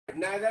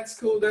No, that's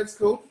cool. That's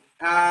cool.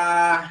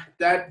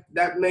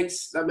 That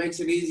makes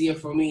it easier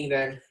for me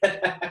then.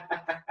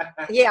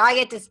 Yeah, I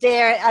get to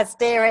stare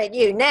at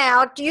you.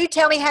 Now, do you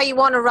tell me how you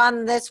want to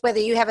run this, whether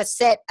you have a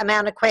set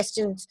amount of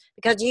questions,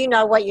 because you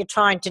know what you're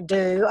trying to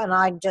do, and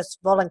I'm just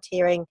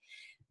volunteering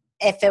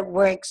if it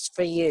works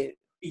for you.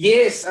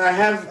 Yes, I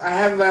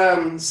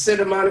have set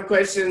amount of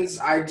questions.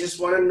 I just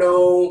want to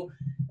know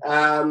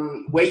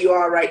where you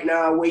are right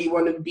now, where you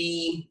want to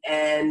be,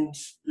 and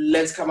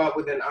let's come up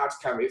with an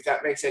outcome, if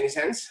that makes any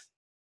sense.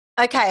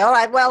 Okay, all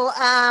right. Well,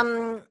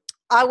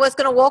 I was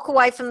going to walk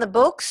away from the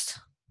books.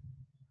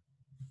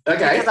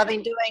 Okay. Because I've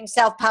been doing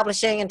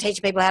self-publishing and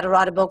teaching people how to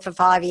write a book for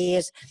 5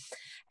 years.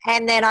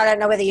 And then I don't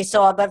know whether you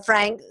saw it, but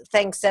Frank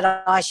thinks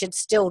that I should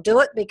still do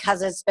it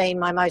because it's been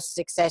my most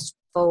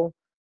successful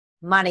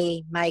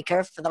money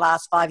maker for the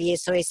last 5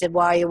 years. So he said,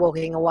 why are you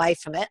walking away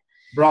from it?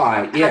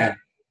 Right, yeah.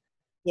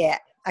 Yeah,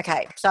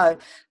 okay. So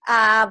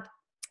I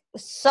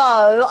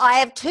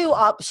have two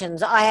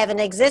options. I have an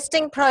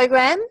existing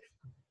program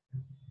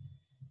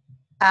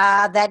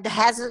that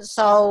hasn't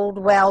sold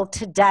well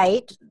to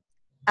date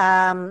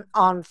on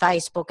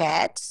Facebook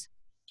ads.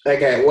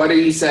 Okay, what are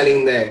you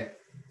selling there?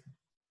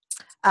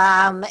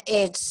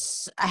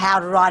 It's how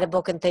to write a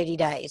book in 30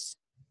 days.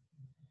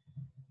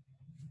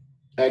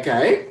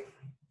 Okay.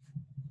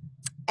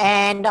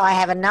 And I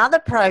have another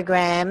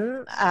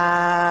program.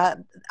 I've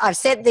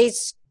set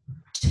these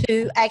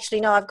two.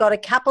 Actually, no, I've got a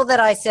couple that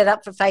I set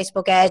up for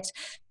Facebook ads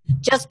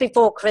just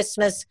before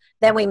Christmas.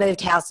 Then we moved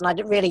house, and I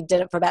really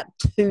did it for about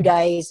 2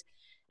 days.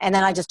 And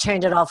then I just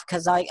turned it off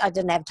because I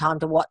didn't have time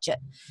to watch it.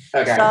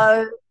 Okay.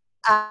 So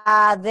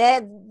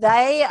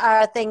they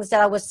are things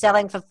that I was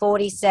selling for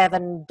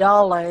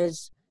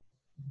 $47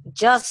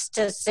 just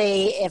to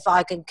see if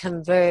I could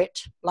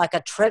convert like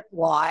a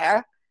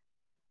tripwire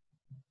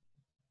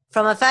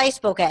from a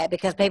Facebook ad,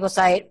 because people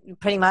say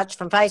pretty much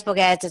from Facebook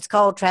ads, it's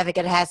cold traffic.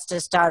 It has to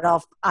start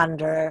off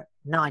under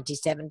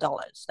 $97.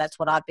 That's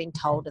what I've been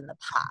told in the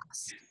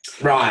past.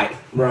 Right.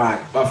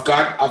 I've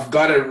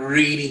got a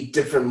really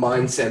different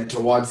mindset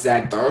towards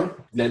that though.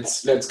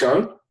 Let's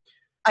go.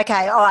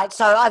 Okay, all right.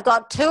 So I've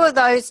got two of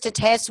those to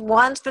test.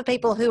 One's for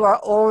people who are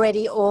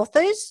already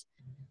authors,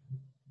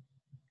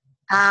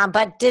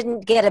 but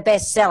didn't get a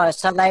bestseller.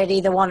 So they'd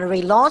either want to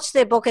relaunch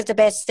their book as a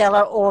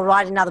bestseller or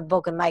write another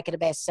book and make it a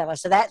bestseller.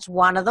 So that's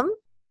one of them.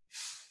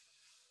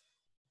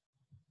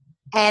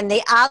 And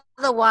the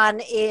other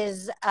one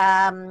is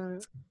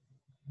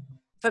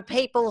for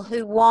people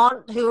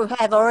who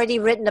have already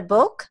written a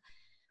book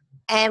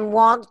and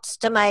wants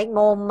to make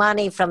more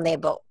money from their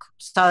book.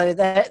 So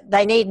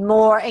they need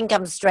more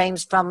income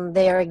streams from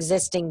their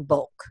existing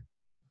book.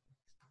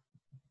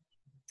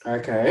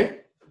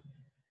 Okay.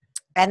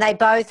 And they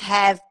both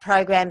have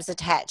programs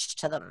attached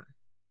to them.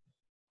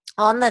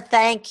 On the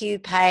thank you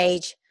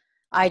page,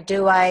 I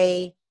do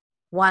a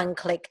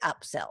one-click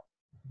upsell.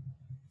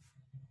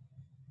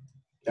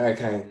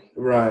 Okay,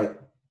 right.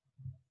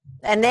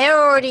 And they're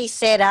already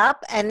set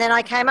up. And then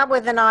I came up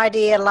with an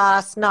idea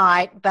last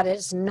night, but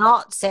it's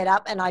not set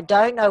up. And I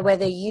don't know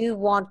whether you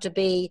want to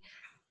be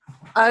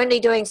only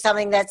doing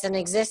something that's an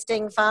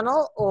existing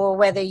funnel or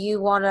whether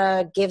you want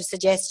to give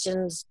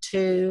suggestions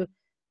to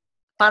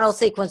funnel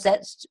sequence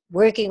that's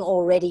working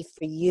already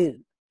for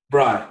you.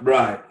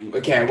 Right.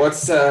 Okay,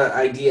 what's the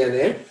idea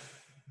there?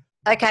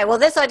 Okay, well,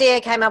 this idea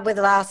came up with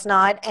last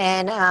night,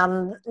 and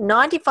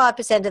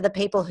 95% of the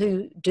people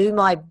who do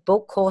my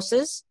book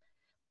courses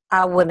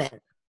are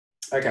women.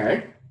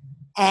 Okay.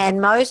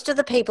 And most of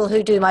the people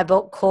who do my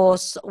book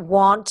course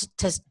want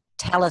to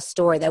tell a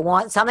story. They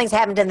want something's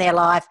happened in their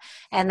life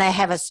and they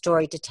have a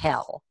story to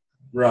tell.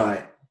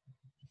 Right.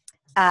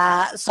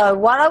 So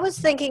what I was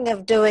thinking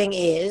of doing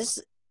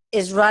is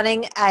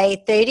running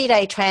a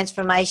 30-day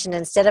transformation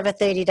instead of a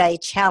 30-day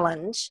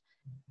challenge,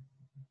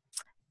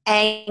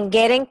 and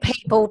getting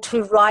people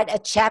to write a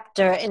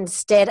chapter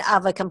instead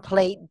of a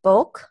complete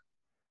book,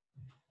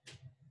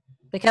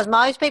 because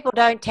most people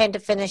don't tend to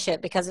finish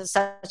it because it's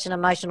such an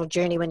emotional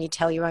journey when you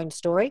tell your own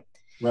story.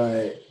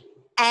 Right.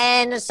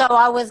 And so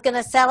I was going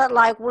to sell it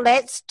like, well,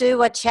 let's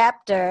do a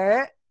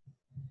chapter,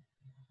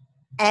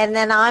 and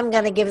then I'm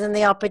going to give them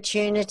the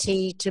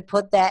opportunity to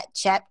put that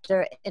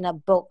chapter in a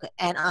book,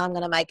 and I'm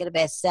going to make it a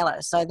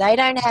bestseller. So they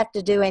don't have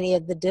to do any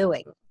of the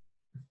doing.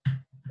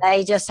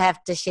 They just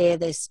have to share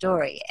their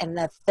story. And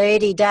the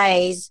 30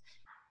 days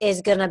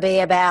is going to be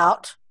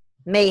about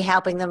me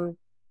helping them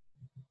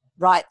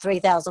write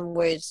 3,000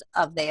 words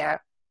of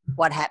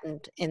what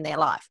happened in their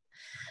life.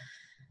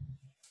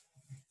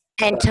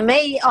 And to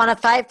me, on a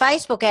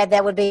Facebook ad,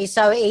 that would be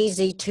so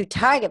easy to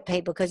target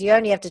people, because you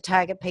only have to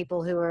target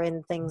people who are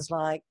in things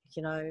like,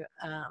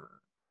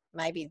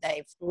 maybe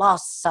they've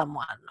lost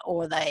someone,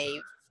 or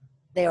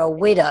they're a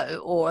widow,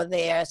 or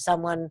they're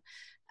someone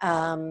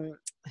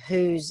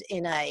who's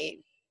in a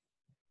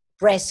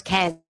breast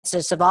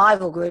cancer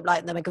survival group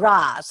like the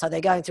McGrath. So they're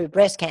going through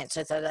breast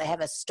cancer, so they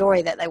have a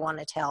story that they want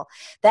to tell.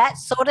 That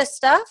sort of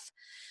stuff.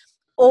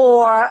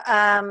 Or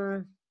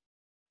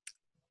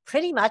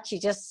pretty much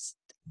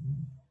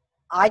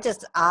I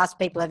just ask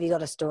people, have you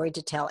got a story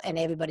to tell? And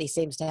everybody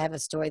seems to have a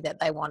story that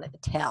they want to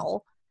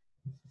tell.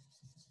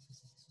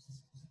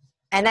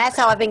 And that's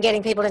how I've been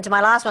getting people into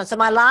my last one. So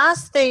my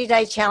last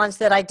 30-day challenge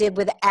that I did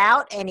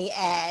without any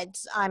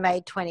ads, I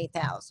made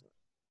 20,000.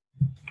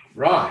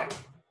 Right.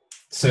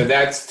 So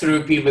that's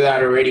through people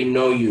that already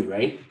know you,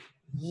 right?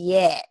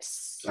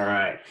 Yes. All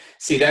right.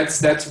 See,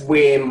 that's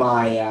where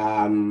my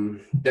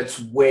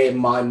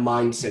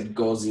mindset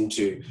goes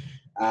into.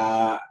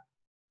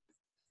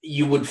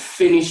 You would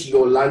finish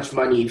your lunch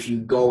money if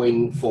you go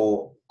in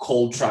for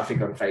cold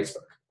traffic on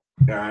Facebook.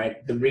 All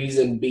right. The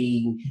reason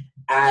being,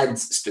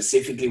 ads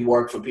specifically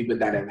work for people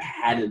that have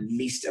had at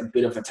least a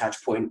bit of a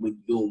touch point with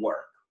your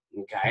work.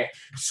 Okay.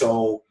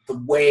 So the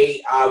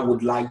way I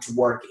would like to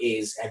work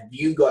is, have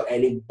you got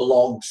any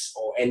blogs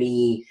or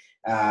any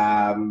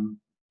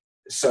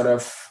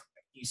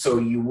so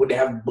you would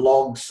have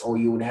blogs, or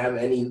you would have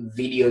any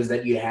videos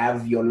that you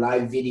have, your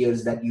live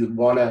videos that you'd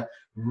want to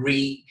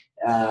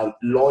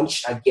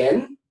launch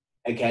again,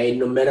 okay,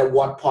 no matter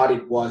what part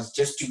it was,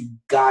 just to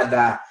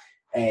gather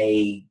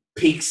a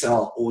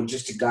pixel or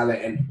just to gather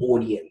an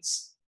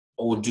audience?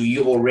 Or do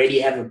you already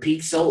have a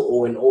pixel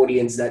or an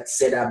audience that's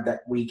set up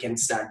that we can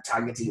start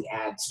targeting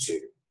ads to?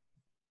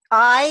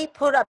 I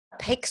put a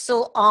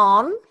pixel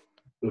on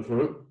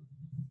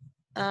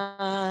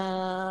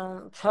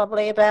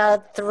probably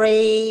about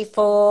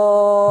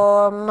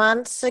 3-4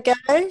 months ago.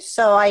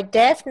 So I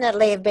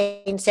definitely have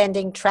been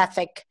sending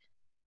traffic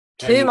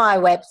to my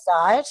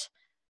website.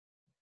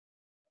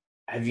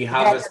 Have you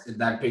harvested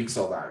that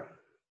pixel though?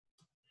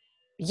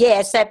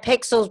 Yes, that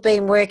pixel's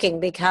been working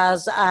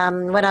because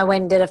when I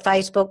went and did a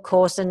Facebook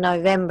course in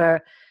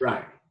November,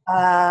 right,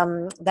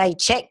 they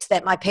checked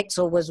that my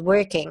pixel was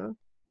working.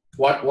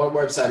 What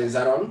website is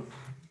that on?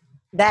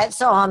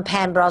 That's on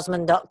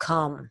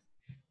pambrosman.com.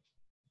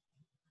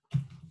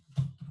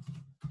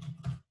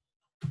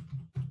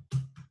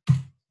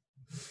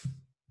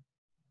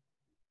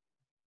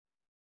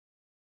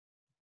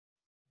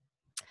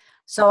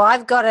 So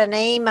I've got an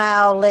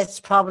email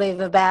list probably of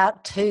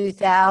about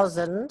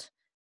 2,000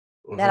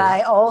 that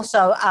I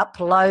also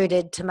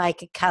uploaded to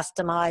make a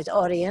customized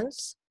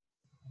audience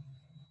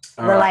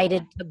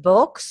related to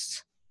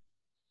books.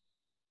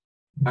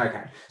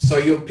 Okay. So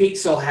your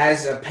pixel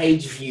has a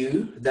page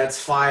view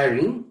that's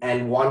firing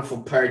and one for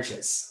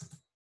purchase.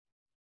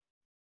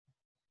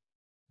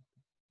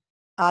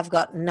 I've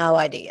got no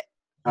idea.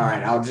 All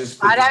right,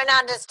 I don't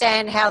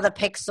understand how the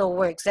pixel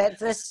works.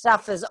 This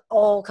stuff is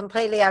all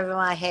completely over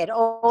my head.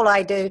 All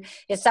I do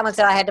is, someone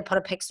said I had to put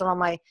a pixel on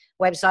my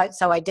website,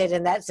 so I did,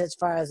 and that's as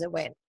far as it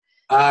went.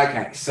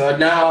 Okay, so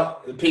now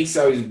the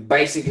pixel is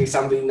basically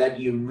something that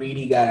you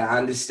really got to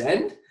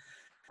understand.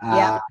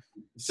 Yeah.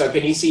 So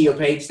can you see your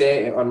page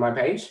there on my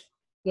page?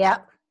 Yeah.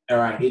 All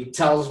right, it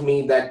tells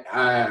me that,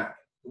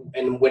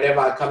 and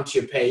whenever I come to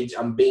your page,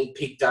 I'm being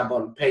picked up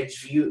on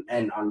page view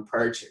and on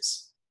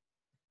purchase.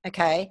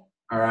 Okay.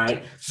 All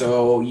right.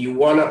 So you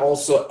want to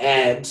also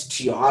add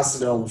to your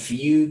arsenal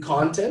view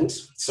content.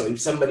 So if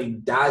somebody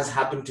does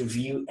happen to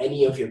view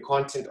any of your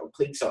content or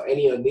clicks on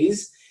any of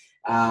these,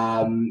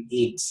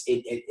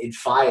 it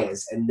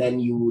fires, and then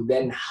you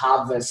then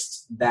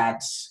harvest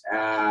that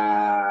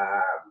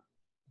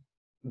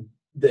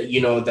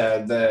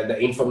the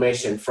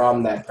information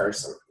from that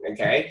person.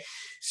 Okay.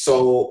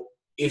 So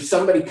if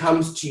somebody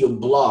comes to your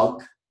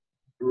blog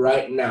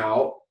right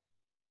now,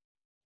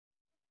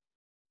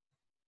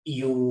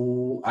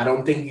 I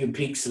don't think you're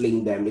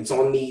pixeling them. It's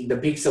only, the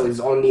pixel is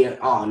only,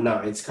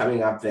 it's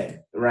coming up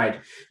there, right?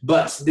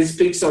 But this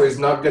pixel is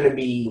not going to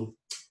be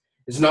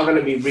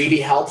really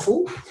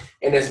helpful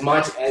in as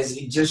much as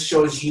it just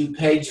shows you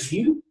page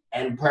view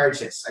and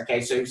purchase.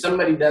 Okay, so if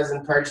somebody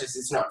doesn't purchase,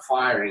 it's not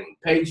firing.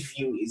 Page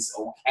view is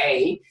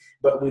okay,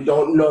 but we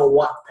don't know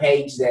what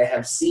page they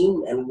have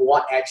seen and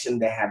what action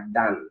they have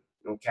done.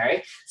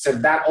 Okay, so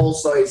that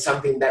also is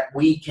something that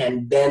we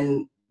can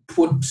then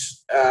put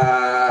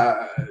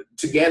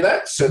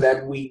together so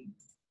that we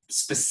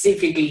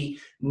specifically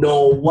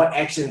know what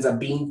actions are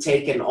being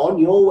taken on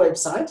your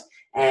website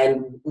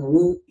and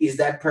who is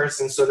that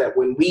person, so that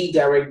when we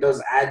direct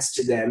those ads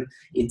to them,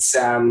 it's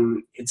a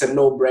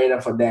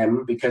no-brainer for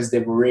them because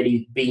they've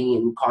already been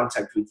in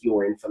contact with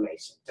your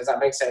information. Does that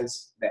make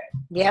sense there?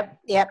 Yep.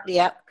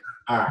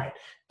 All right,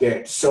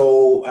 good.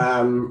 So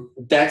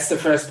that's the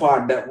first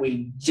part that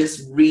we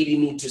just really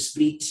need to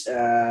split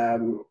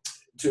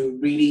to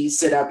really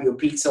set up your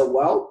pixel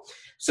well,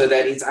 so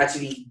that it's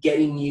actually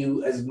getting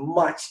you as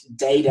much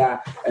data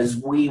as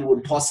we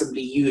would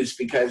possibly use,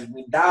 because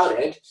without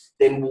it,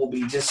 then we'll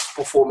be just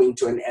performing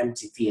to an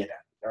empty theater.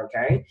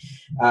 Okay.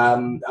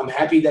 I'm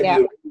happy that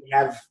you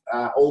have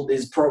all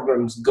these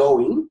programs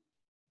going.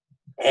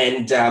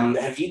 And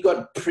have you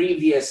got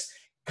previous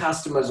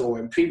customers or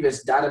a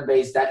previous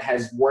database that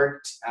has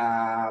worked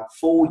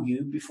for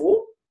you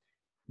before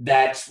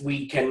that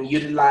we can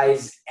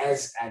utilize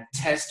as a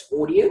test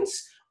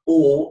audience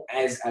or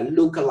as a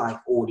lookalike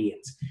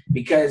audience?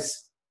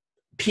 Because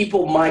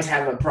people might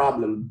have a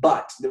problem,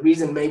 but the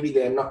reason maybe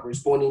they're not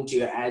responding to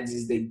your ads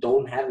is they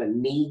don't have a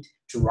need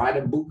to write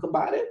a book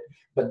about it.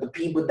 but the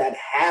people that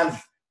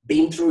have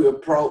been through your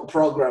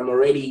program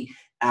already,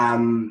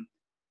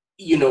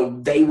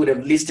 they would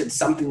have listed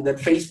something that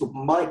Facebook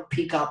might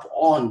pick up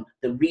on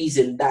the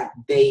reason that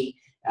they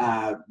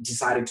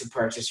decided to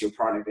purchase your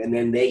product, and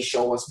then they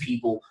show us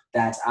people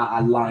that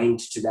are aligned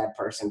to that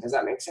person. Does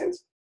that make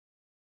sense?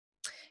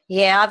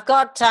 Yeah, I've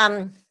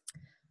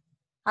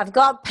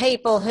got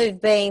people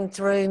who've been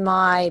through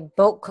my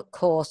book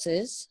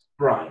courses.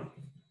 Right.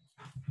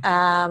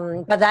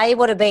 But they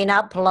would have been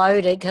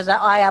uploaded because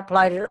I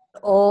uploaded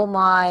all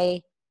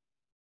my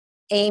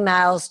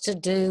emails to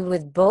do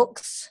with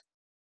books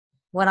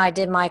when I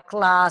did my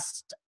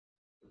last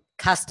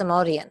custom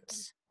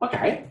audience.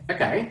 Okay.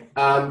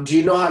 Do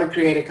you know how to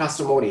create a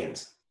custom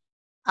audience?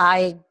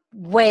 I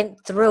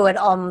went through it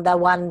on the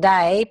one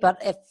day,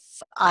 but if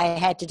I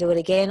had to do it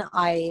again,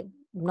 I'm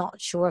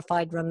not sure if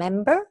I'd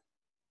remember.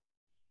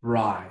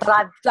 Right.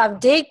 But I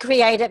did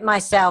create it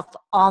myself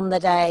on the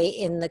day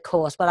in the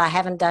course, but I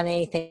haven't done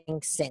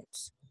anything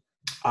since.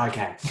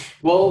 Okay.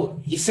 Well,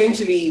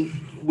 essentially,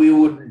 we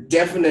would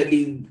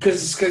definitely,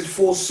 because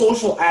for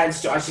social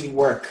ads to actually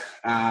work,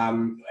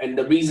 and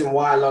the reason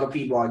why a lot of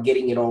people are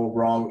getting it all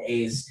wrong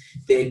is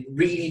they're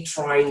really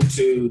trying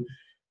to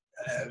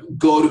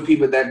go to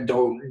people that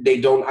they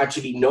don't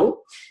actually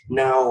know.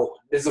 Now,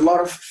 there's a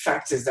lot of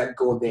factors that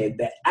go there.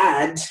 The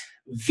ad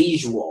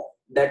visual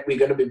that we're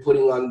going to be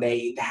putting on there,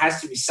 it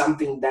has to be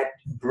something that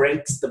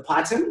breaks the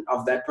pattern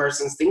of that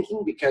person's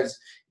thinking, because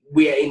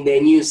we are in their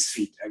news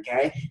feed,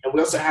 okay? And we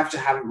also have to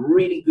have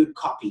really good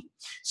copy.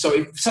 So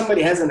if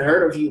somebody hasn't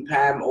heard of you,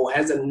 Pam, or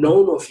hasn't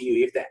known of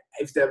you,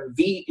 if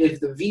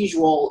the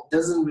visual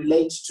doesn't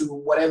relate to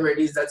whatever it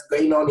is that's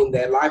going on in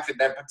their life at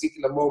that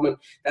particular moment,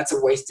 that's a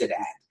wasted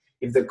ad.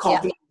 If the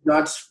copy is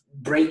not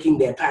breaking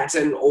their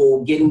pattern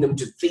or getting them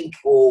to think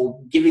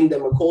or giving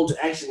them a call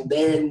to action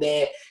there and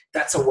there,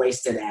 that's a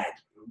wasted ad.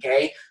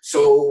 Okay,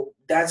 so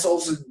that's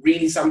also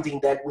really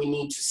something that we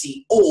need to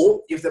see.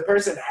 Or if the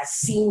person has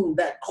seen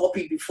that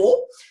copy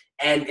before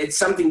and it's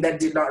something that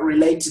did not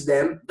relate to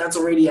them, that's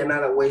already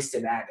another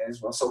wasted ad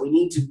as well. So we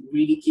need to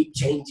really keep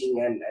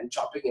changing and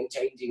chopping and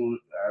changing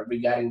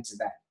regarding to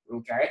that.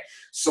 Okay,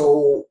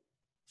 so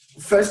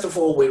first of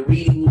all, we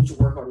really need to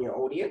work on your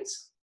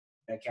audience.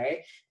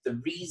 Okay, the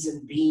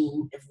reason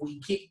being, if we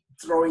keep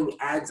throwing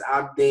ads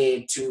out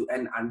there to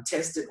an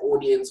untested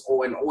audience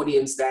or an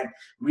audience that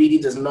really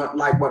does not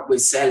like what we're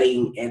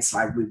selling, it's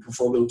like we're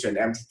performing to an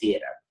empty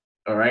theater.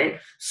 All right,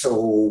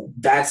 so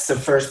that's the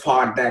first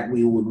part that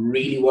we would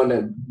really want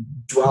to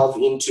delve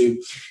into.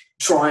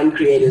 Try and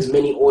create as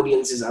many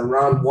audiences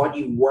around what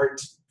you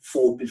worked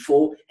for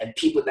before, and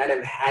people that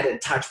have had a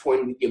touch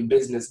point with your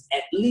business,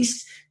 at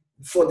least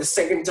for the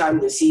second time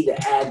they see the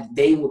ad,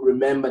 they would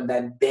remember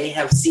that they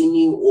have seen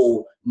you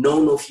or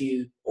known of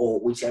you, or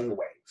whichever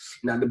way.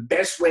 Now, the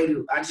best way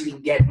to actually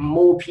get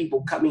more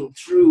people coming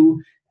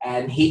through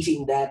and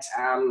hitting that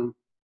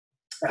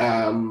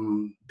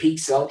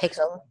pixel,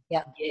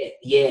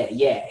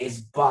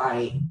 is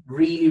by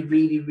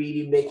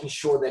really making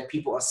sure that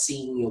people are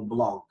seeing your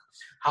blog.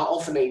 How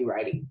often are you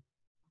writing?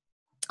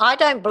 I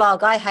don't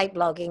blog. I hate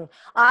blogging.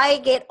 I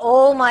get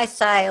all my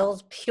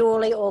sales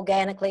purely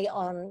organically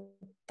on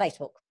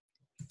Facebook.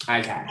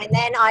 Okay. And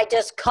then I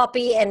just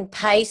copy and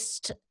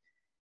paste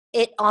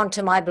it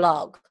onto my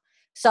blog.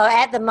 So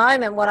at the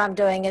moment, what I'm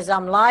doing is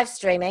I'm live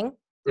streaming.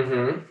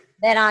 Mm-hmm.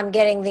 Then I'm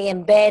getting the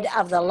embed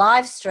of the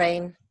live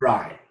stream.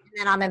 Right.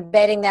 And I'm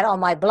embedding that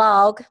on my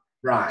blog.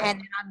 Right.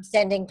 And I'm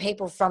sending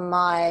people from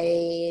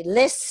my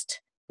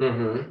list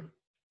mm-hmm.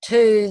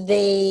 to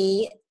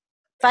the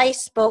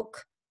Facebook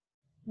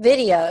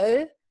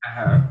video,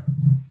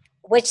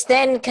 which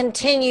then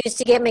continues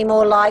to get me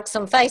more likes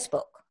on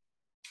Facebook.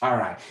 All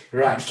right.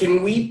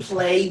 Can we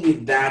play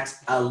with that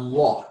a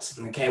lot?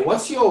 Okay.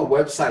 What's your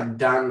website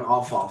done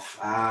off of?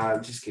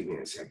 Just give me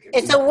a second.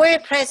 It's a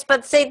WordPress,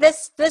 but see,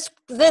 this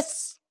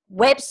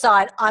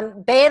website,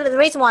 the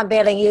reason why I'm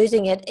barely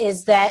using it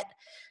is that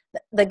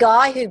the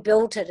guy who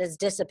built it has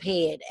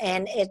disappeared,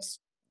 and it's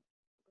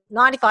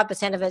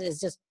 95% of it is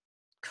just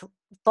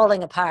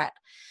falling apart.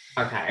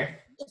 Okay.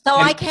 So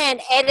I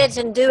can't edit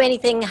and do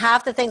anything.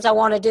 Half the things I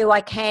want to do, I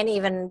can't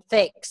even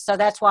fix. So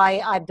that's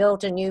why I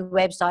built a new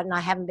website and I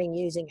haven't been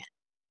using it.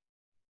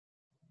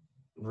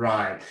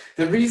 Right.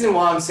 The reason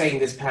why I'm saying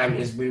this, Pam,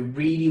 is we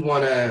really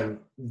want to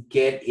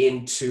get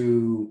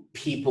into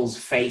people's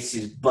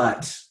faces,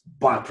 but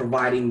by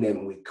providing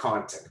them with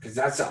content, because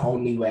that's the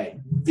only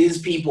way.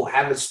 These people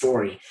have a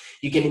story.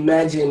 You can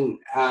imagine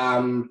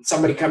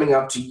somebody coming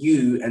up to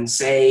you and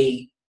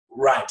say,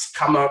 right,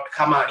 come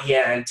out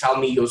here and tell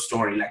me your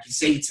story. Like you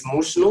say, it's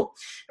emotional,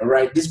 all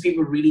right? These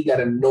people really got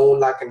to know,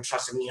 like, and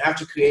trust, and you have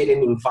to create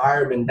an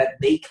environment that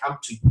they come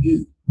to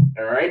you,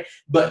 all right?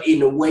 But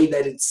in a way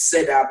that it's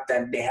set up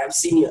that they have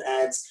seen your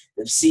ads,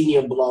 they've seen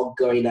your blog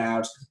going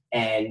out,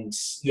 and,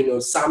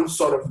 some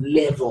sort of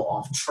level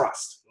of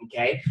trust,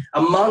 okay?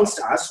 Amongst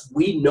us,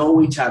 we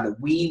know each other.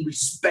 We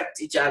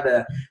respect each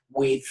other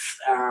with,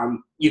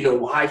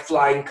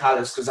 high-flying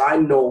colors, because I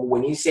know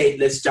when you say,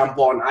 let's jump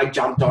on, I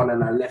jumped on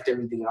and I left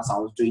everything else I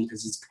was doing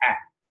because it's Pam,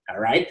 all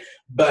right?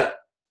 But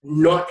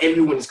not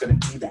everyone is going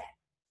to do that.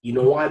 You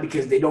know why?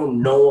 Because they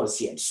don't know us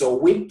yet. So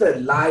with the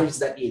lives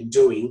that you're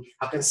doing,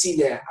 I can see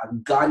they are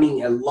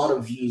garnering a lot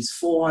of views.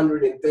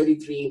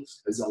 433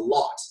 is a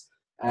lot.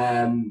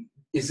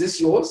 Is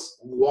this yours?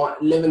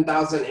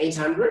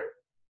 11,800?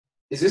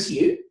 Is this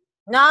you?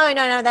 No,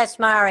 that's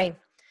Murray.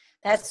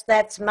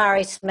 That's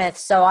Murray Smith.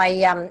 So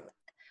I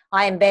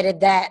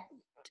embedded that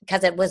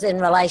because it was in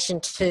relation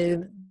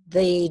to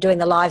doing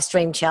the live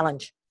stream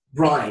challenge.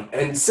 Right,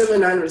 and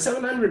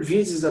 700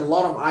 views is a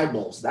lot of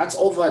eyeballs. That's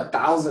over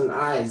 1,000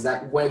 eyes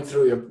that went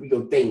through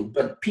your thing.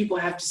 But people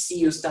have to see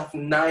your stuff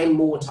 9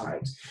 more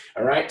times.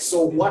 All right.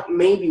 So what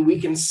maybe we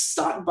can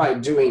start by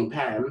doing,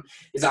 Pam,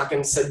 is I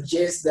can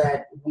suggest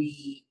that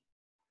we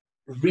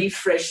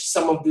refresh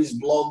some of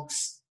these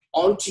blogs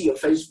onto your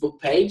Facebook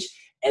page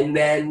and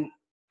then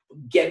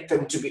get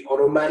them to be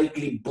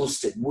automatically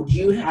boosted. Would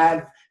you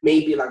have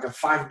maybe like a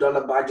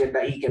 $5 budget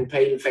that you can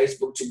pay to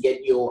Facebook to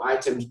get your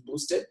items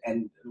boosted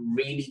and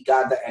really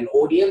gather an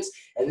audience?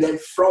 And then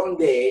from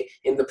there,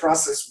 in the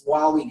process,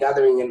 while we're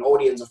gathering an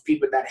audience of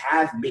people that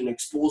have been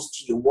exposed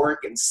to your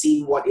work and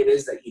seeing what it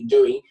is that you're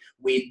doing,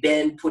 we're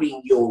then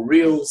putting your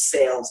real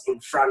sales in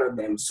front of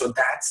them. So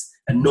that's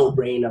a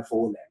no-brainer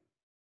for them.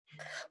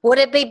 Would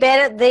it be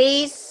better,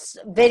 these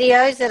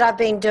videos that I've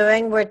been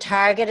doing were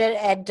targeted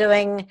at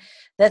doing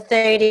the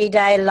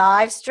 30-day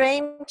live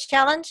stream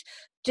challenge?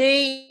 Do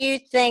you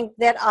think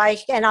that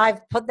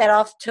I've put that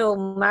off till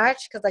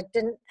March because I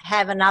didn't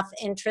have enough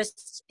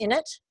interest in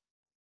it?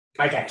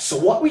 Okay, so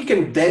what we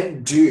can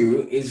then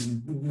do is,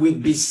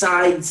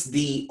 besides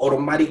the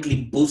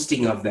automatically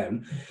boosting of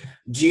them,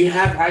 do you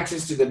have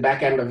access to the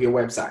back end of your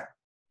website?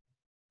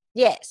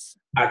 Yes.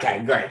 Okay,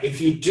 great. If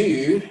you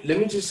do, let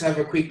me just have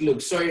a quick look.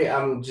 Sorry,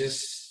 I'm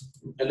just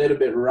a little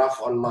bit rough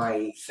on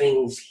my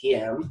things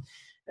here.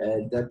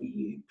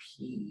 WP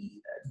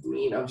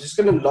admin. I'm just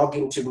going to log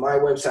into my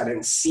website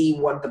and see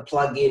what the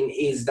plugin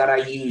is that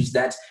I use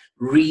that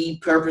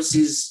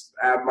repurposes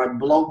my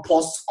blog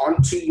posts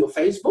onto your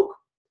Facebook.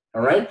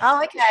 All right.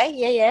 Oh, okay.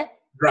 Yeah.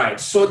 Right.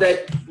 So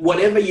that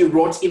whatever you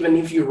wrote, even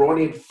if you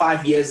wrote it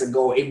 5 years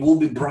ago, it will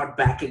be brought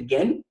back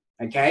again.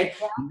 Okay.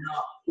 Yeah.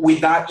 Now,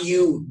 without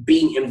you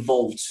being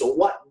involved. So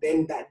what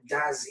then that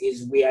does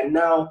is we are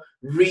now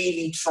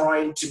really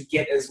trying to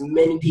get as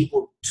many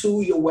people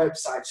to your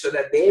website so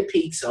that they're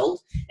pixeled,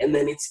 and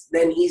then it's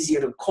then easier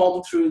to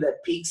comb through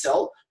that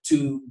pixel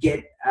to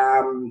get,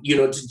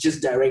 to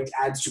just direct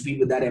ads to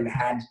people that have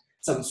had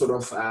some sort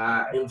of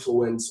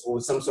influence or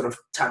some sort of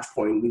touch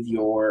point with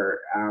your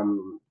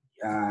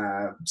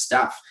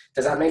stuff.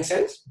 Does that make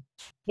sense?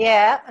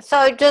 Yeah.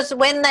 So just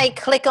when they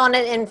click on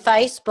it in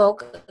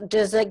Facebook,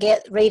 does it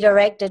get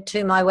redirected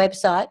to my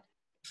website?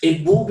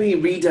 It will be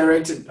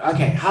redirected.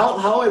 Okay.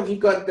 How have you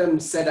got them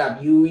set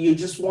up? You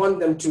just want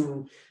them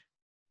to...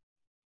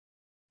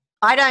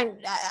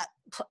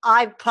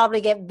 I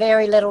probably get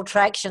very little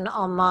traction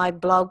on my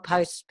blog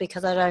posts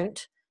because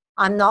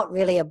I'm not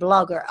really a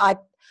blogger. I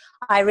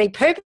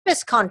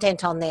repurpose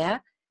content on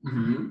there.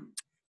 Mm-hmm.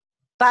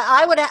 But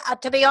I would,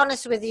 to be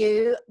honest with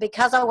you,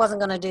 because I wasn't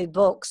going to do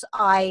books,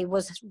 I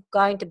was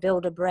going to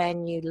build a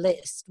brand new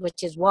list,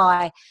 which is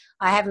why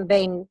I haven't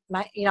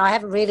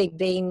really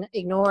been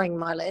ignoring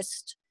my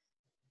list.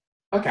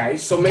 Okay,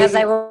 so maybe because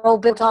they were all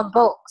built on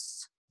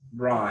books.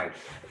 Right.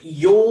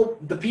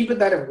 The people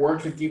that have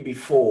worked with you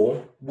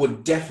before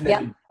would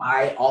definitely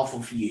buy off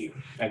of you.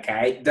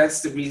 Okay,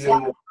 that's the reason.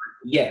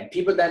 Why,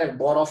 people that have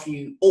bought off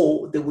you,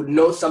 or they would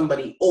know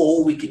somebody,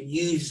 or we could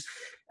use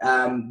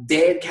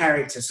their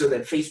character so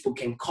that Facebook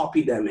can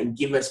copy them and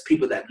give us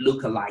people that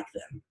look alike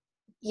them.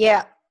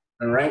 Yeah.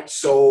 All right.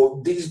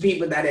 So these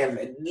people that have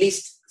at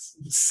least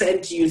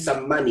sent you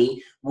some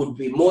money would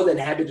be more than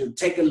happy to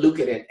take a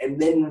look at it.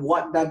 And then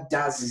what that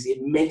does is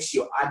it makes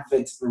your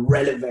adverts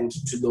relevant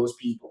to those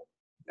people.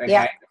 Okay.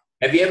 Yeah.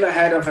 Have you ever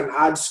heard of an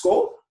ad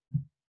score?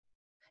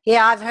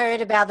 Yeah, I've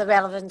heard about the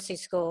relevancy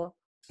score.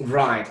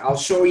 Right. I'll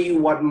show you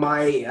what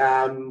my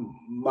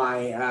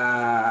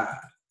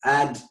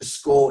ad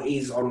score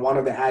is on one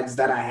of the ads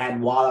that I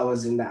had while I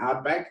was in the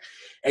Outback.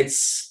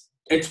 It's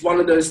one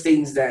of those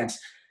things that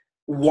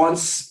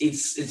once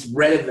it's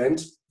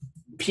relevant,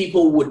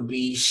 people would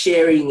be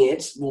sharing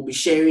it, will be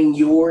sharing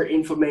your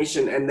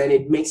information, and then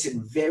it makes it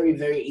very,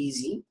 very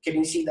easy. Can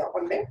you see that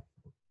one there?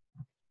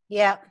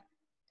 Yeah.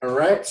 All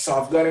right. So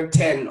I've got a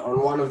 10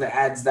 on one of the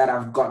ads that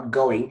I've got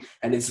going,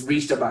 and it's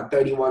reached about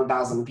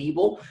 31,000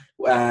 people.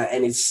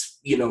 And it's,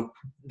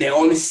 they're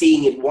only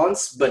seeing it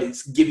once, but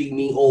it's giving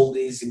me all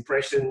these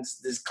impressions,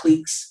 these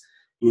clicks,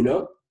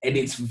 and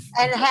it's...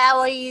 And how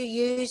are you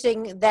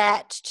using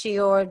that to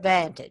your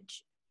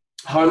advantage?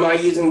 How am I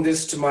using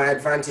this to my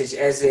advantage?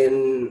 As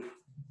in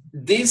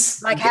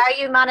this... Like, how are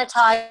you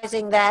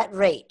monetizing that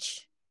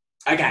reach?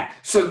 Okay.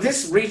 So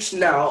this reach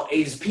now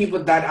is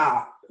people that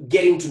are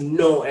getting to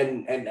know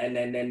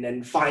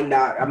and find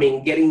out,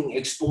 getting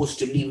exposed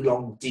to Live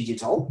Long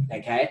Digital,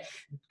 okay?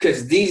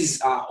 Because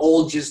these are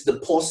all just the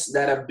posts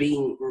that are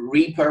being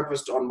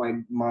repurposed on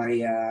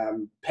my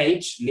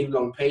page, Live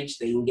Long page,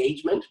 the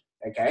engagement,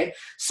 Okay.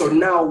 So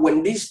now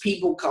when these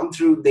people come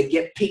through, they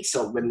get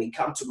pixeled when they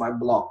come to my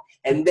blog.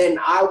 And then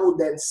I will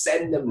then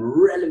send them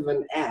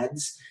relevant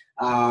ads,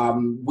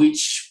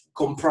 which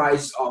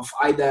comprise of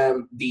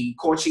either the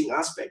coaching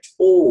aspect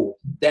or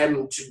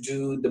them to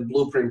do the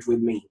blueprint with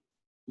me.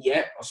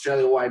 Yeah,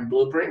 Australia-wide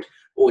blueprint,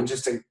 or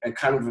just a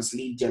canvas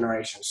lead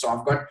generation. So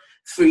I've got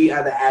 3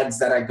 other ads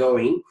that are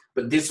going,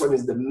 but this one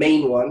is the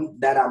main one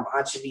that I'm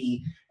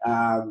actually,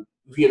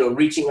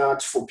 reaching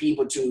out for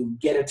people to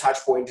get a touch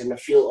point and a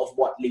feel of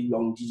what Live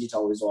Long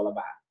Digital is all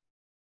about.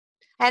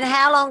 And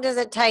how long does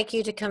it take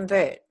you to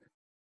convert?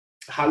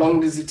 How long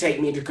does it take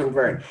me to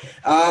convert?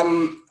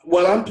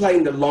 Well, I'm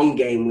playing the long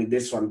game with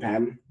this one,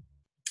 Pam.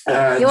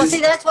 See,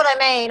 that's what I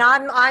mean.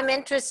 I'm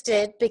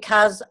interested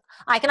because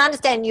I can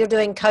understand you're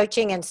doing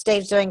coaching and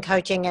Steve's doing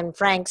coaching and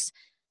Frank's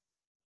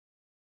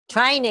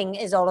training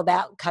is all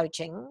about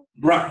coaching.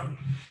 Right.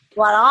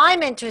 What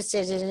I'm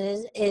interested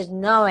in is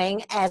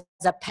knowing, as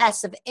a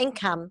passive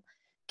income,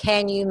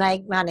 can you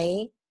make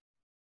money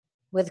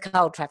with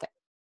cold traffic?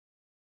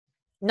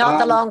 Not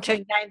the long-term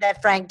game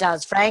that Frank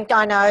does. Frank,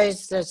 I know,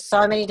 there's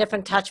so many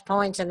different touch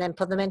points and then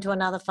put them into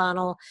another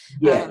funnel.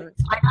 Yeah.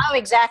 I know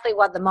exactly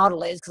what the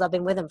model is because I've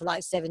been with him for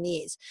like 7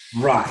 years.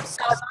 Right.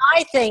 So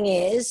my thing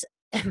is,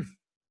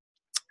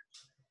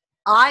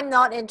 I'm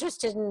not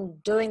interested in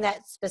doing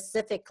that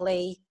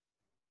specifically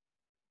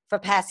for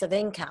passive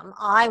income.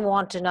 I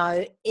want to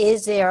know,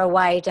 is there a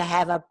way to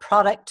have a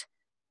product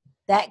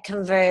that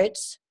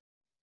converts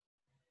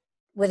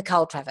with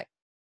cold traffic?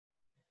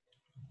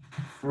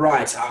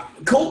 Right.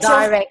 Cold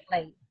directly.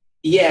 Traffic,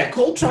 yeah,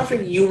 cold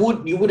traffic, you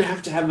would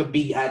have to have a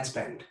big ad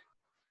spend.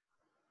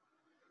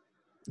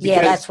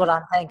 Yeah, that's what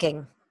I'm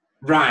thinking.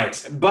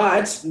 Right.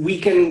 But we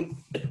can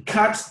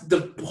cut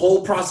the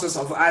whole process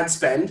of ad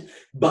spend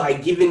by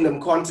giving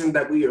them content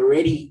that we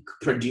already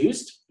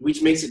produced,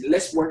 which makes it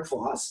less work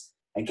for us.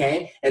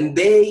 Okay. And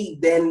they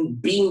then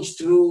binge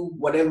through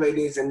whatever it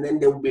is, and then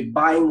they will be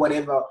buying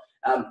whatever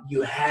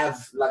you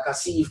have. Like I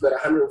see you've got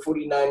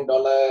 $149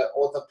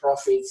 author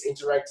profits,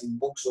 interactive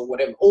books, or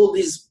whatever. All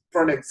these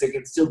products they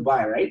can still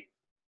buy, right?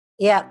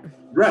 Yeah.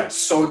 Right.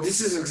 So this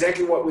is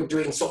exactly what we're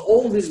doing. So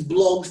all these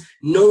blogs,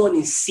 no one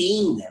is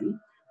seeing them.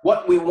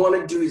 What we want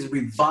to do is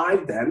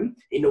revive them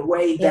in a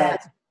way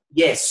that,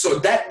 yes, so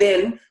that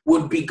then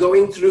would be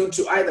going through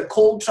to either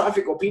cold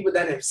traffic or people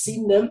that have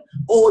seen them,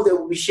 or they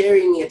will be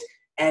sharing it.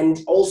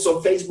 And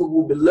also Facebook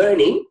will be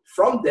learning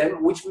from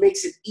them, which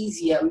makes it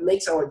easier,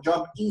 makes our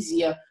job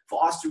easier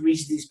for us to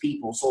reach these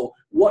people. So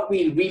what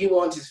we really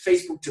want is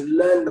Facebook to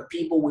learn the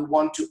people we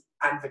want to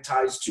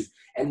advertise to.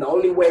 And the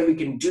only way we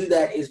can do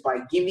that is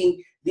by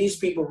giving these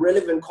people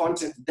relevant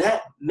content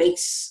that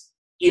makes,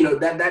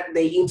 that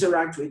they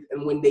interact with.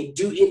 And when they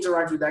do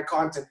interact with that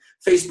content,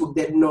 Facebook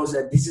then knows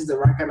that this is the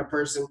right kind of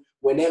person.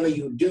 Whenever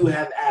you do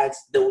have ads,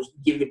 they'll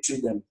give it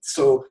to them.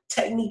 So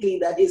technically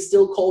that is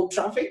still cold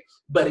traffic,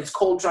 but it's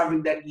cold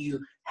traffic that you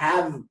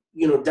have,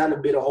 done a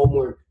bit of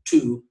homework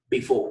to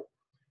before.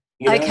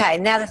 Okay.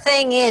 Now the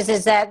thing is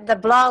that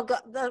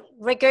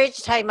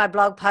regurgitating my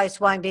blog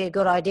posts won't be a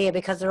good idea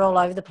because they're all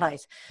over the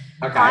place.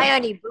 Okay. I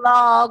only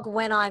blog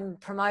when I'm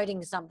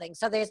promoting something.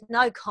 So there's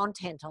no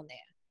content on there.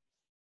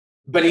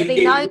 But there'll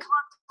be no content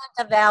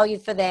of value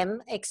for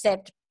them,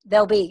 except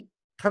they'll be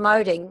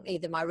promoting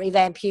either my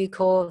Revamp You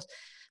course.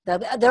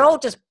 They're all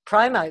just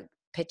promo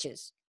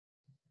pictures.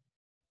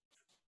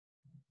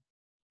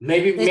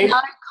 There's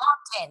no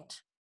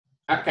content.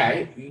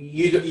 Okay.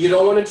 You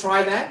don't want to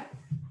try that?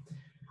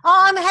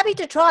 Oh, I'm happy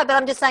to try, but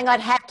I'm just saying I'd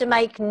have to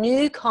make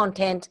new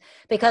content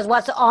because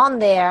what's on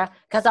there,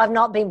 because I've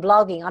not been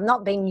blogging. I've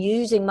not been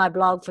using my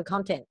blog for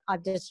content.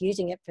 I'm just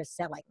using it for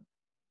selling.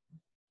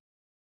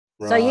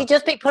 Right. So you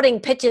just be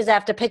putting pictures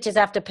after pictures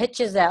after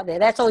pictures out there.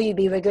 That's all you'd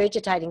be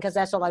regurgitating because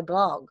that's all I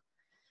blog.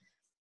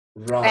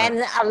 Right.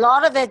 And a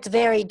lot of it's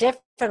very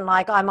different.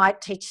 Like I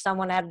might teach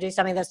someone how to do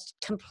something that's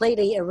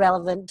completely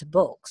irrelevant to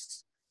books.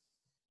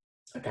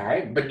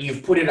 Okay, but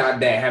you've put it out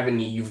there,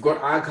 haven't you? You've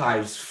got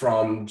archives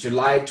from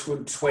July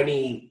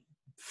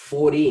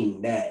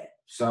 2014 there.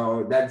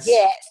 So that's...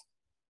 Yes.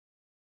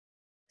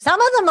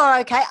 Some of them are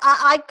okay.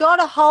 I got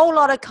a whole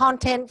lot of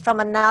content from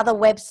another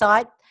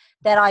website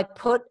that I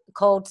put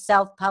called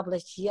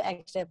Self-Published.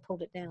 Actually, I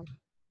pulled it down.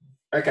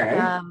 Okay.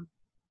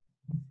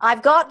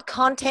 I've got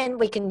content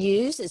we can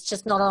use. It's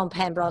just not on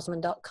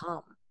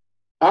pambrosman.com.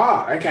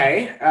 Oh,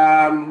 okay.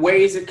 Where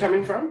is it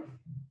coming from?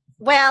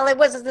 Well, it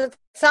was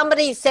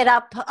somebody set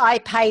up, I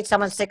paid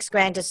someone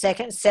 $6,000 to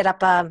set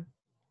up a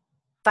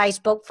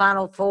Facebook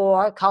funnel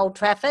for cold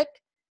traffic.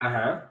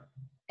 Uh-huh.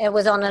 It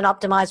was on an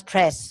Optimized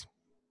Press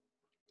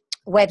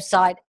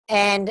website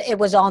and it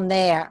was on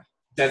there.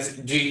 Does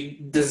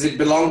it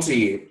belong to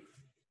you?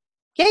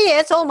 Yeah,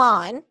 it's all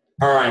mine.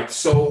 All right.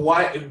 So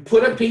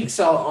put a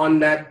pixel on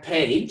that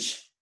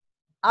page.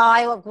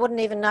 I wouldn't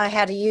even know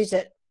how to use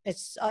it.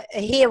 It's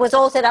it was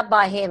all set up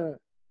by him.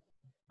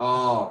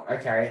 Oh,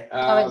 okay.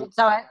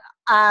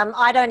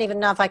 I don't even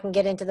know if I can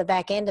get into the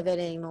back end of it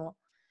anymore.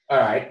 All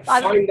right.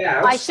 Find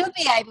out. I should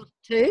be able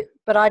to,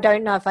 but I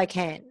don't know if I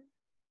can.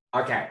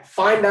 Okay.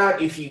 Find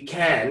out if you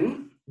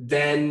can,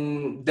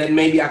 then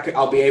maybe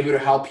I'll be able to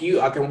help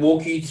you. I can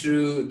walk you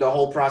through the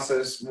whole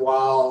process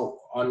while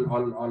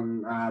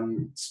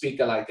on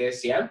speaker like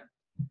this. Yeah.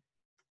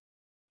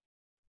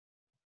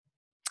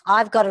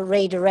 I've got it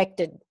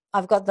redirected.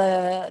 I've got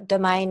the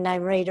domain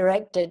name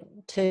redirected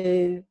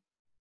to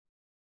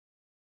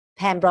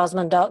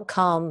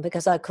pambrosman.com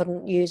because I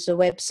couldn't use the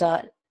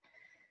website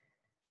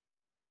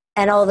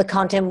and all the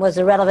content was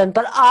irrelevant.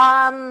 But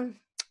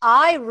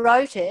I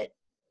wrote it,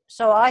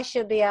 so I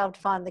should be able to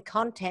find the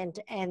content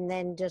and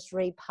then just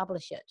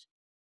republish it.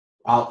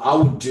 I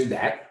would do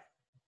that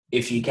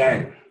if you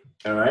can.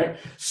 All right.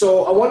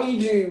 So I want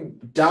you to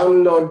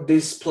download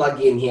this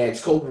plugin here.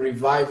 It's called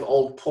Revive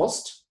Old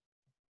Post.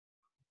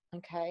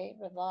 Okay,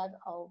 revive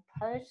old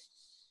posts.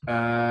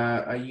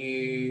 Are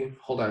you?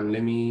 Hold on.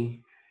 Let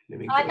me.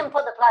 I can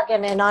put the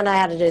plugin in. I know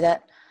how to do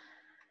that.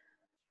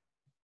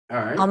 All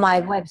right. On my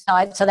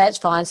website, so that's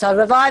fine. So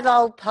revive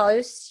old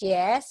posts,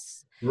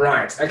 yes.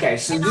 Right. Okay.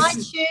 So can I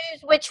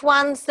choose which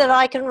ones that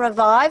I can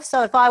revive?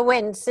 So if I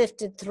went and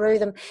sifted through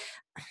them.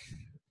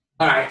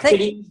 All right.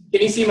 Can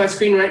you see my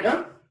screen right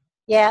now?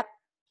 Yeah.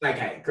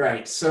 Okay.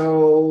 Great.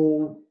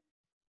 So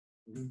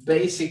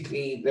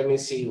basically, let me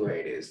see where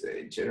it is.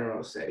 The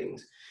general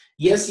settings.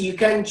 Yes, you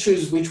can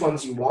choose which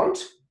ones you want.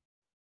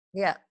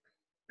 Yeah.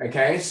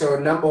 Okay. So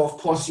number of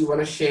posts you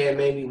want to share,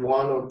 maybe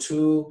 1 or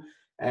 2.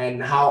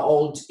 And how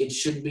old it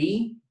should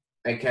be,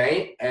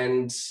 okay?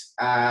 And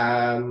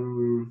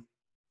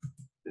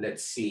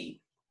let's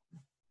see.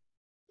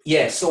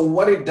 Yeah, so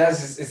what it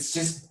does is it's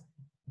just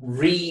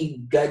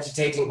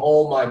regurgitating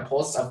all my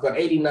posts. I've got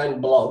 89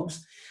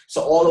 blogs,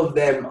 so all of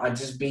them are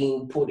just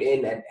being put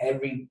in at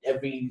every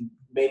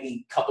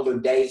maybe couple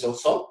of days or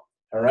so,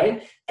 all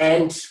right?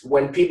 And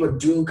when people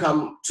do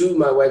come to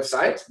my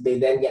website, they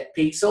then get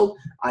pixeled.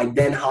 I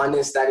then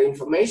harness that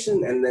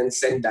information and then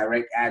send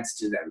direct ads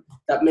to them.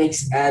 That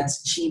makes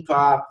ads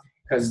cheaper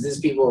because these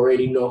people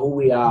already know who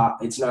we are.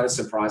 It's not a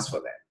surprise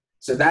for them.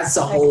 So that's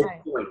the whole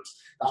point.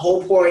 The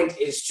whole point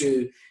is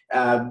to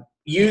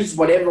use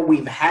whatever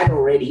we've had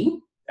already,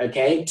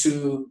 okay,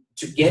 to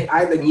get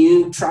either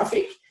new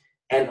traffic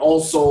and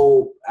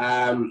also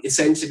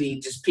essentially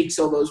just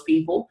pixel those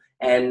people,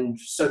 and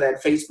so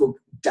that Facebook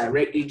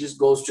directly just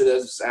goes to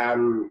those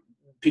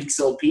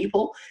pixel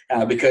people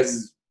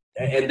because,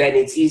 and then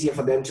it's easier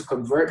for them to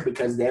convert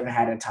because they've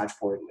had a touch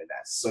point with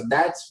us. So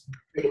that's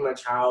pretty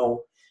much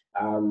how.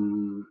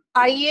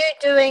 Are you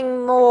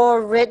doing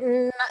more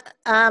written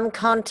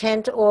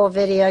content or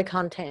video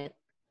content?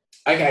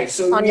 Okay,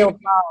 so on your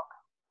blog.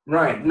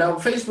 Right. Now,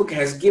 Facebook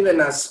has given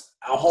us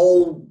a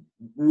whole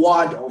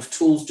wad of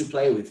tools to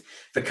play with.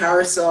 The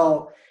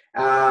carousel,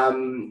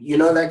 you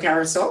know that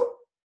carousel?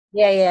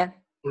 Yeah.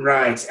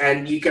 Right.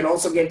 And you can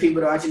also get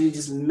people to actually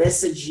just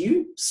message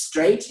you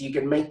straight. You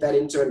can make that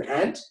into an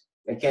ad.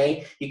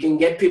 Okay. You can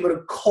get people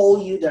to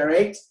call you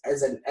direct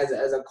as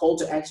a call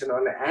to action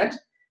on an ad,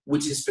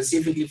 which is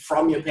specifically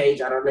from your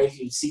page. I don't know if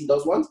you've seen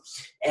those ones.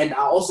 And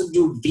I also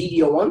do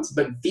video ones,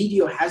 but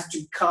video has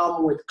to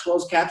come with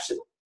closed caption.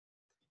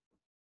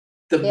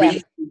 The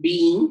reason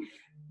being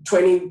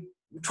 25%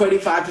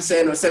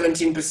 or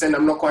 17%,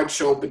 I'm not quite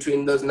sure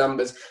between those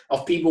numbers,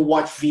 of people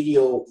watch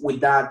video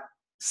without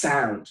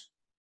sound.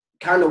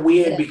 Kind of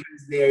weird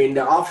because they're in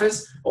the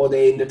office or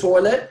they're in the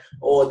toilet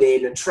or they're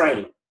in a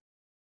train.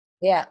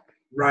 Yeah.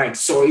 Right.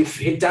 So if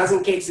it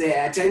doesn't catch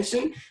their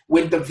attention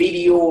with the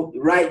video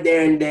right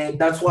there and then,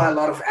 that's why a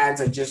lot of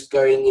ads are just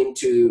going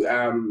into,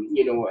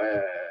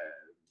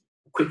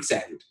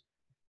 quicksand.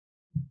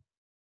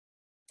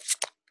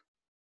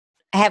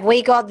 Have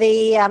we got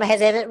the,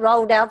 has it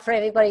rolled out for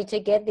everybody to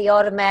get the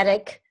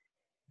automatic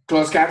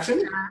closed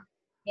caption?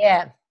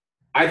 Yeah.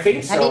 I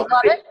think so. Have you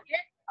got it?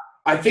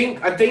 I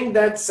think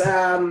that's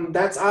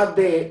out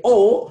there.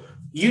 Or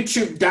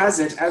YouTube does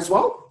it as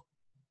well.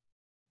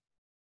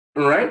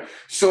 All right.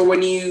 So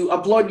when you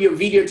upload your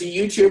video to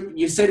YouTube,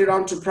 you set it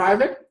on to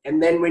private,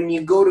 and then when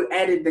you go to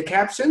edit the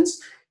captions,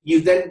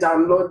 you then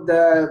download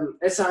the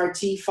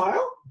SRT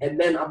file and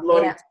then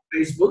upload it to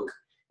Facebook.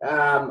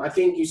 I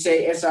think you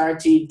say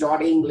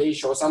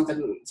srt.english or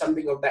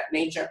something of that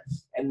nature,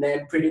 and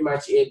then pretty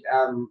much it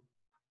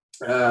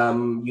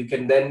you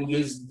can then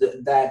use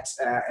that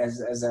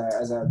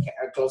as a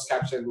closed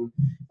caption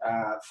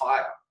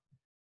file.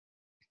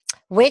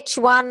 Which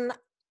one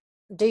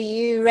do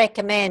you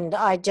recommend?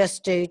 I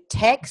just do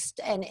text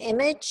and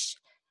image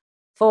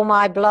for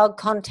my blog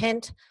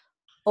content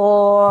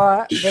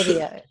or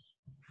video?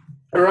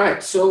 All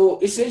right. So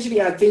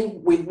essentially, I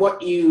think with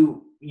what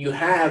you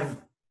have,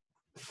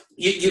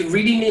 you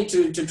really need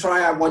to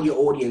try out what your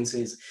audience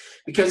is.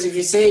 Because if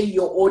you say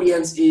your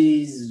audience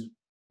is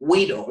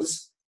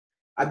widows,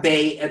 are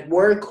they at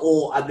work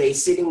or are they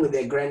sitting with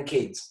their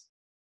grandkids?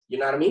 You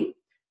know what I mean?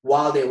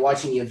 While they're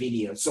watching your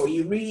video. So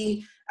you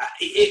really,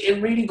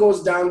 it really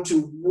goes down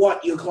to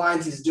what your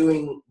client is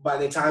doing by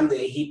the time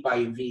they're hit by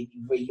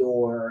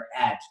your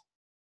ad.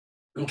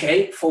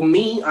 Okay, for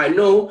me, I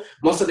know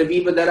most of the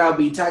people that I'll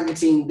be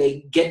targeting,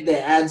 they get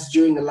their ads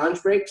during the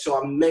lunch break. So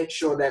I'll make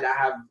sure that I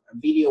have a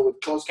video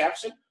with closed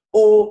caption,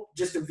 or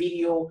just a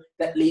video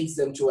that leads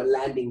them to a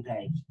landing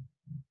page.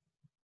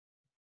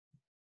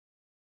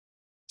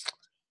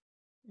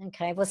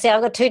 Okay. Well, see,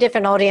 I've got two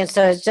different audiences,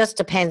 so it just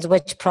depends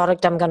which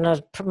product I'm going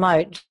to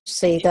promote.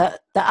 See, the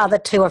other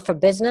two are for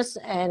business,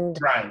 and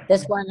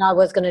this one I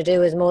was going to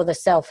do is more the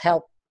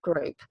self-help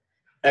group.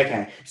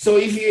 Okay. So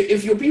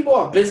if your people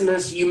are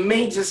business, you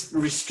may just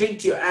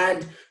restrict your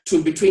ad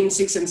to between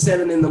 6 and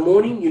 7 in the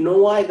morning. You know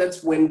why?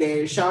 That's when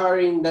they're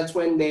showering. That's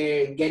when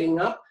they're getting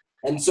up.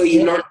 And so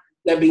you're not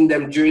disturbing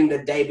them during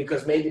the day,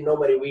 because maybe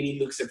nobody really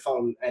looks at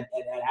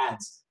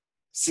ads.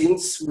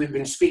 Since we've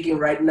been speaking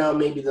right now,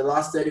 maybe the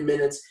last 30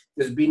 minutes,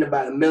 there's been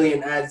about 1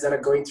 million ads that are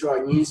going through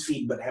our news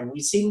feed, but have we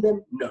seen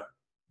them? No.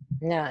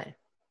 No.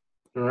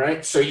 All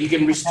right. So you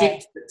can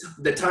restrict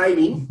the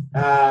timing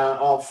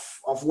of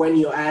when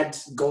your ad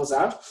goes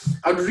out.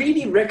 I'd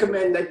really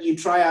recommend that you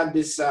try out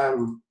this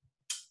tool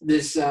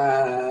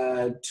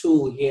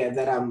here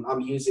that I'm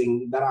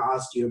using, that I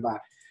asked you about,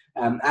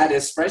 Ad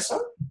Espresso.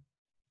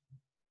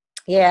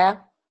 Yeah.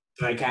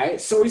 Okay,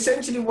 so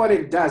essentially what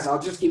it does, I'll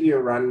just give you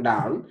a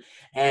rundown,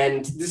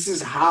 and this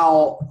is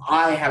how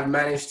I have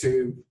managed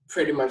to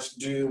pretty much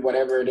do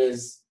whatever it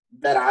is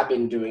that I've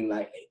been doing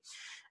lately.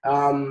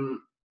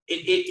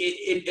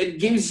 It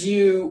gives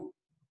you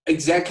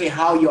exactly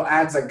how your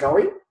ads are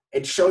going.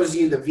 It shows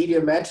you the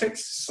video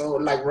metrics. So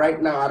like right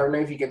now, I don't know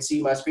if you can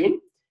see my screen.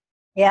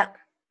 Yeah.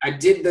 I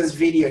did this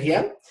video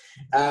here.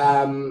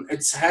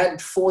 It's had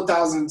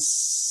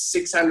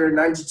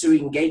 4,692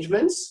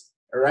 engagements.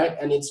 All right,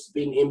 and it's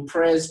been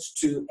impressed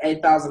to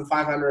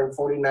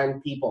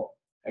 8,549 people.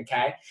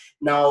 Okay,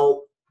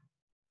 now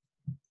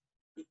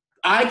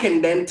I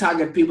can then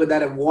target people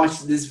that have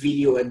watched this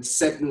video at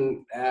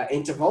certain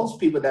intervals,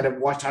 people that have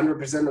watched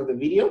 100% of the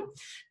video,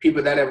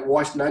 people that have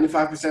watched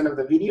 95% of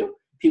the video,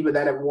 people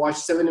that have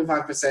watched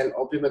 75%,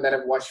 or people that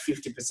have watched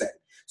 50%.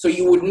 So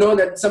you would know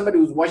that somebody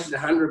who's watched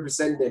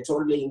 100%, they're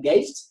totally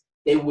engaged,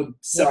 they would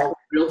sell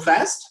real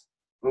fast.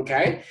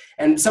 Okay,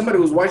 and somebody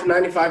who's watched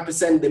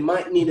 95%, they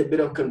might need a bit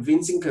of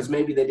convincing because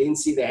maybe they didn't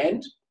see the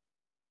end.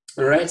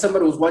 All right,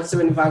 somebody who's watched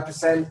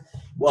 75%,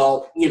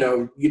 well, you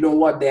know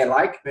what they're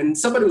like. And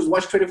somebody who's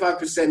watched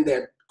 25%,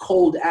 they're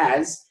cold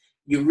as.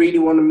 You really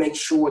want to make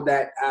sure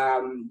that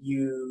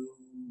you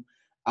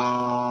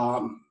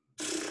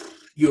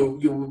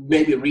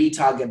maybe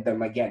retarget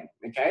them again.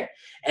 Okay,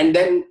 and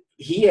then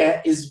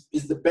here is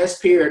the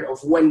best period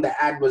of when the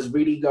ad was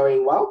really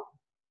going well.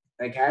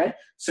 Okay,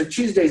 so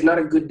Tuesday is not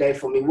a good day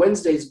for me.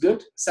 Wednesday is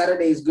good,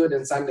 Saturday is good,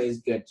 and Sunday is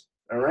good.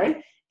 All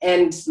right,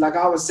 and like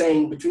I was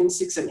saying, between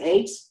 6 and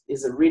 8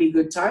 is a really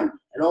good time,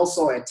 and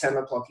also at 10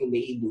 o'clock in the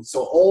evening.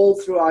 So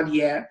all throughout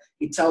here,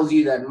 it tells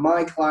you that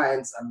my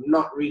clients are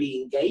not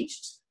really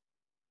engaged.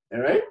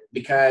 All right,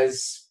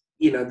 because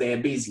they're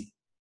busy,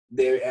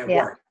 they're at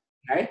work.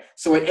 Okay,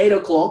 so at 8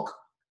 o'clock,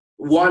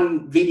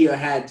 one video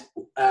had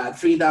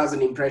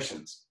 3,000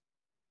 impressions.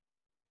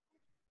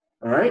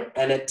 All right.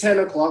 And at 10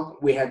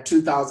 o'clock, we had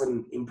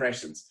 2,000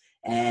 impressions.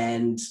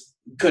 And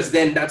because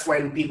then that's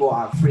when people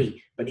are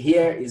free. But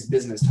here is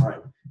business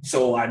time.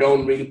 So I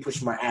don't really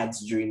push my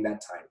ads during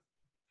that time.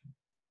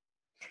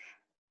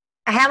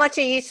 How much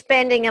are you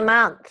spending a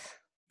month?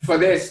 For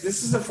this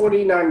is a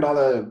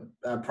 $49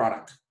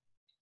 product.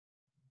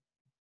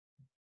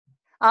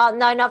 Oh,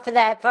 no, not for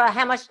that. For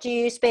how much do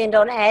you spend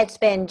on ad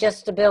spend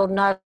just to build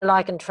Know,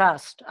 Like, and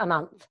Trust a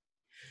month?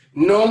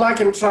 Know,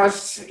 Like, and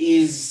Trust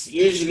is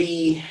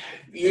usually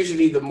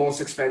the most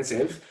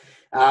expensive.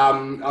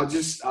 I'll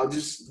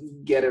just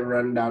get a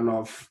rundown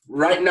of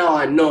right now.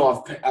 I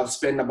know I've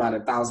spent about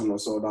 $1,000 or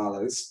so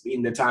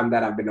in the time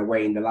that I've been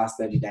away in the last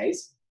 30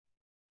 days.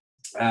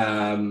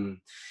 The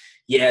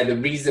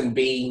reason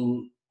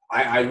being,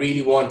 I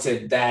really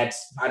wanted that.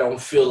 I don't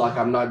feel like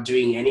I'm not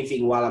doing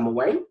anything while I'm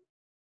away.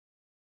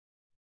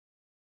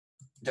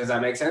 Does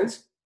that make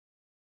sense?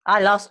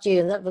 I lost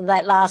you in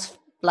that last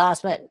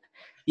minute.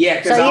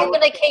 Yeah. So you're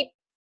going to keep...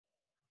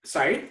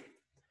 Sorry?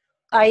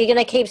 Are you going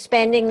to keep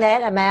spending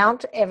that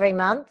amount every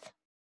month?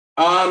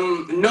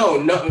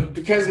 No,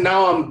 because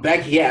now I'm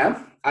back here.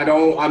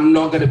 I'm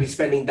not going to be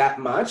spending that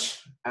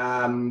much.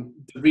 The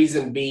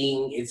reason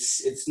being,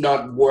 it's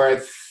not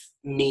worth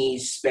me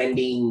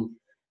spending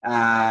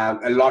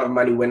a lot of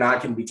money when I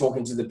can be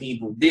talking to the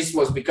people. This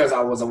was because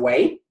I was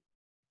away.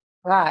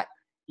 Right.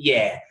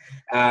 Yeah.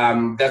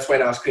 That's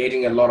when I was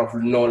creating a lot of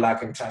Know,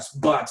 Like, and Trust.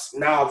 But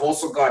now I've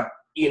also got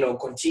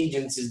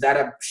contingencies that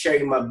are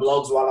sharing my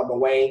blogs while I'm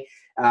away,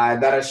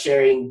 that are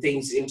sharing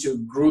things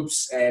into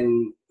groups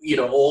and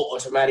all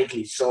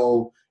automatically.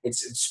 So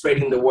it's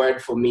spreading the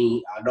word for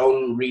me. I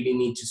don't really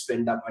need to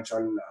spend that much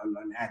on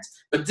ads.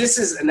 But this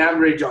is an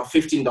average of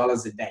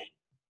 $15 a day.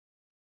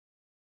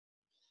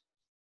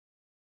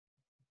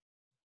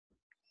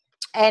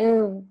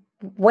 And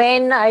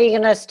when are you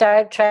going to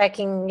start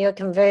tracking your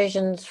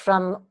conversions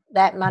from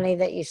that money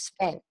that you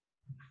spent?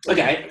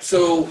 Okay,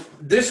 so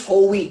this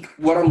whole week,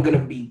 what I'm going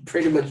to be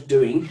pretty much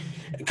doing,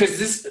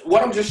 because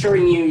what I'm just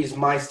showing you is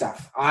my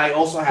stuff. I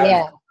also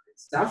have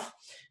stuff,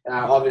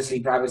 obviously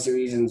privacy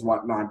reasons,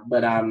 whatnot.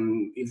 But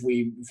if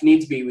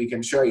needs be, we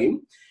can show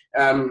you.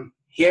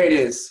 Here it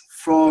is.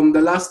 From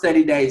the last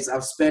 30 days,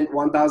 I've spent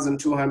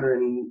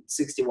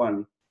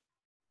 1,261.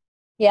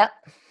 Yep.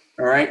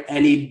 All right.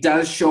 And it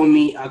does show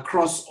me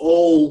across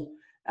all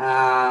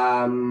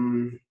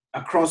ads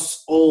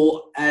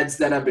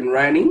that I've been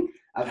running,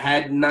 I've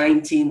had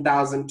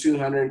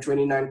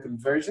 19,229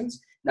 conversions.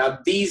 Now,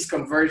 these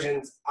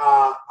conversions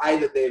are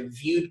either they've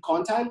viewed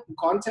content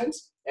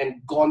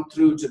and gone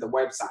through to the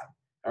website.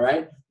 All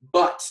right.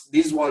 But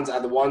these ones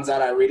are the ones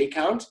that I really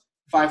count.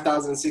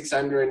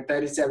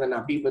 5,637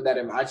 are people that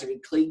have actually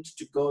clicked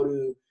to go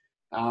to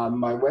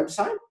my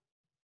website.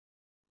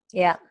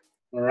 Yeah.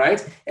 All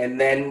right. And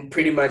then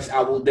pretty much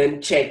I will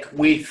then check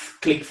with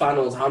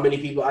ClickFunnels how many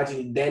people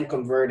actually then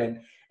converted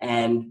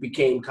and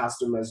became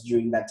customers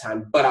during that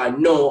time. But I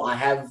know I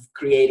have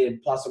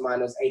created plus or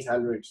minus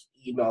 800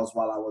 emails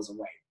while I was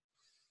away.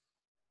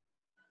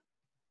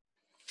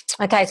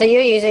 Okay, so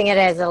you're using it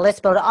as a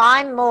list builder.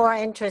 I'm more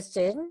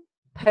interested,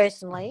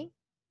 personally,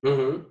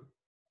 in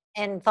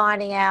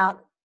finding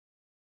out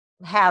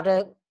how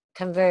to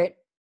convert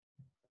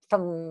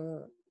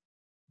from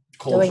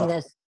doing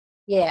this.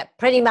 Yeah,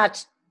 pretty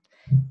much.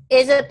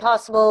 Is it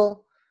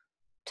possible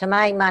to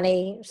make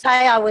money?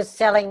 Say I was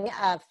selling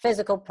a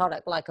physical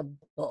product like a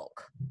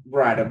book.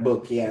 Right, a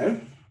book, yeah.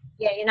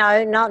 Yeah, you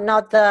know,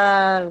 not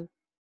the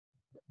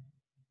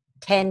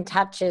 10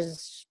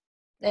 touches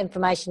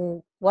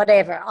information,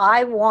 whatever.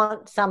 I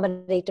want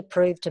somebody to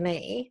prove to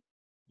me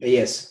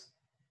yes,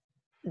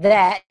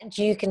 that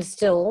you can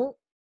still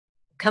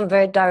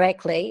convert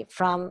directly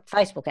from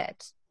Facebook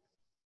ads.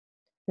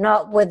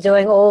 Not with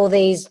doing all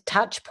these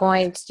touch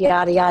points,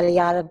 yada, yada,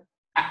 yada,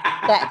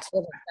 that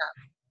sort of stuff.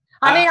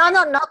 I mean, I'm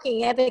not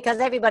knocking it because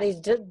everybody's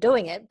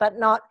doing it, but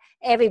not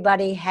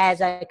everybody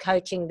has a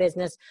coaching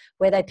business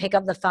where they pick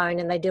up the phone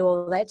and they do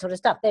all that sort of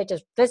stuff. They're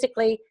just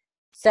physically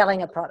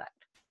selling a product.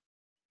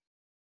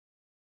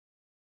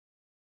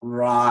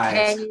 Right.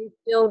 Can you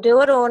still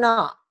do it or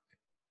not?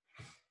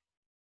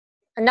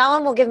 And no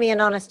one will give me an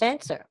honest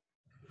answer.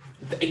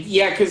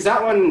 Yeah, because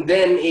that one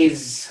then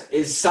is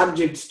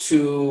subject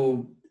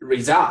to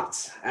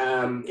results.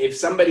 If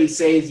somebody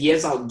says,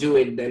 yes, I'll do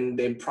it, then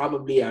they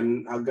probably are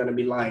going to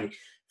be lying.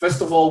 First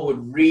of all, we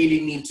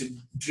really need to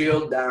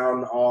drill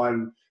down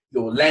on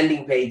your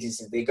landing pages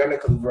if they're going to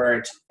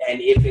convert. And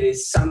if it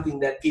is something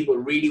that people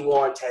really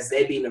want, has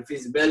there been a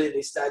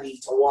feasibility study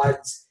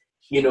towards,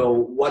 you know,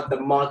 what the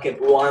market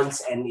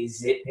wants? And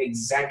is it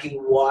exactly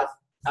what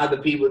other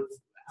people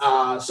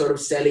sort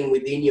of selling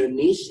within your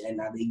niche, and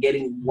are they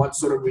getting what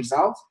sort of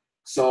results?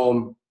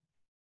 So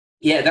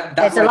yeah,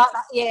 that's a lot.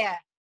 Yeah,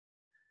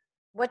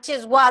 which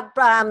is what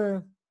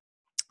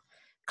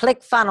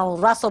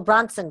ClickFunnels Russell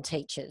Brunson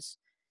teaches.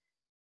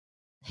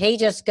 He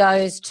just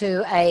goes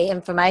to a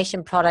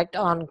information product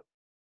on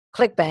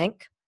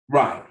ClickBank,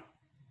 right,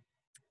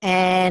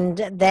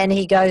 and then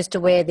he goes to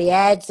where the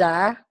ads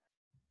are,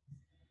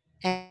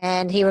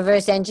 and he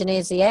reverse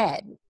engineers the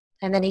ad,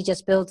 and then he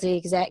just builds the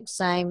exact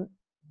same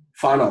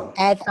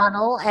ad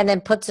funnel, and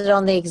then puts it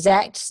on the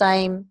exact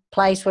same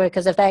place where,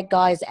 because if that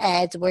guy's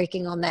ad's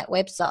working on that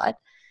website,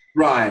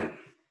 right,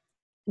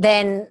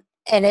 then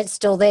and it's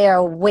still there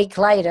a week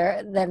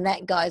later, then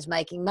that guy's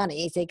making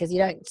money. You see, because you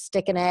don't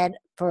stick an ad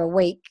for a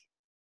week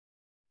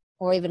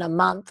or even a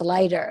month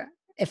later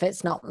if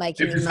it's not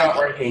making if it's money. not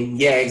working.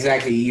 Yeah,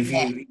 exactly. If you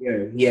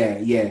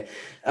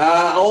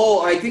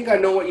I think I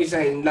know what you're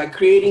saying, like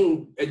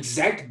creating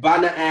exact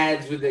banner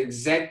ads with the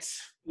exact,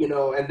 you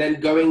know, and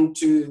then going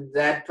to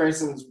that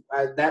person's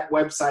that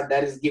website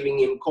that is giving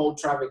him cold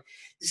traffic.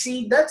 You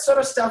see, that sort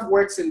of stuff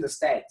works in the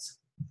States.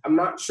 I'm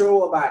not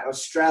sure about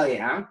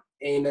Australia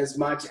in as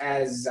much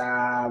as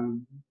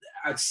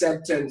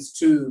acceptance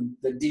to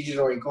the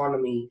digital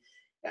economy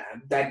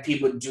that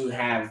people do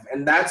have.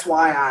 And that's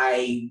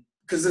why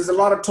because there's a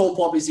lot of tall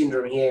poppy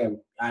syndrome here.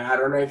 I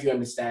don't know if you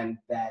understand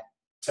that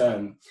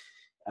term.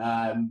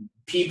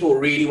 People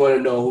really want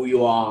to know who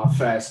you are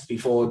first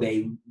before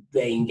they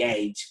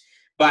engage.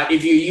 But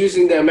if you're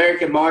using the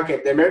American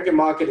market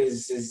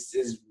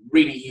is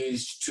really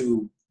used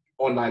to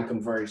online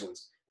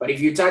conversions. But if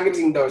you're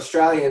targeting the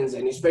Australians,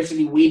 and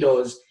especially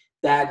widows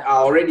that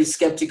are already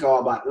skeptical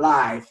about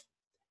life,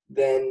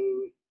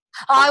 then...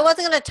 I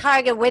wasn't going to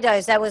target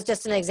widows. That was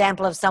just an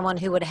example of someone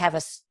who would have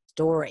a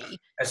story.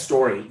 A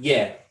story,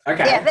 yeah.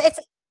 Okay. Yeah, but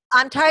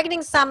I'm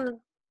targeting some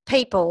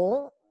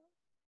people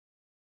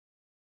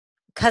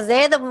because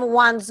they're the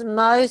ones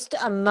most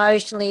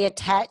emotionally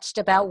attached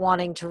about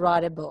wanting to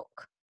write a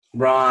book.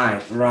 Right.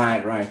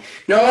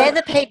 No, they're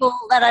the people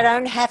that I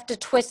don't have to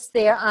twist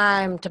their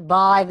arm to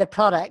buy the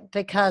product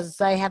because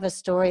they have a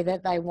story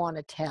that they want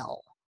to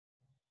tell.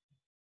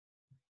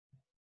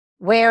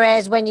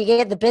 Whereas when you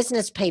get the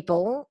business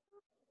people,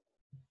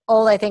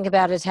 all they think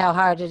about is how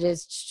hard it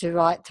is to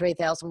write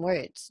 3,000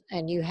 words,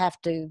 and you have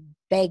to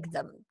beg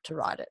them to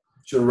write it.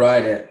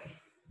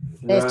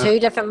 There's two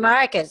different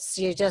markets.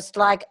 You just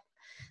like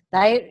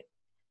the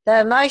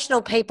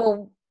emotional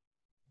people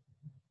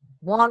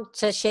want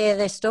to share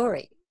their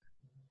story.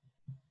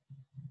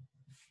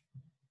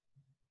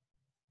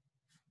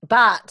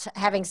 But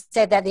having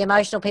said that, the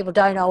emotional people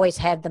don't always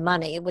have the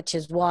money, which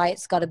is why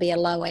it's got to be a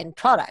low-end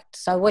product.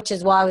 So which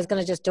is why I was going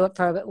to just do it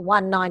for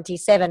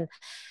 $197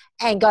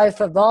 and go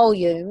for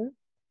volume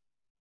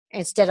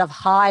instead of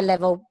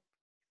high-level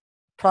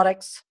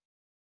products.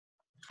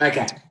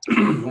 Okay.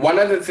 One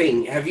other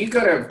thing. Have you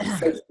got a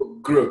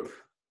Facebook group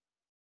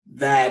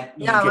that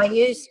you No, can...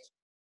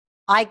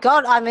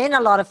 I'm in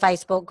a lot of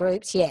Facebook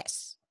groups,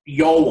 yes.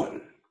 Your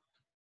one?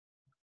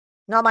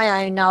 Not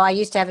my own, no. I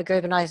used to have a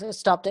group and I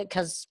stopped it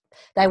because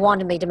they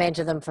wanted me to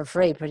mentor them for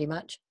free, pretty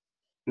much.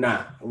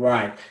 Nah,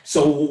 right.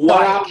 So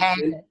what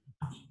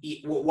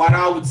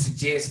I would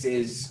suggest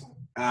is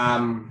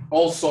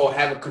also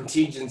have a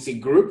contingency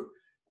group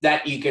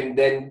that you can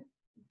then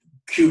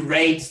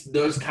curate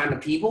those kind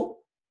of people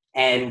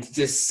and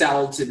just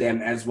sell to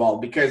them as well,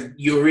 because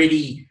you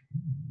already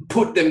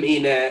put them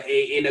in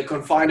a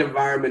confined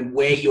environment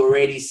where you're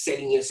already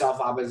setting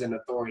yourself up as an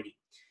authority.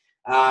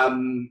 I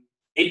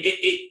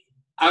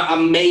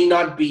may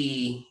not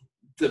be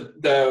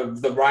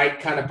the right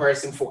kind of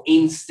person for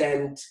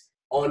instant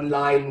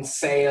online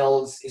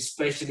sales,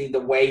 especially the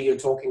way you're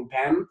talking,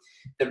 Pam.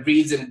 The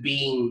reason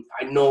being,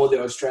 I know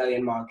the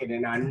Australian market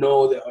and I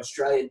know the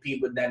Australian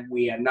people that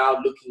we are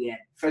now looking at.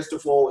 First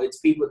of all, it's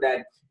people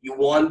that you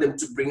want them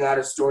to bring out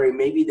a story.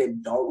 Maybe they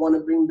don't want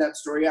to bring that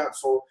story out.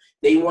 So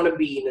they want to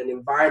be in an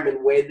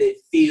environment where they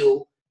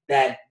feel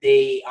that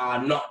they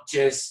are not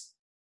just,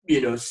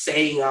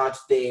 saying out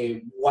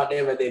there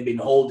whatever they've been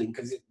holding,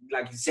 because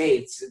like you say,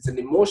 it's an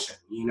emotion,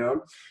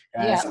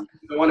 some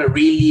people want to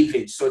relieve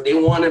it, so they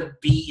want to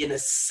be in a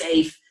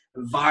safe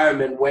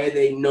environment where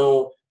they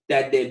know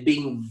that they're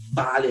being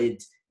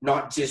valid,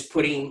 not just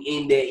putting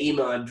in their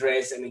email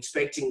address and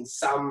expecting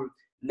some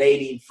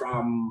lady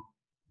from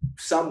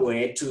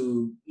somewhere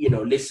to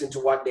listen to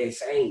what they're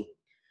saying.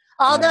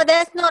 Oh, no,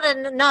 that's not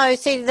no.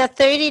 See, the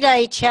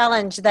 30-day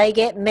challenge, they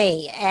get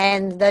me,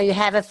 and they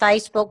have a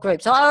Facebook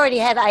group. So I already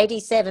have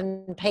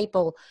 87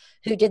 people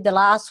who did the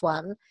last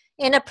one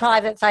in a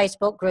private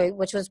Facebook group,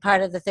 which was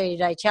part of the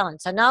 30-day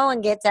challenge. So no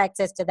one gets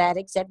access to that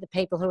except the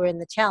people who are in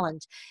the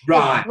challenge.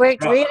 Right. It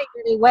worked really,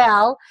 really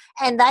well,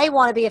 and they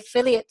want to be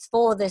affiliates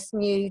for this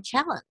new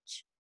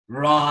challenge.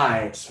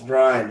 Right.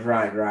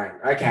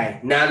 Okay,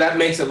 now that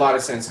makes a lot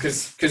of sense,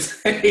 because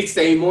it's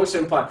the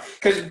emotion part.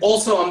 Because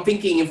also I'm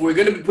thinking, if we're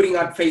going to be putting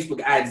out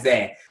Facebook ads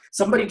there,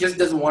 somebody just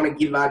doesn't want to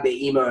give out their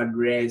email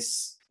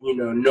address,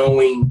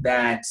 knowing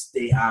that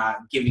they are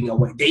giving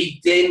away. They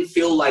didn't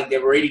feel like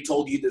they've already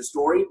told you the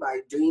story by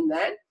doing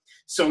that.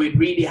 So it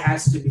really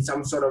has to be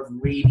some sort of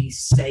really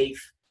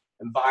safe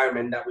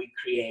environment that we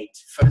create,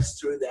 first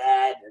through the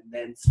ad and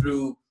then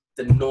through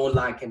the know,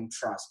 like, and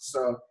trust.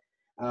 So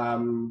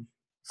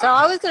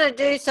I was going to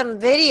do some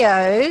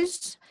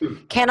videos.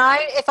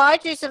 If I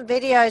do some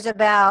videos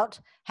about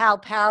how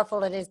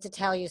powerful it is to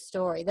tell your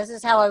story, this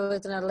is how I was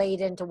going to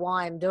lead into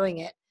why I'm doing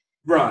it.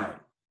 Right.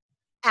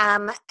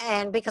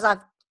 And because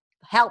I've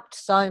helped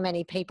so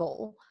many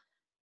people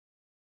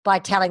by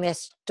telling their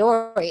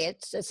story,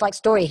 it's like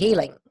story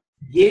healing.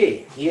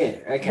 Yeah,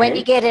 okay. When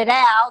you get it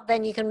out,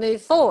 then you can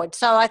move forward.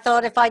 So I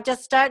thought, if I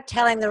just start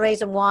telling the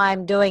reason why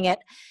I'm doing it,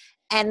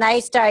 and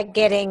they start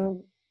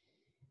getting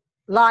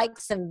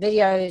likes and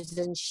videos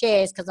and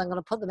shares, because I'm going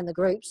to put them in the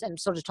groups and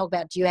sort of talk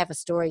about, do you have a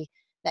story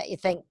that you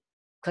think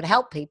could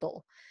help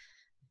people?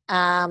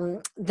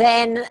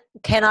 Then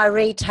can I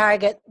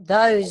retarget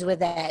those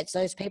with ads,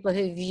 those people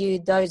who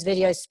viewed those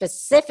videos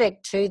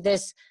specific to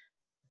this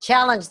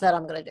challenge that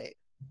I'm going to do?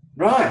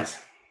 Right.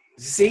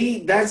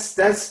 See, that's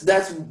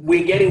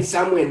we're getting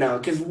somewhere now,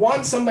 because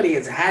once somebody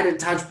has had a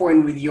touch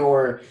point with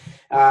your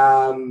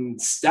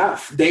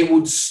stuff, they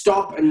would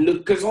stop and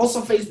look, because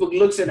also Facebook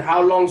looks at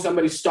how long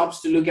somebody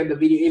stops to look at the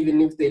video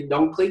even if they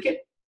don't click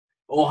it,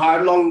 or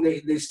how long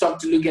they stop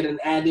to look at an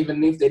ad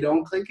even if they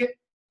don't click it.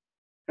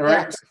 All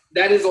right. Yeah.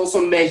 That is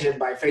also measured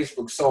by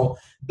Facebook. So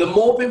the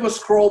more people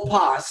scroll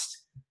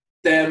past,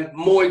 the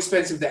more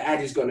expensive the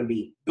ad is going to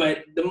be.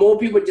 But the more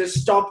people just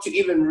stop to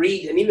even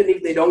read, and even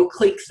if they don't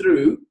click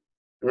through,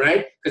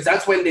 right? Because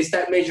that's when they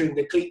start measuring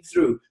the click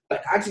through.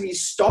 But actually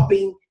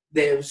stopping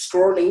the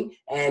scrolling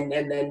and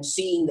then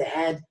seeing the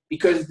ad,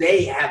 because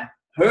they have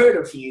heard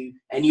of you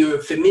and you're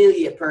a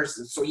familiar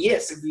person. So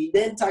yes, if we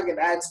then target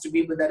ads to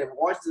people that have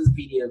watched this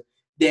video,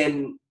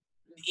 then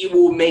it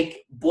will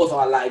make both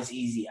our lives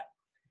easier.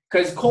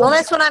 Well,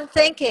 that's what I'm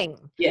thinking.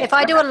 Yeah. If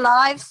I do a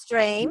live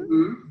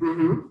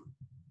stream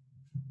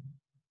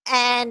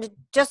and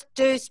just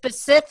do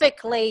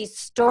specifically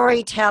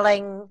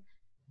storytelling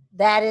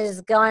that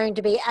is going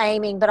to be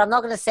aiming, but I'm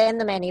not going to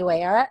send them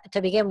anywhere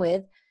to begin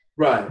with.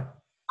 Right.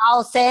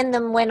 I'll send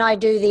them when I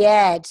do the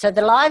ad. So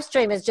the live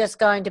stream is just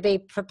going to be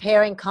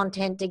preparing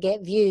content to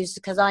get views,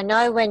 because I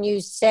know when you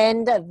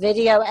send a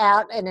video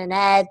out in an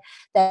ad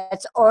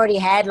that's already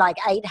had like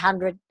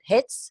 800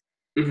 hits,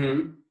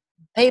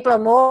 people are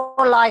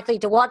more likely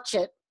to watch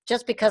it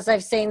just because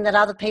they've seen that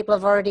other people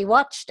have already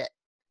watched it.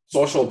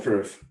 Social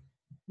proof.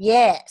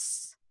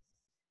 Yes.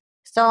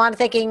 So I'm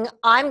thinking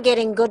I'm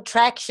getting good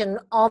traction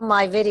on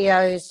my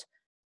videos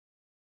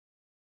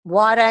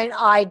why don't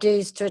I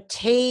do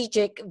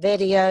strategic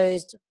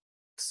videos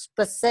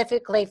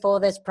specifically for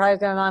this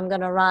program I'm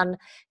going to run,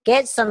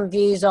 get some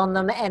views on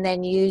them, and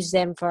then use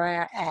them for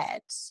our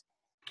ads.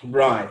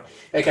 Right.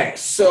 Okay.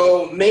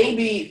 So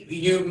maybe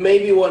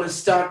you want to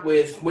start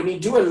with, when you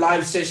do a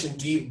live session,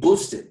 do you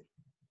boost it?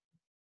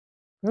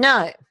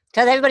 No,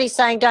 because everybody's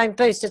saying don't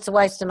boost, it's a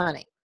waste of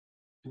money.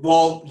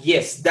 Well,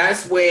 yes,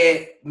 that's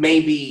where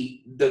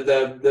maybe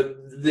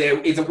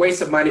it's a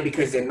waste of money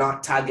because they're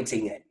not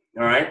targeting it.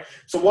 All right.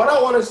 So what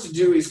I want us to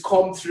do is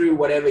comb through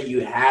whatever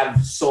you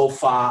have so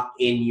far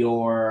in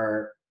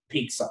your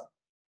pixel.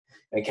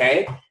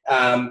 Okay.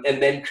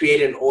 And then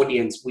create an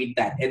audience with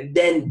that, and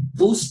then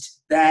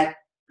boost that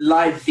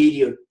live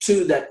video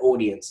to that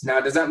audience. Now,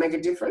 does that make a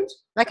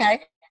difference? Okay.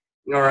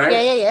 All right.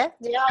 Yeah,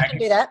 I can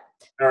do that.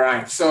 All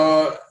right.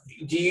 So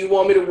do you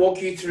want me to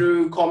walk you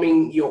through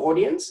combing your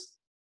audience?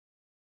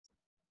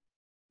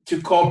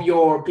 To comb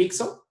your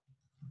pixel?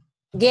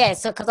 Yeah,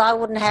 so because I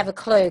wouldn't have a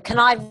clue. Can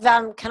I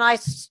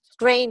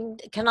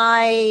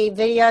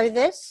video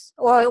this?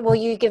 Or will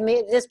you give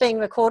me this being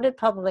recorded?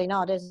 Probably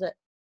not, is it?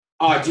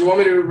 Do you want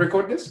me to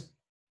record this?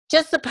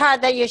 Just the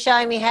part that you're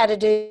showing me how to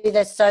do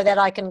this so that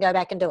I can go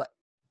back and do it.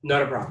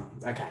 Not a problem.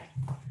 Okay.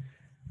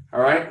 All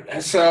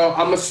right. So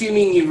I'm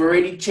assuming you've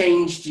already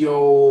changed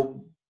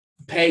your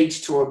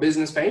page to a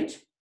business page?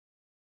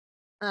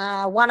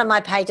 One of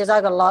my pages,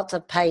 I've got lots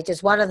of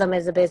pages. One of them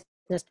is a business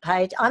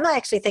page. I'm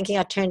actually thinking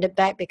I turned it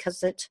back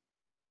because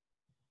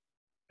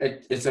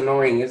It's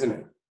annoying, isn't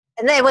it?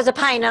 and there was a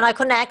pain and I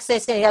couldn't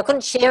access anything. I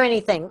couldn't share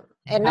anything.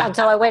 And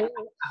until I went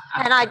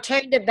and I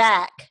turned it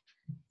back.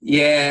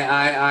 Yeah,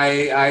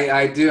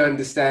 I do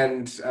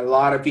understand. A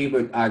lot of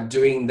people are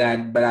doing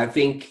that, but I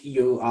think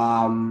you're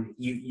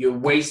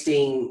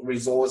wasting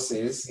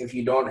resources if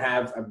you don't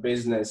have a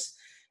business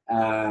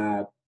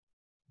part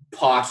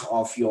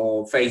of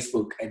your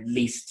Facebook, at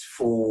least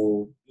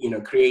for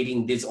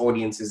creating these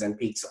audiences and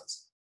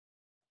pixels.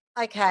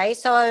 Okay,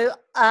 so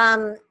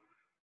I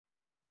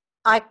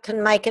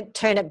can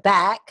turn it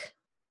back.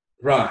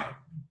 Right.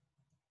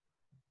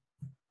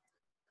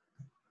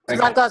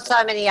 Because I've got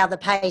so many other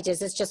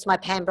pages. It's just my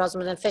Pam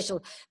Brosman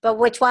official. But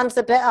which one's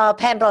the bit?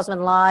 Pam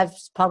Brosman Live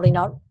is probably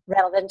not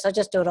relevant, so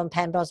just do it on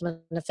Pam Brosman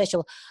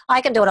official.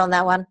 I can do it on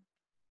that one.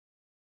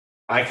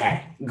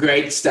 Okay,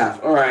 great stuff.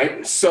 All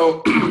right. So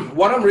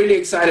what I'm really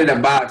excited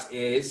about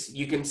is,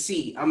 you can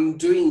see I'm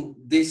doing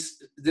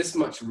this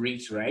much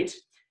reach, right?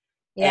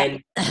 Yeah.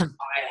 And I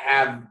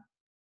have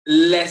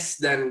less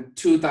than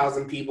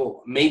 2,000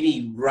 people.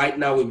 Maybe right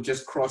now we've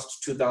just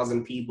crossed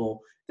 2,000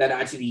 people that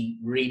actually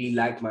really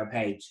like my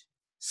page.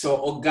 So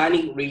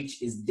organic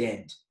reach is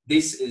dead.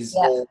 This is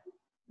all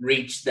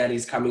reach that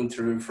is coming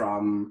through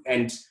from,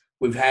 and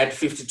we've had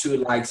 52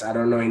 likes, I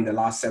don't know, in the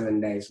last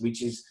 7 days,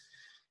 which is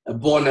a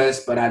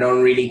bonus, but I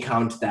don't really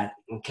count that.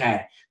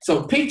 Okay.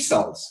 So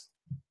pixels.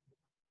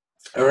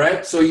 All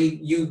right. So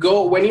you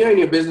go, when you're in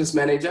your business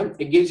manager,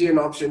 it gives you an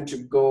option to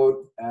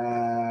go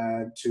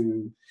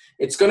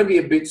it's going to be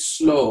a bit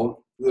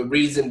slow. The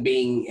reason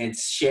being,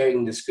 it's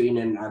sharing the screen,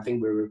 and I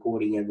think we're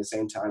recording at the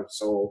same time.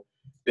 So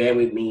bear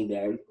with me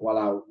then while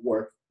I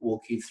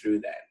walk you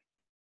through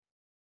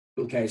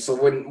that. Okay. So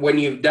when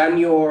you've done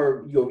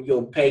your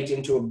page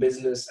into a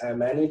business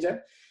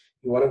manager,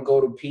 you want to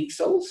go to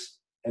pixels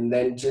and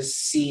then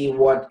just see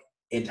what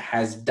it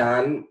has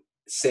done,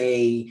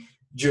 say,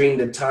 during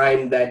the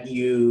time that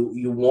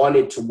you want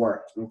it to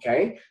work.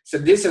 Okay. So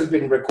this has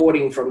been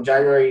recording from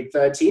January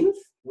 13th,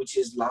 which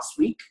is last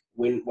week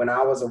when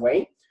I was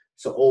away.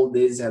 So all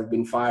these have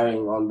been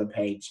firing on the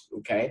page.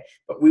 Okay.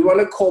 But we want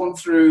to comb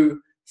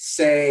through,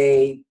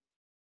 say,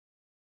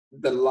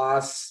 the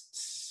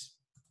last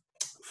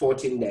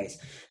 14 days.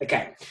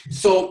 Okay.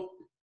 So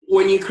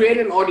when you create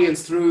an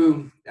audience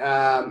through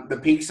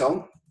the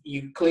pixel,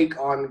 you click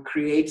on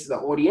create the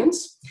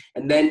audience,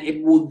 and then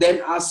it will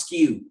then ask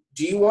you,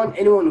 do you want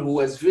anyone who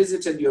has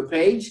visited your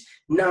page?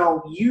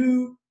 Now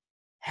you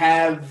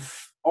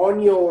have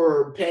on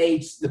your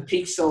page the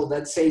pixel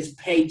that says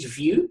page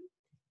view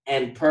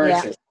and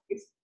purchase. Yeah.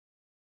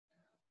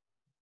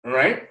 All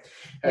right.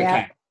 Okay.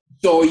 Yeah.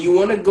 So you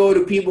want to go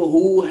to people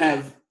who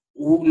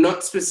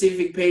not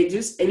specific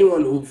pages,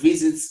 anyone who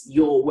visits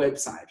your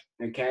website.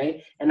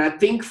 Okay. And I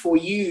think for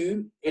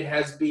you, it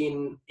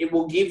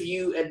will give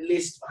you at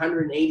least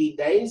 180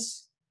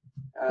 days.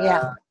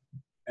 Yeah.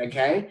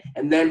 Okay.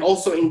 And then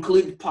also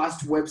include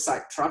past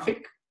website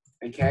traffic.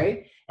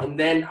 Okay. And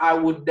then I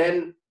would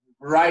then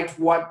write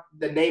what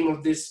the name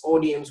of this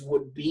audience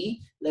would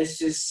be. Let's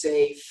just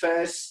say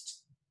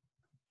first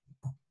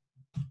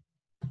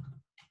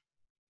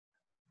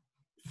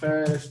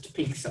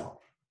pixel.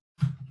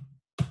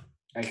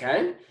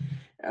 Okay.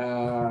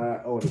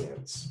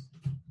 Audience.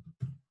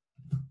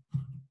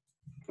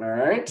 All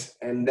right.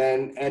 And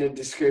then add a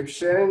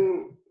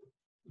description.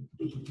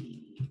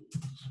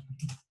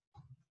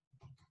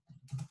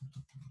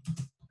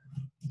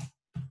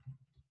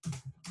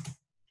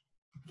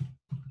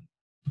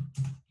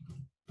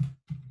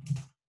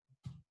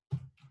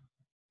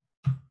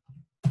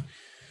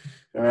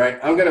 All All right,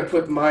 I'm gonna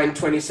put mine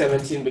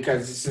 2017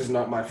 because this is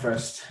not my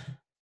first.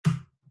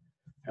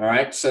 All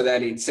right, so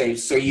that it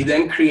saves. So you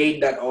then create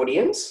that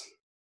audience.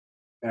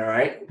 All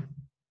right.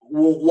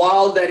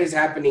 While that is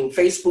happening,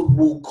 Facebook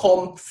will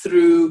comb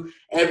through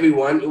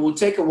everyone. It will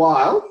take a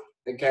while.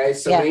 Okay,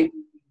 so maybe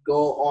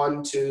go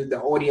on to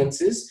the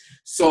audiences.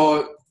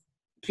 So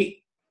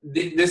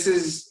this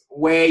is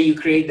where you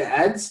create the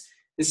ads.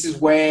 This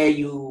is where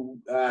you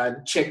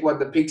check what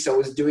the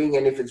pixel is doing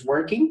and if it's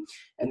working.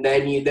 And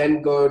then you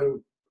then go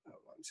to,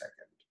 one second.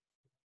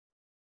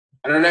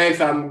 I don't know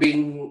if I'm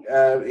being,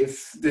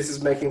 if this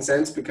is making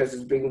sense because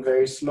it's being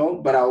very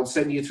slow, but I'll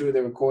send you through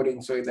the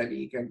recording so that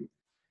you can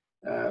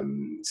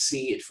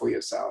see it for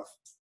yourself.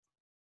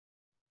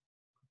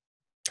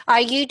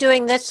 Are you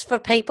doing this for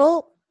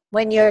people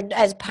when you're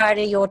as part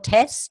of your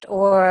test,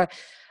 or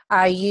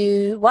are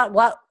you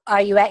what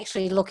are you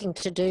actually looking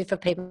to do for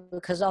people?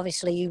 Because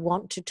obviously you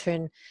want to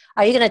turn.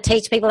 Are you going to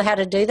teach people how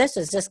to do this?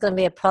 Is this going to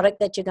be a product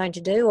that you're going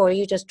to do, or are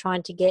you just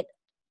trying to get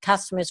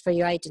customers for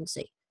your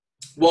agency?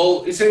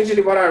 Well,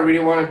 essentially what I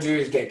really want to do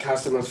is get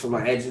customers for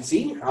my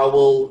agency. I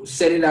will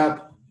set it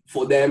up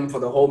for them for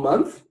the whole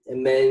month,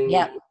 and then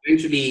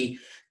eventually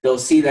they'll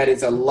see that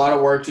it's a lot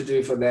of work to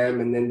do for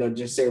them, and then they'll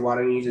just say, why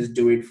don't you just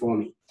do it for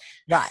me?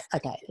 Right.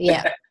 Okay.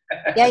 Yeah.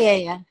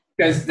 Yeah.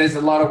 Because there's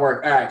a lot of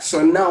work. All right.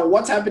 So now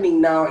what's happening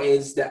now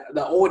is that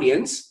the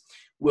audience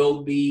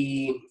will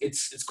be,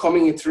 it's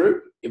coming in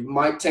through. It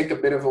might take a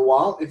bit of a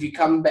while. If you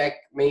come back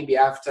maybe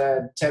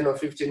after 10 or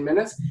 15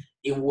 minutes,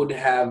 it would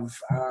have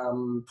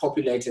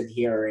populated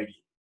here already.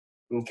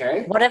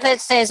 Okay. What if it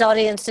says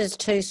audience is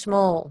too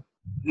small?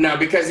 No,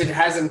 because it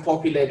hasn't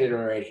populated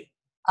already.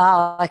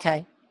 Oh,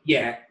 okay.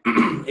 Yeah.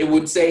 It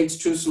would say it's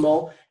too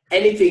small.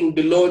 Anything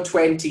below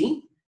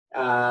 20,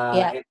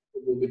 it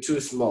will be too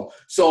small.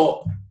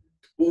 So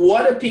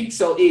what a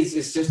pixel is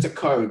just a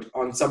code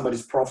on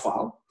somebody's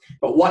profile.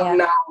 But what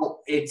now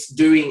it's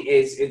doing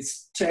is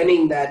it's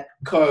turning that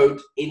code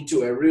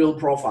into a real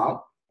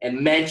profile and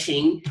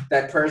matching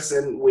that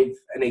person with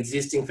an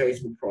existing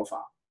Facebook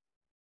profile.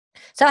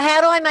 So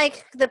how do I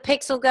make the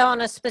pixel go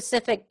on a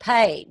specific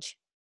page?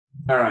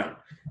 All right.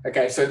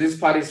 Okay, so this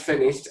part is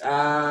finished.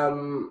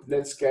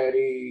 Let's go to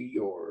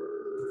your...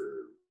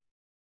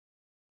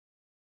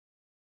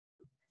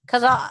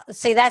 Because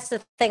see, that's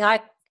the thing.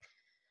 I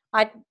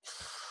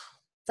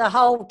the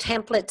whole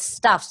template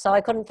stuff, so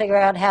I couldn't figure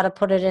out how to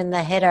put it in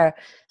the header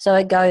so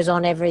it goes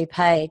on every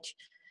page.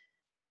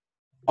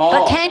 Oh.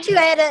 But can't you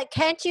add a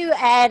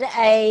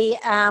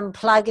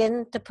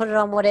plugin to put it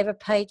on whatever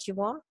page you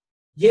want?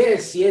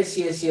 Yes.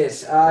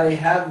 I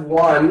have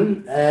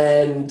one,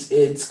 and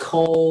it's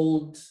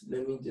called,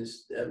 let me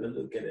just have a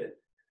look at it.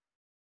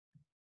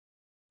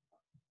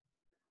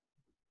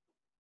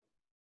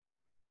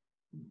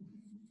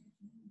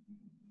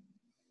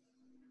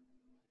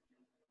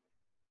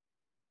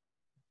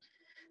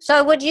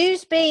 So would you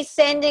be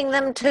sending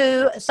them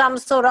to some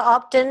sort of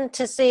opt-in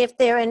to see if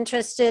they're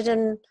interested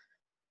in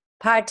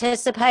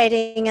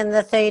participating in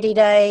the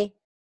 30-day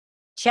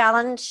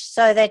challenge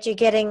so that you're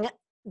getting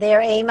their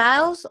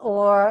emails,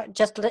 or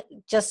just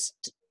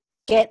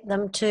get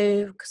them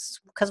to,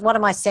 because what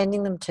am I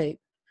sending them to?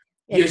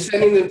 You're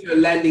sending them to a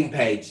landing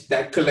page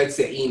that collects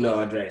their email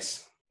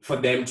address for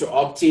them to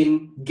opt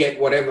in, get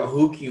whatever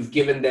hook you've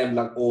given them,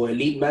 like, or a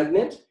lead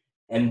magnet,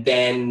 and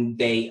then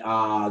they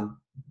are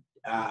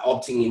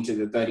opting into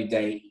the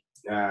 30-day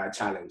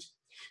challenge.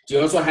 Do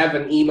you also have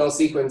an email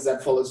sequence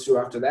that follows through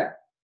after that?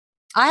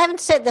 I haven't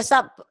set this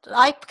up.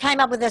 I came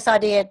up with this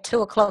idea at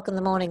 2:00 in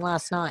the morning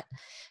last night.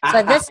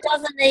 So this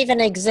doesn't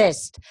even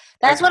exist.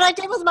 That's what I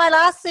did with my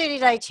last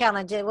 30-day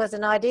challenge. It was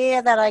an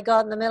idea that I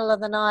got in the middle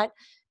of the night.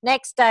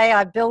 Next day,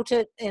 I built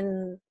it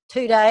in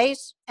 2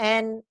 days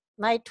and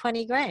made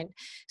 20 grand.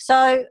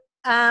 So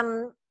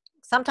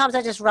sometimes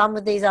I just run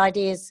with these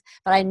ideas,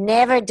 but I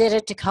never did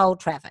it to cold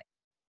traffic.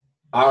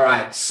 All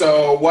right.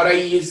 So what are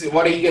you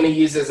going to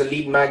use as a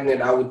lead magnet?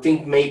 I would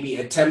think maybe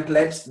a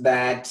template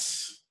that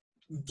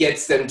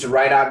gets them to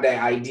write out their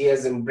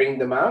ideas and bring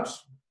them out.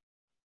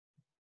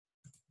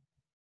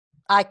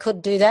 I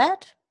could do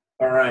that.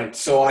 All right.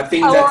 So I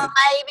think or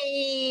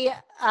maybe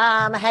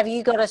have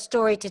you got a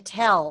story to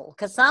tell?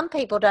 Because some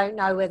people don't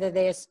know whether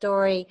their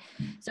story.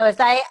 So if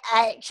they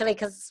actually,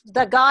 because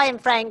the guy in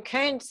Frank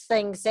Kern's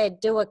thing said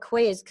do a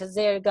quiz because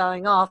they're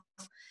going off.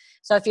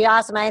 So if you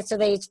ask them, answer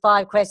these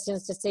 5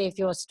 questions to see if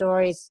your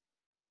story's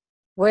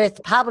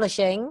worth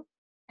publishing,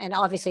 and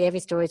obviously every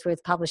story is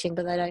worth publishing,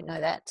 but they don't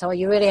know that. So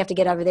you really have to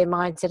get over their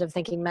mindset of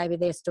thinking maybe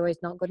their story's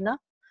not good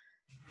enough.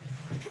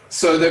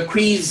 So the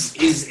quiz,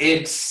 is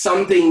it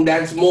something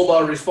that's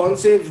mobile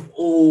responsive,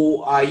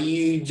 or are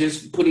you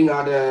just putting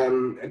out a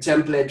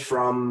template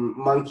from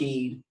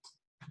Monkey?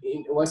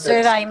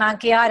 Survey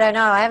Monkey, I don't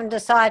know. I haven't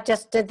decided.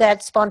 Just did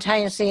that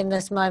spontaneously in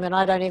this moment.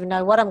 I don't even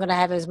know what I'm going to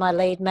have as my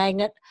lead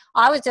magnet.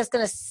 I was just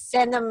going to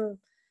send them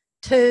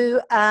to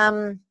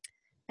an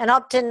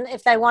opt-in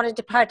if they wanted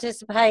to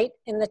participate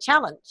in the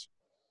challenge.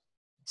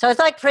 So it's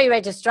like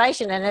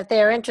pre-registration, and if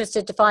they're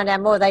interested to find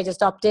out more, they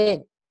just opt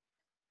in.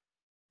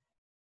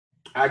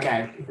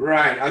 Okay,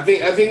 right. I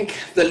think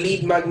the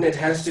lead magnet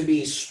has to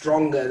be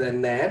stronger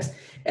than that.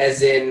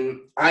 As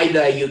in,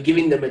 either you're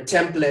giving them a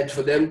template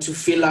for them to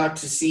fill out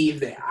to see if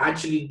they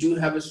actually do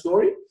have a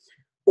story,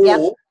 Yep.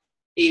 or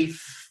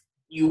if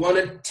you want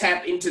to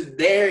tap into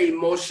their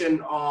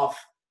emotion of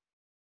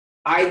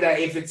either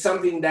if it's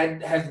something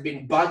that has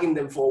been bugging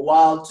them for a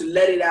while to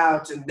let it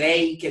out and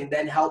they can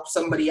then help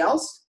somebody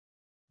else.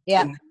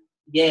 Yep. And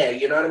yeah,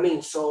 you know what I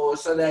mean, so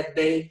that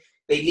they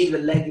leave a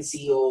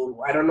legacy,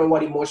 or I don't know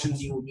what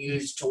emotions you would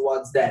use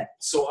towards that.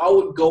 So I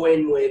would go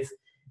in with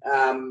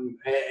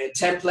a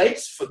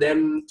template for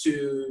them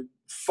to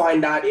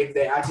find out if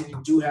they actually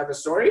do have a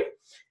story,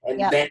 and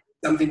Yep. then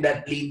something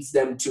that leads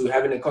them to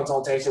having a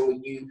consultation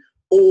with you,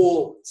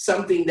 or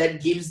something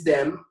that gives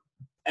them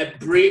a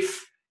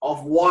brief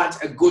of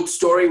what a good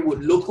story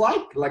would look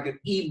like an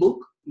ebook,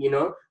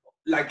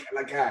 like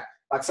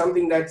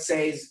something that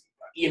says,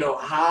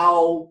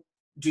 how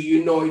do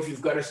you know if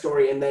you've got a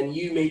story, and then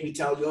you maybe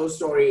tell your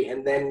story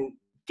and then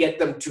get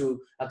them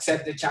to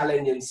accept the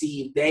challenge and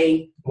see if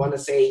they want to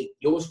say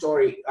your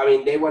story. I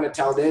mean, they want to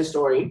tell their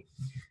story.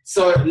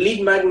 So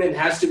lead magnet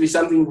has to be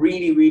something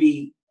really,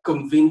 really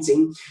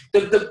convincing.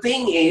 The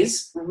thing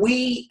is,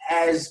 we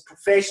as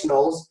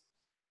professionals,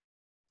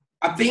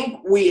 I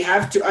think we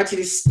have to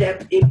actually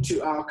step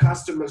into our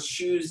customers'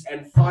 shoes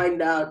and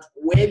find out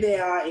where they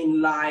are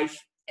in life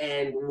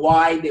and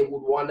why they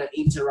would want to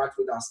interact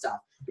with our stuff.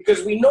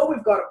 Because we know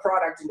we've got a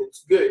product and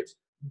it's good,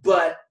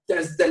 but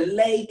there's the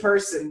lay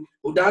person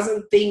who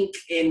doesn't think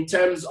in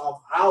terms of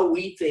how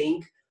we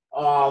think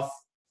of,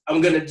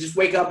 I'm going to just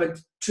wake up at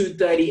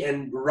 2:30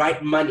 and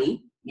write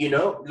money.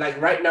 Like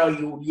right now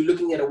you're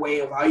looking at a way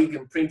of how you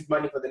can print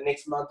money for the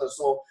next month or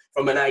so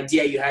from an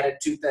idea you had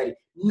at 2:30.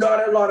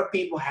 Not a lot of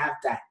people have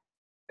that.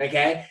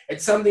 Okay,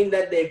 it's something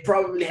that they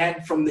probably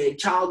had from their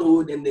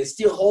childhood and they're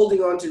still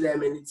holding on to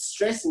them, and it's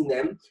stressing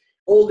them.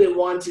 All they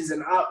want is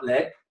an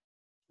outlet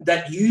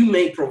that you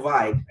may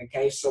provide.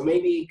 Okay, so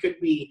maybe it could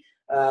be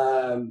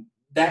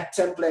that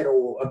template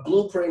or a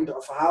blueprint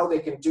of how they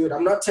can do it.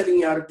 I'm not telling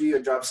you how to do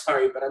your job,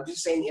 sorry, but I'm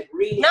just saying it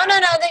really. No.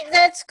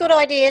 That's good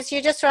ideas.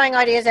 You're just throwing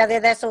ideas out there.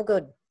 That's all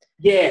good.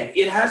 Yeah,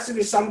 it has to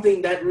be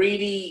something that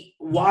really,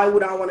 why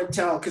would I want to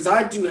tell? Because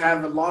I do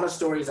have a lot of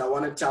stories I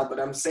want to tell, but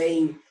I'm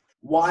saying,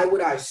 why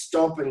would I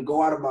stop and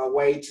go out of my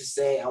way to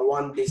say, I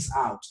want this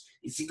out?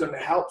 Is it going to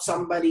help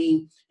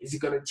somebody? Is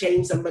it going to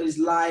change somebody's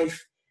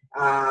life?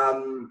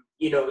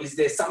 Is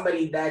there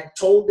somebody that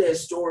told their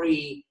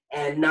story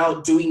and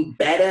now doing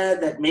better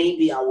that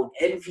maybe I would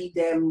envy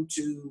them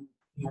to,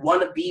 you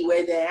want to be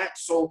where they're at?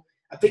 So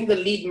I think the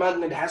lead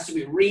magnet has to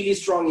be really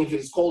strong if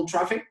it's cold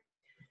traffic.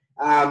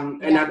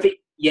 And I think,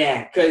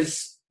 yeah,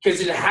 because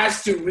it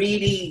has to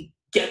really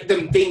get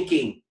them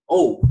thinking,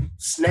 oh,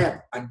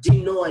 snap, I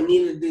didn't know I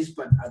needed this,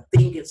 but I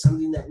think it's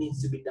something that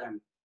needs to be done.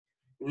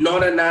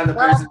 Not another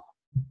person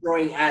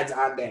throwing ads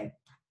out there.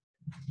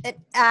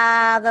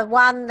 The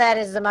one that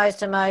is the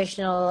most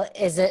emotional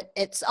is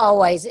it's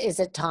always, is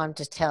it time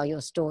to tell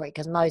your story?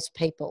 Because most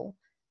people,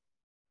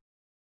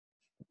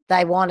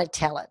 they want to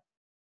tell it,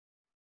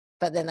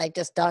 but then they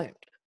just don't.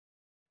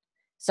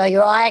 So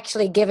you're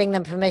actually giving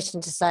them permission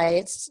to say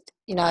it's,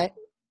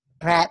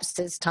 perhaps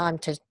it's time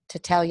to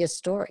tell your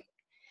story.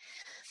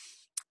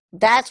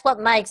 That's what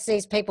makes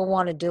these people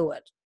want to do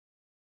it.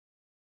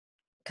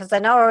 Because they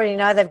already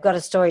know they've got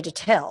a story to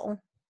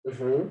tell.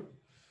 Mm-hmm.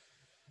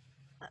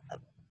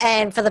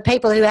 And for the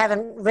people who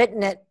haven't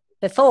written it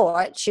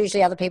before, it's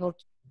usually other people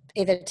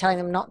either telling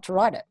them not to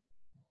write it.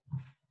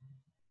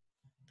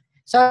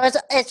 So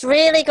it's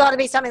really got to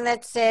be something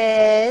that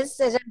says,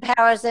 it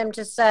empowers them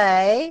to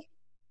say.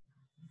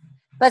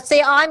 But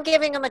see, I'm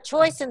giving them a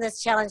choice in this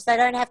challenge. They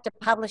don't have to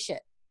publish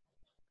it.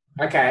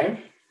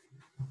 Okay.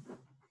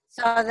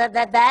 So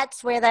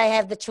that's where they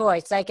have the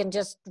choice. They can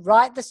just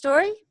write the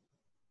story,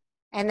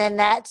 and then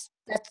that's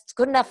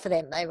good enough for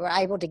them. They were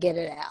able to get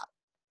it out.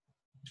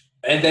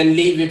 And then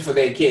leave it for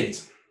their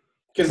kids.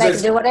 They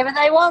can do whatever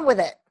they want with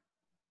it.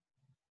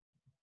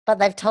 But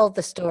they've told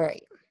the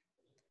story.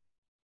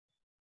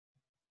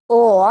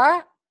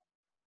 Or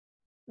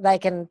they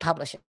can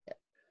publish it.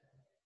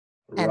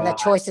 And the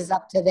choice is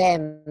up to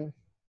them.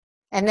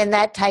 And then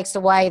that takes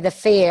away the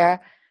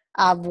fear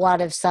of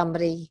what if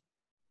somebody...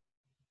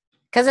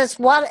 Because it's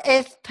what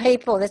if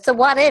people... It's the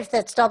what if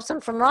that stops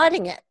them from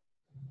writing it.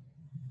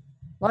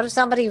 What if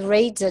somebody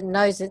reads it and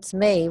knows it's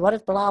me? What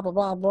if blah, blah,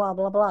 blah, blah,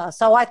 blah, blah.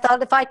 So I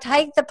thought if I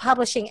take the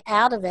publishing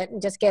out of it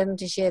and just get them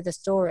to share the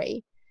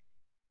story,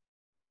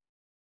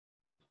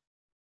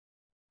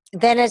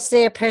 then it's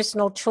their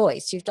personal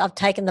choice. I've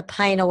taken the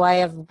pain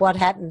away of what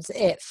happens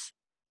if.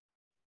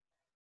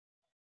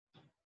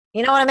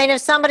 You know what I mean?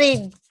 If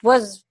somebody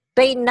was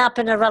beaten up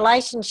in a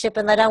relationship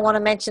and they don't want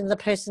to mention the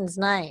person's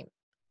name.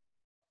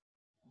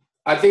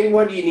 I think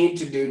what you need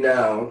to do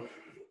now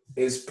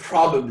is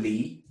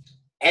probably,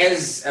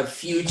 as a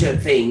future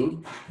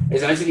thing,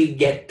 is actually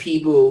get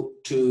people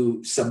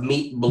to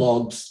submit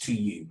blogs to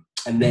you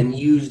and then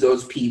use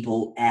those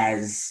people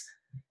as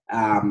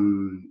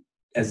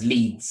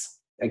leads,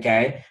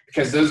 okay?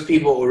 Because those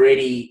people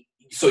already,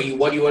 So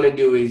what you want to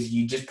do is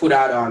you just put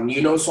out on,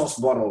 Sauce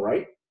Bottle,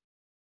 right?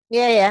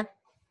 Yeah, yeah.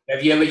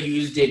 Have you ever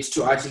used it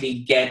to actually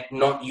get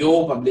not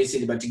your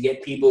publicity, but to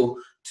get people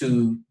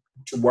to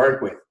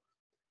work with?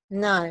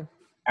 No.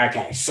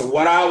 Okay, so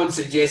what I would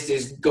suggest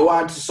is go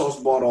out to Sauce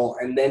Bottle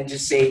and then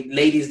just say,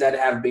 ladies that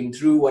have been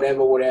through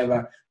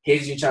whatever,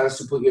 here's your chance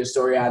to put your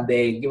story out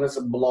there. Give us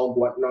a blog,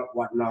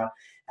 whatnot.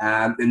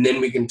 And then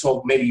we can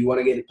talk. Maybe you want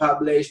to get it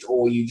published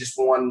or you just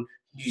want,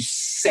 you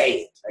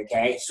say it,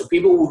 okay? So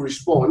people will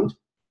respond,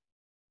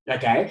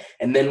 okay?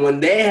 And then when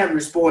they have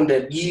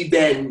responded, you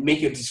then make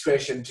your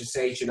discretion to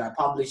say, should I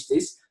publish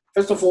this?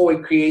 First of all,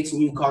 it creates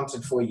new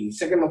content for you.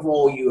 Second of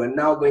all, you are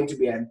now going to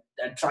be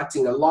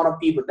attracting a lot of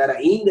people that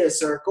are in their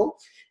circle,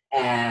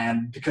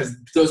 and because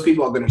those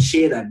people are going to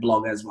share that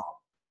blog as well.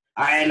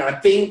 And I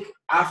think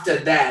after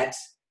that,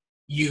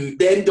 you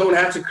then don't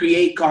have to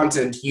create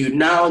content. You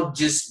now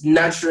just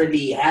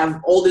naturally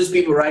have all these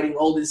people writing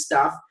all this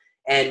stuff,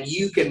 and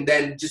you can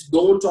then just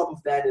go on top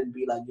of that and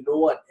be like, you know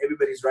what?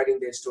 Everybody's writing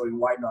their story.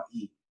 Why not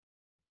you?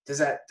 Does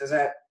that?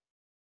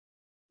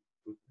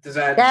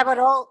 That would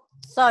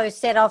also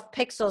set off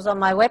pixels on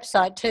my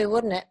website too,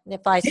 wouldn't it?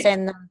 If I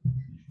send them.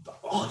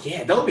 Oh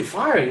yeah, that'll be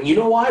firing. You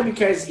know why?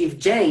 Because if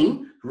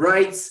Jane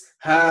writes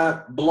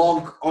her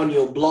blog on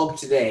your blog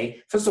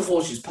today, first of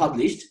all, she's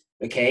published,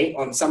 okay,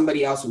 on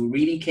somebody else who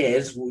really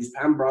cares, who is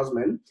Pam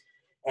Brosman.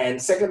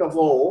 And second of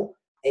all,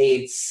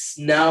 it's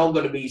now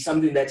going to be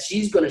something that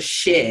she's going to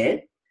share,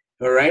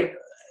 all right?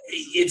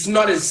 It's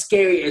not as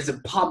scary as a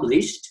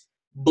published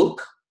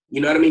book. You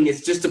know what I mean?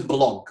 It's just a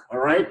blog, all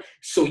right?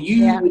 So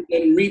you would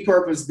then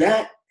repurpose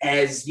that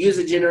as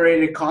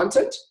user-generated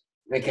content,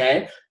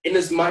 okay? In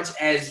as much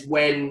as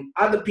when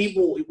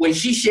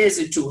she shares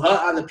it to her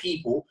other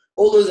people,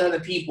 all those other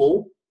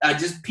people are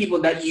just people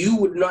that you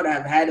would not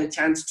have had a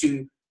chance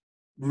to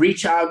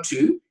reach out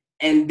to,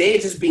 and they're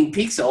just being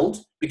pixeled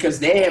because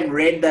they have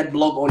read that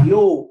blog on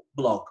your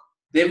blog.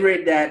 They've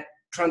read that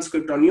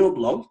transcript on your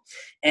blog,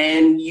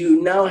 and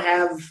you now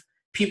have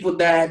people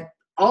that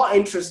are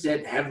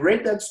interested, have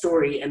read that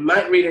story, and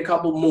might read a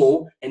couple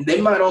more, and they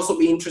might also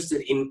be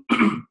interested in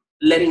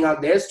letting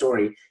out their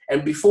story.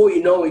 And before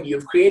you know it,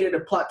 you've created a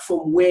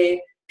platform where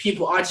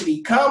people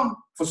actually come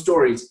for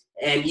stories,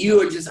 and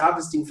you are just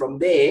harvesting from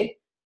there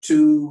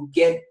to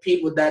get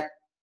people that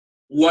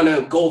want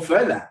to go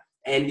further.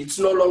 And it's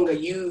no longer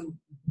you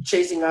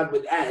chasing out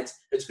with ads.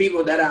 It's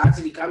people that are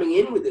actually coming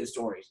in with their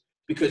stories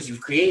because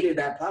you've created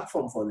that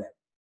platform for them.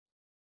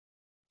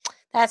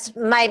 That's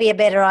maybe a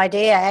better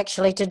idea,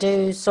 actually, to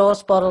do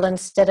Source Bottle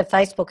instead of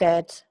Facebook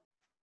ads.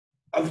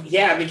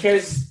 Yeah,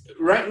 because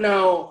right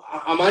now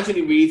I'm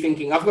actually really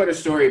thinking. I've got a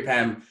story,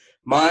 Pam.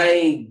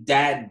 My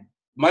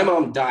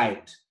mom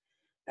died,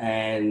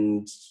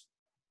 and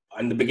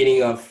in the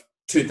beginning of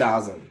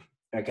 2000.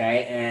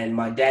 Okay, and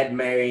my dad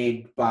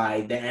married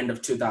by the end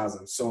of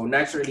 2000. So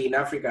naturally, in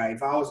Africa,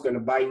 if I was going to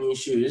buy new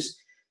shoes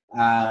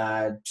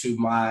to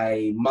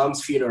my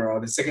mom's funeral,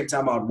 the second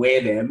time I'd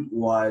wear them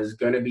was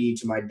going to be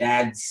to my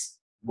dad's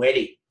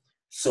wedding.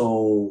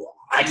 So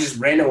I just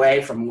ran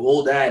away from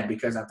all that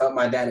because I thought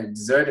my dad had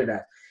deserted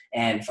us.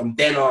 And from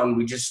then on,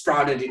 we just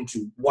sprouted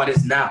into what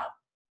is now.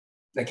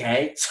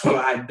 Okay, so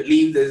I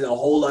believe there's a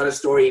whole lot of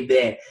story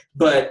there,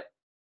 but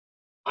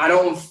I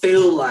don't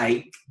feel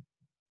like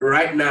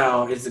right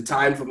now is the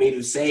time for me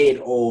to say it,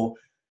 or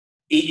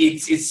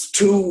it's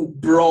too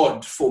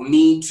broad for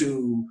me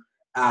to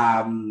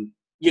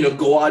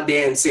go out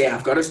there and say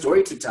I've got a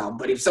story to tell.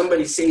 But if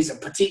somebody says a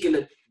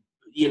particular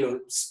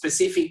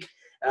specific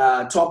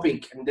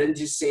topic, and then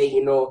just say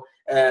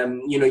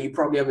you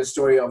probably have a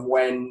story of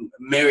when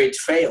marriage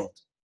failed,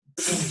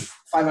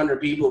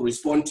 500 people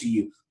respond to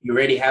you. You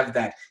already have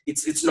that.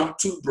 It's not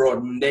too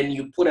broad. And then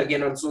you put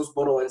again on Source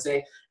Bottle and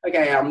say,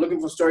 okay, I'm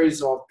looking for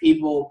stories of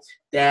people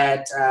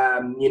that,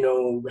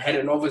 had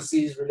an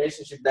overseas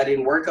relationship that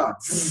didn't work out,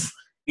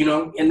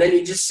 and then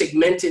you just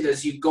segment it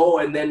as you go.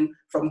 And then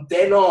from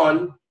then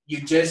on, you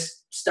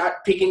just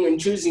start picking and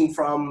choosing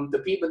from the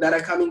people that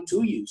are coming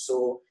to you.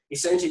 So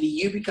essentially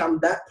you become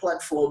that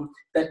platform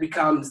that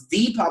becomes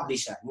the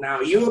publisher.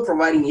 Now you are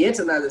providing yet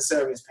another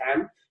service,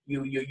 Pam.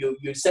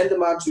 You send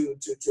them out to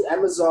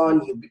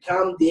Amazon, you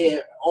become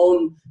their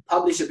own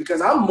publisher,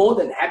 because I'm more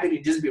than happy to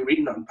just be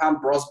written on Pam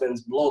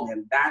Brosman's blog,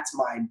 and that's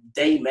my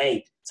day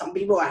made. Some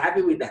people are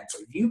happy with that. So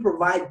if you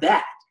provide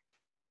that,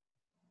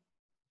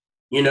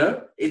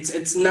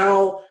 it's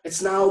now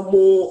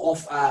more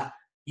of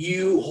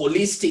you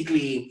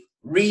holistically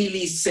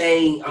really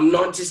saying, I'm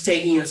not just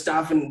taking your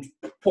stuff and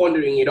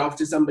pondering it off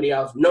to somebody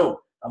else.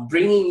 No, I'm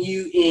bringing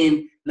you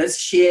in. Let's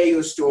share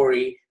your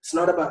story. It's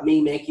not about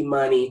me making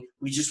money.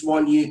 We just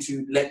want you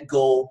to let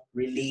go,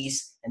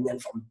 release. And then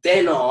from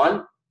then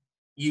on,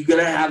 you're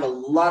going to have a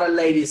lot of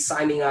ladies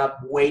signing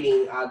up,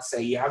 waiting. I'd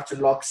say you have to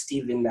lock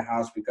Steve in the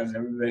house because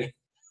everybody.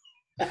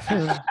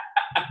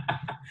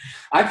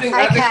 I think.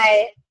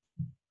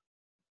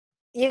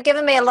 You've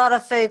given me a lot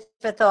of food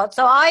for thought.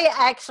 So I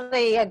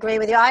actually agree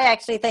with you. I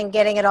actually think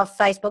getting it off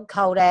Facebook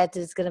cold ads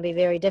is going to be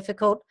very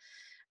difficult.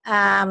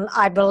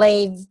 I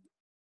believe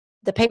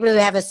the people who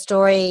have a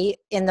story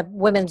in the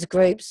women's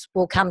groups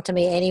will come to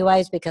me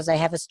anyways because they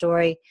have a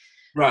story.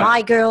 Right.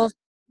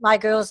 My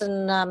girls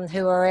and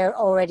who are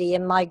already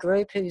in my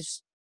group who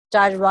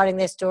started writing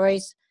their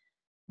stories,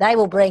 they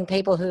will bring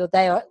people who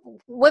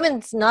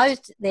women know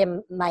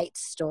their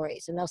mates'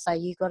 stories, and they'll say,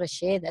 "You got to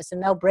share this,"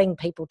 and they'll bring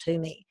people to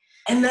me.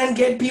 And then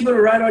get people to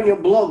write on your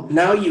blog.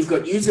 Now you've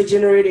got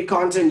user-generated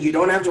content. You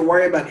don't have to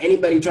worry about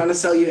anybody trying to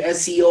sell you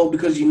SEO,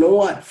 because you know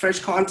what?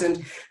 Fresh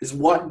content is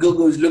what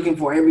Google is looking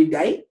for every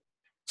day.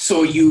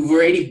 So you've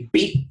already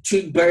beat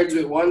two birds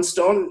with one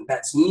stone.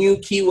 That's new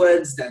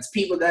keywords. That's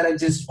people that are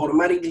just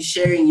automatically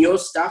sharing your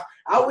stuff.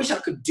 I wish I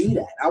could do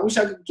that. I wish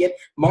I could get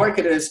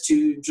marketers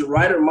to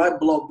write on my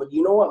blog. But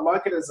you know what?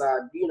 Marketers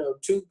are,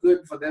 too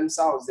good for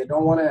themselves. They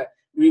don't want to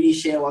really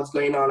share what's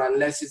going on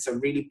unless it's a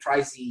really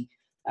pricey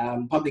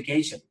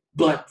publication.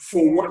 But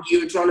for what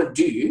you're trying to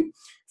do,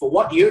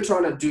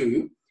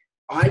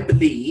 I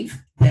believe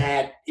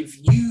that if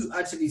you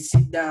actually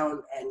sit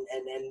down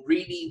and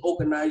really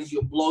organize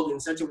your blog in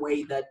such a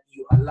way that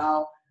you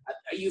allow,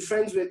 are you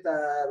friends with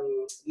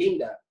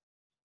Linda?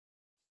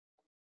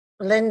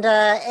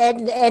 Linda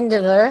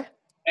Endeavor.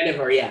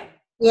 Endeavor, yeah.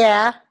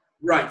 Yeah.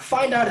 Right.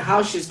 Find out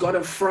how she's got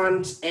a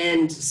front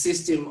end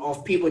system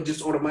of people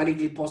just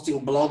automatically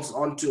posting blogs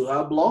onto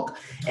her blog.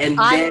 And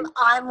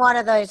I'm one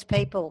of those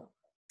people.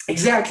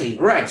 Exactly.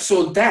 Right.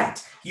 So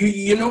that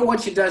you know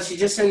what she does? She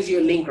just sends you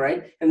a link,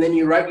 right? And then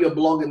you write your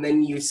blog and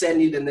then you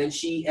send it and then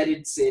she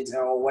edits it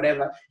or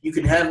whatever. You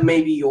can have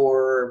maybe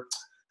your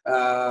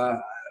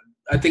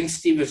I think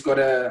Steve has got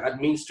a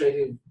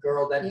administrative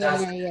girl that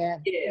does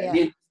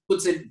it,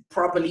 puts it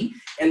properly,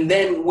 and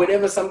then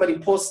whenever somebody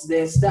posts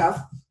their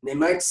stuff, they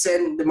might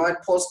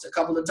post a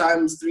couple of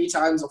times, 3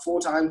 times or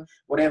 4 times,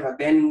 whatever.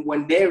 Then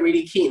when they're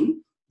really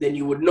keen, then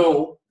you would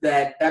know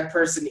that that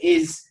person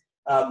is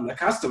a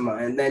customer,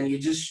 and then you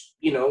just,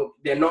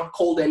 they're not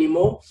cold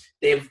anymore.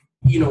 They've,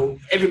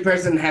 every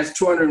person has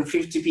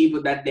 250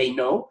 people that they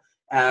know.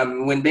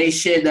 When they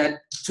share that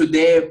to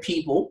their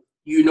people,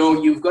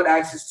 you've got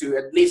access to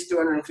at least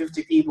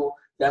 250 people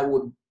that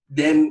would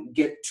then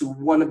get to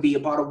want to be a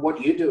part of what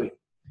you're doing.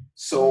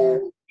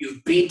 So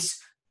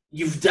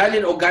you've done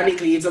it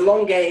organically. It's a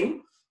long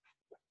game,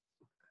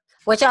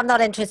 which I'm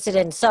not interested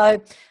in.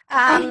 So,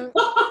 no,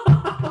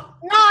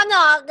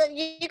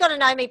 you got to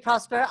know me,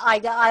 Prosper.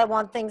 I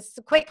want things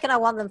quick and I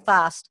want them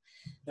fast.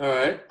 All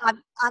right.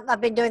 I've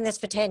been doing this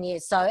for 10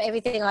 years, so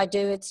everything I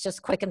do, it's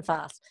just quick and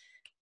fast.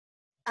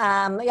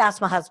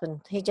 Ask my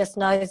husband. He just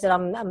knows that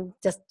I'm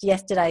just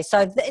yesterday.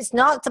 So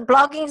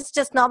blogging is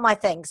just not my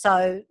thing.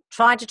 So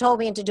trying to talk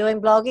me into doing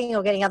blogging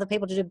or getting other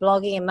people to do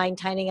blogging and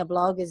maintaining a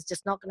blog is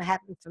just not going to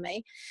happen for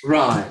me.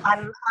 Right.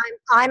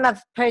 I'm a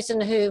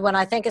person who, when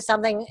I think of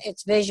something,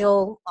 it's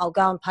visual. I'll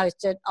go and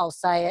post it. I'll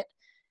say it.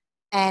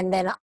 And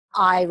then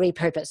I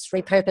repurpose.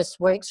 Repurpose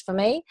works for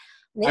me.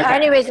 The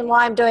only reason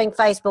why I'm doing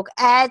Facebook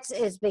ads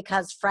is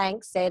because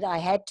Frank said I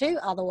had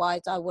to.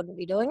 Otherwise, I wouldn't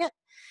be doing it.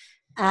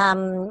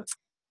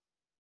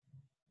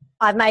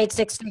 I've made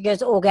 6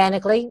 figures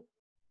organically.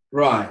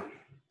 Right.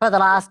 For the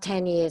last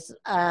 10 years.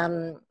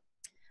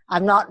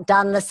 I've not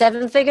done the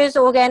 7 figures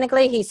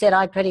organically. He said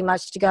I pretty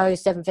much to go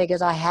 7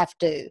 figures, I have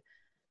to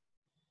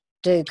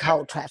do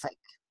cold traffic.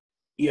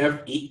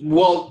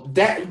 Well,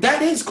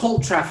 that is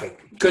cold traffic,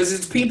 because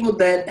it's people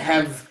that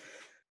have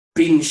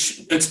been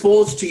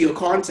exposed to your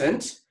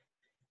content.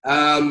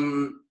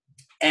 And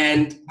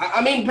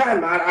I mean,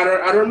 Pam,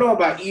 I don't know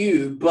about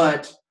you,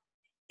 but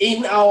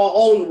in our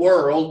own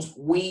world,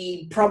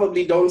 we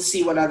probably don't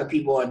see what other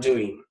people are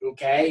doing,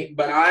 okay?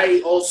 But I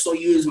also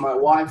use my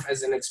wife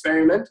as an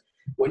experiment.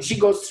 When she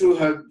goes through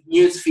her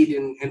newsfeed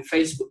in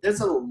Facebook,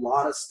 there's a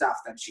lot of stuff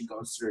that she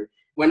goes through.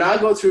 When I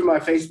go through my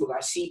Facebook,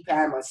 I see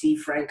Pam, I see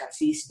Frank, I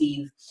see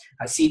Steve,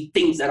 I see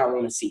things that I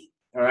want to see,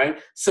 all right?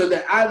 So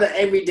the other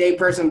everyday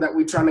person that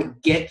we're trying to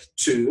get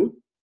to,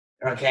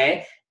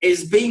 okay,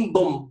 is being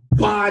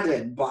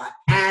bombarded by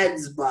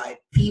ads, by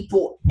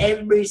people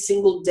every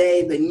single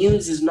day. The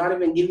news is not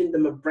even giving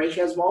them a break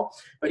as well.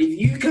 But if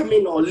you come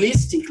in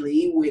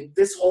holistically with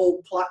this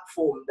whole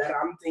platform that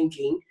I'm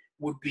thinking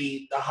would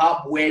be the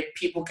hub where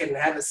people can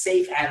have a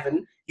safe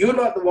haven, you're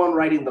not the one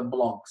writing the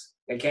blogs,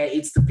 okay?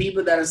 It's the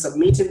people that are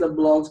submitting the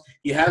blogs.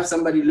 You have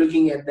somebody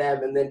looking at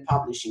them and then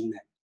publishing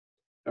them,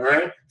 all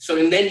right? So,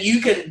 and then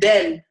you can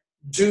then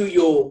do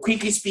your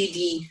quickly,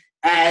 speedy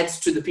ads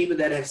to the people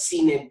that have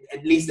seen it,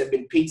 at least they've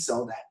been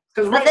pixeled at.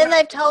 But then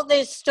they've told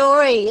their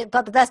story,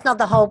 but that's not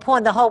the whole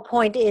point. The whole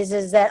point is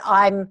that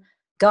I'm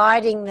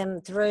guiding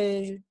them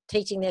through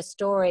teaching their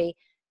story,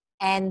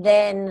 and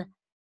then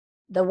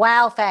the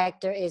wow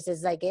factor is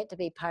they get to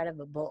be part of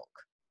a book.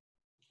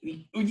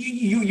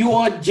 You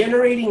are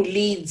generating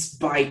leads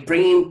by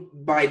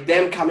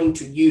them coming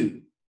to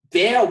you.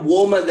 They're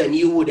warmer than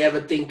you would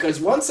ever think, because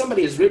once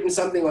somebody has written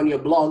something on your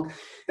blog,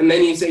 and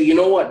then you say, you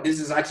know what, this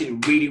is actually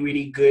really,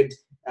 really good,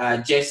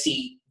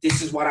 Jesse,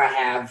 this is what I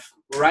have.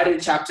 Write a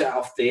chapter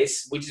of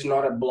this, which is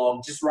not a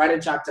blog. Just write a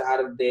chapter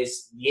out of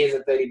this. Here's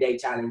a 30-day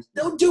challenge.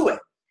 They'll do it.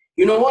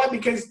 You know why?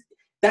 Because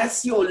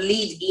that's your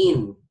lead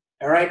in,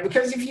 All right,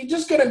 because if you're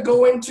just gonna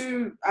go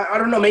into, I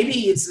don't know,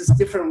 maybe it's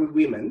different with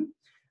women,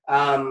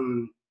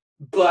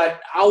 but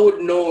I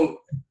would know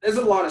there's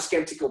a lot of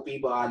skeptical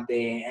people out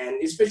there,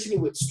 and especially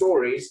with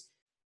stories.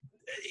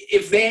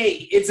 If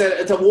it's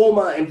a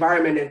warmer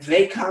environment, if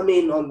they come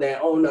in on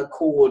their own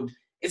accord,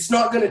 it's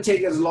not going to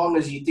take as long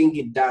as you think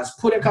it does.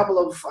 Put a couple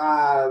of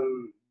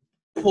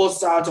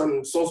posts out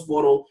on Source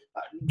Bottle,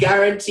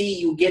 guarantee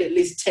you get at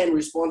least 10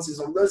 responses.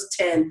 Of those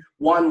 10,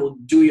 one will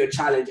do your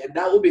challenge, and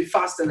that will be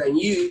faster than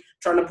you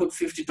trying to put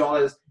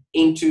 $50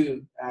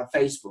 into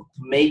Facebook.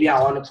 Maybe I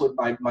want to put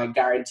my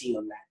guarantee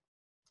on that.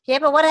 Yeah,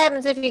 but what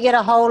happens if you get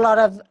a whole lot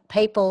of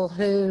people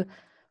who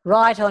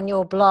write on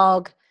your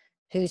blog,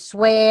 who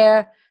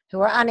swear,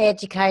 who are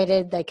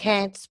uneducated, they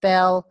can't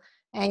spell,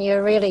 and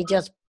you're really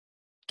just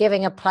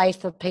giving a place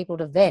for people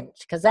to vent?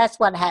 Because that's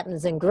what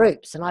happens in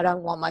groups, and I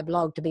don't want my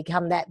blog to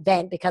become that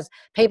vent, because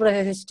people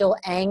who are still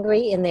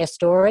angry in their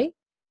story.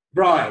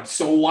 Right.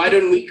 So why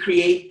don't we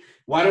create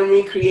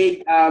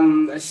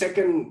a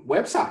second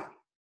website?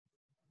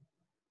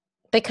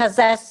 Because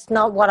that's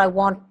not what I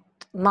want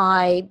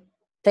my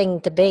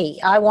thing to be.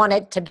 I want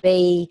it to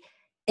be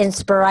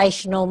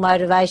inspirational,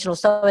 motivational.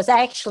 So it's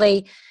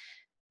actually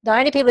the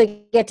only people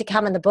who get to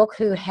come in the book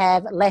who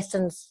have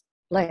lessons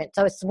learned.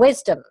 So it's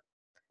wisdom.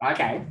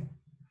 Okay.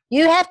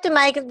 You have to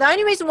make it. The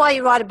only reason why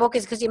you write a book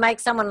is because you make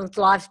someone's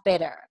life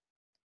better.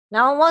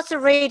 No one wants to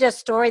read a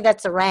story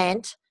that's a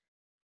rant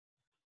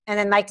and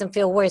then make them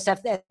feel worse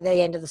at the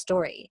end of the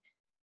story.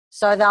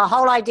 So the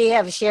whole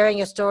idea of sharing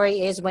your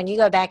story is when you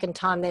go back in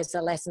time, there's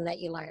a lesson that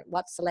you learned.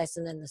 What's the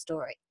lesson in the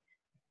story?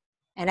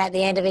 And at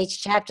the end of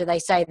each chapter, they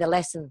say the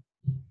lesson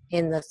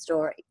in the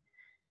story.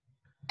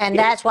 And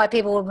that's why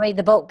people will read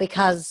the book,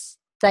 because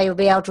they will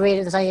be able to read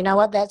it and say, you know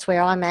what, that's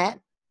where I'm at.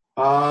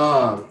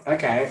 Oh,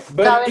 okay.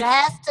 But so it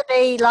has to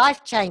be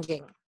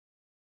life-changing.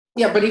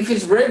 Yeah, but if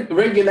it's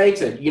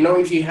regulated,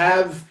 if you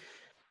have,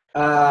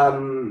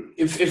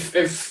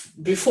 if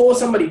before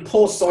somebody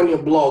posts on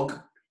your blog,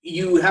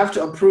 you have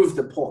to approve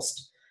the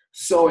post.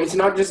 So it's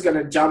not just going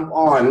to jump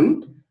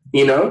on,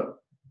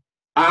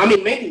 I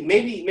mean,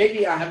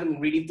 maybe I haven't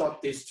really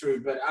thought this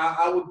through, but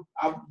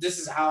this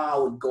is how I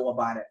would go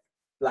about it.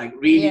 Like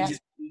really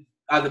just use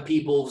other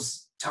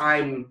people's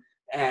time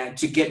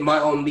to get my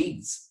own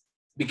leads,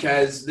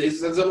 because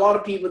there's a lot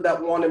of people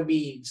that want to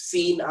be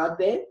seen out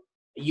there.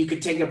 You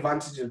could take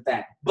advantage of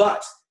that.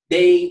 But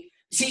a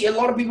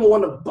lot of people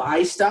want to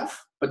buy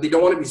stuff, but they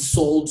don't want to be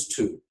sold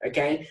to,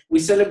 okay? We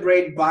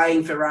celebrate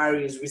buying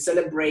Ferraris. We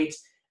celebrate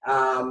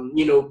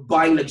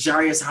buying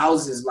luxurious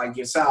houses like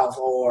yourself,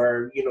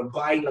 or,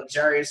 buying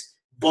luxurious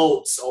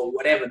boats or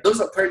whatever.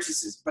 Those are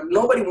purchases, but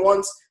nobody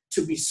wants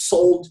to be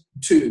sold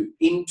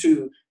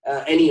into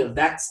any of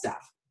that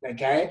stuff,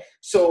 okay?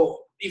 So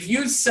if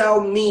you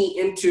sell me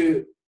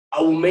into,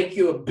 I will make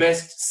you a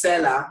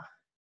bestseller,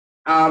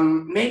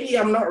 maybe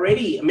I'm not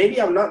ready.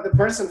 Maybe I'm not the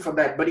person for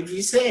that. But if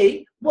you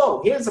say,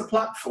 whoa, here's a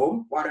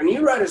platform, why don't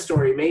you write a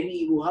story?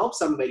 Maybe it will help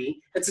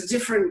somebody. It's a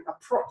different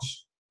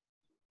approach.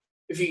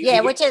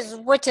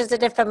 Which is a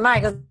different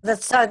market.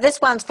 So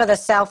this one's for the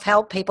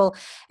self-help people,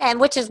 and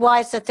which is why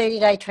it's a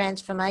 30-day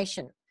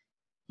transformation.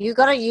 You've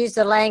got to use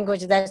the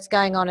language that's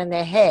going on in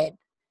their head.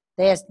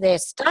 They're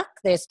stuck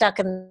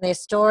in their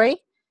story,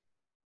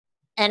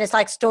 and it's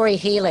like story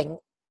healing.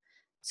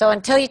 So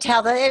until you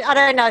tell them, I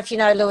don't know if you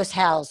know Lewis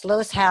Howes.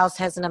 Lewis Howes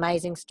has an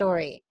amazing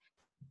story.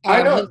 And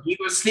I know. He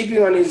was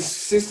sleeping on his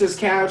sister's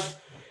couch.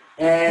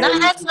 And no,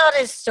 that's not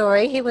his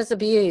story. He was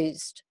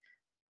abused.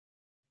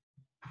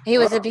 He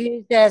was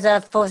abused as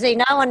a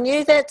 14. No one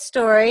knew that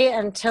story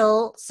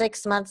until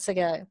 6 months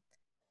ago.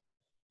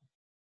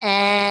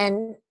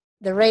 And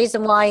the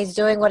reason why he's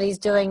doing what he's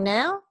doing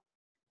now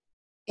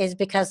is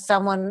because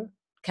someone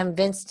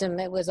convinced him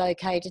it was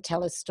okay to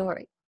tell his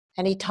story.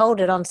 And he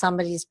told it on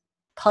somebody's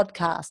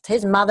podcast.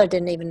 His mother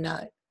didn't even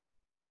know.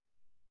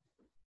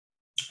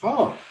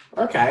 Oh,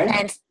 okay.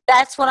 And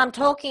that's what I'm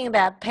talking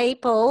about.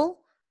 People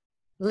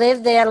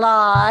live their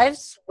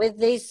lives with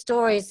these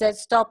stories that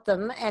stop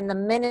them, and the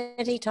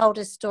minute he told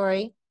his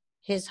story,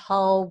 his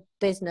whole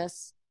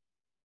business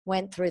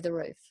went through the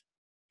roof.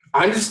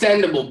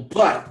 Understandable,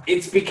 but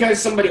it's because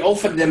somebody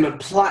offered them a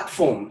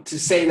platform to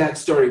say that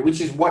story,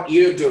 which is what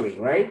you're doing,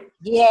 right?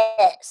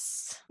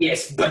 Yes.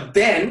 Yes, but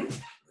then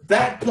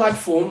that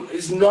platform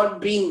is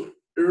not being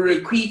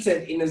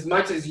requited in as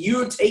much as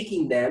you're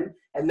taking them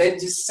and then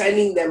just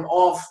sending them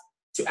off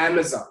to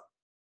Amazon.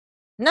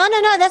 No,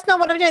 that's not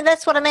what I'm doing.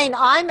 That's what I mean.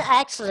 I'm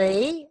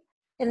actually,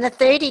 in the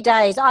 30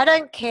 days, I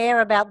don't care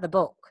about the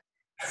book.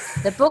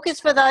 The book is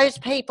for those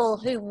people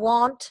who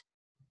want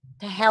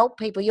to help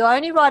people. You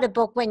only write a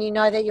book when you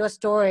know that your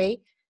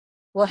story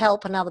will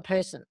help another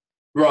person.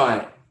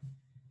 Right.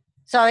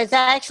 So it's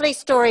actually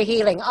story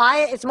healing.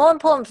 It's more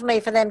important for me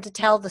for them to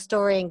tell the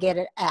story and get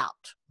it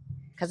out,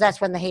 because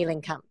that's when the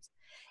healing comes.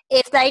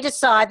 If they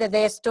decide that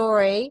their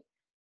story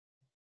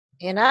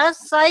in a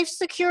safe,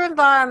 secure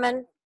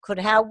environment could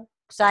help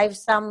save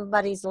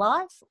somebody's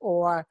life,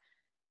 or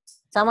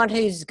someone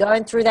who's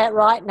going through that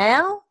right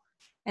now,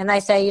 and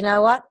they say, you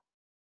know what,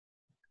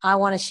 I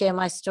want to share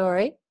my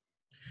story,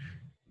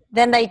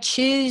 then they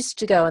choose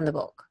to go in the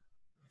book.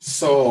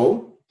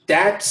 So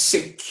that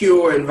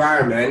secure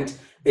environment,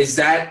 is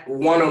that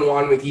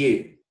one-on-one with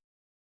you?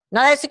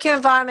 No, that secure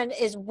environment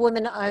is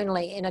women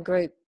only in a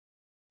group.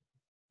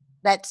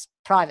 That's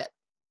private.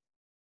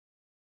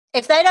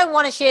 If they don't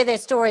want to share their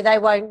story, they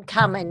won't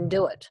come and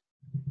do it.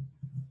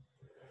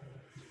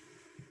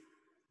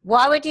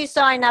 Why would you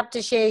sign up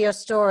to share your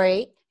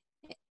story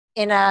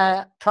in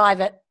a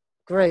private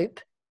group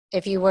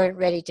if you weren't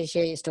ready to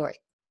share your story?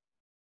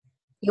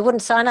 You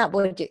wouldn't sign up,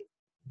 would you?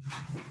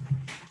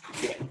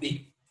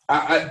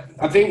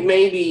 I think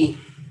maybe,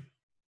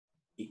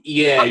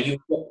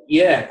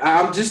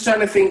 I'm just trying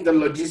to think the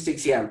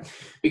logistics here,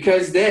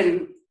 because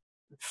then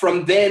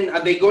from then,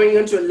 are they going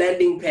into a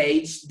landing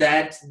page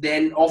that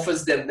then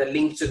offers them the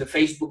link to the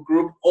Facebook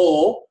group,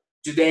 or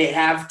do they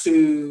have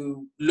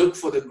to look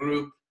for the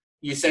group?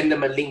 You send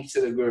them a link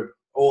to the group,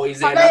 or is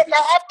there? They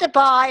have to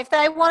buy if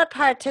they want to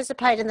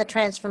participate in the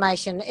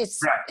transformation. It's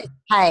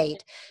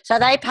paid, so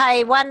they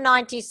pay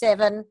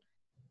 $197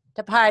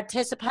 to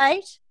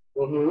participate,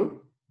 Mm-hmm.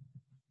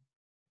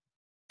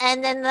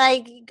 and then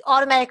they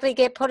automatically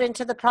get put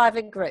into the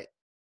private group.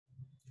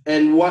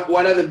 And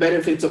what are the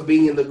benefits of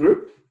being in the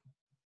group?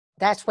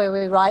 That's where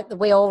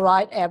we all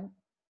write our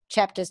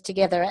chapters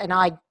together, and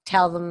I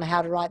tell them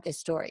how to write their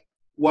story.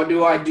 What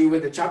do I do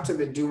with the chapter?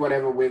 They do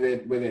whatever with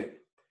it.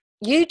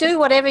 You do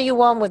whatever you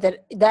want with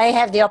it. They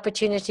have the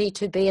opportunity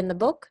to be in the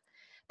book,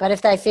 but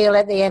if they feel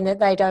at the end that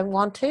they don't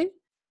want to,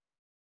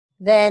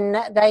 then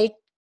they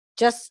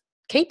just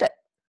keep it.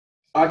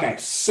 Okay,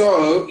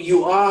 so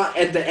you are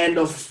at the end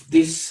of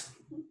this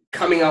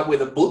coming up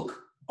with a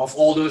book of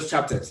all those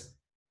chapters.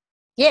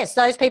 Yes,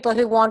 those people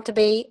who want to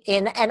be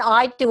in, and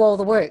I do all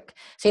the work.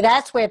 See,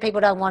 that's where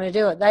people don't want to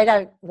do it. They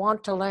don't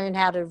want to learn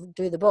how to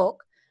do the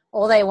book.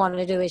 All they want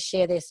to do is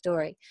share their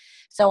story.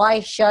 So I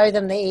show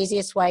them the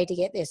easiest way to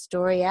get their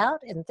story out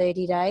in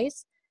 30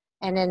 days.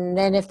 And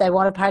then if they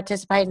want to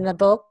participate in the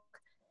book,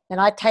 then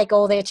I take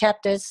all their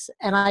chapters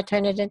and I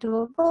turn it into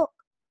a book.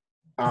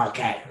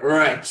 Okay,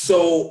 right.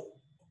 So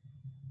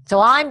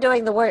I'm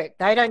doing the work.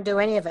 They don't do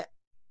any of it.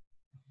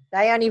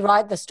 They only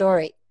write the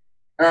story.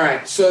 All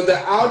right, so the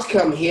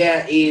outcome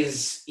here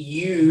is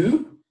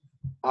you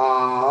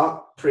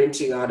are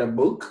printing out a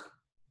book.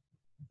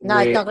 No,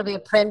 it's not going to be a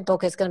print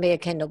book. It's going to be a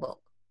Kindle book.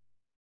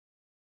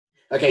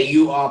 Okay,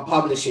 you are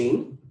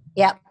publishing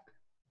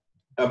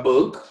a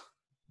book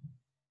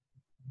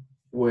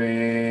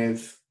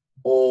with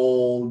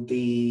all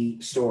the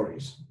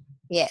stories.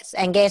 Yes,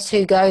 and guess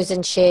who goes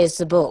and shares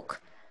the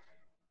book?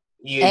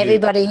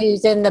 Everybody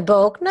who's in the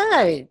book.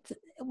 No,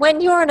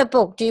 when you're in a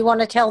book, do you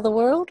want to tell the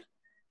world?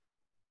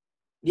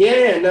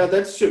 Yeah, no,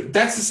 that's true.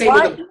 That's the same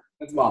with the book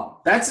as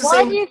well. That's the Why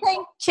same. do you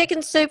think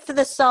Chicken Soup for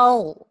the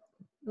Soul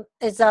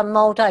is a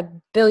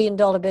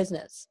multi-billion-dollar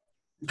business?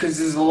 Because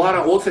there's a lot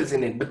of authors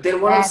in it. But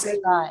then what I'm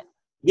saying,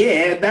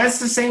 yeah, that's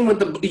the same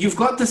with you've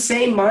got the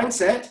same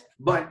mindset,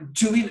 but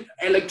do it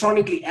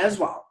electronically as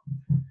well.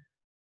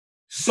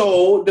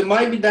 So there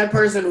might be that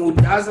person who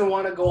doesn't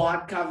want to go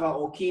hardcover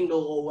or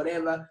Kindle or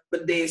whatever,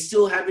 but they're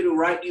still happy to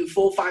write you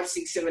 4, 5,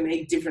 6, 7,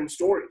 8 different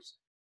stories.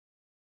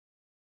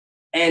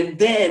 And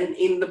then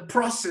in the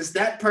process,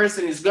 that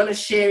person is going to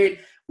share it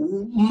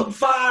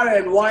far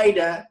and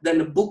wider than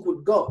the book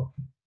would go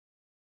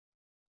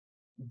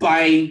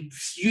by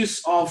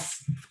use of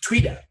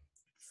Twitter,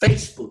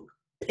 Facebook,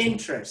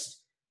 Pinterest.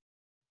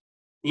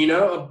 You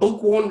know, a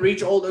book won't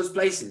reach all those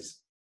places.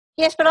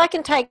 Yes, but I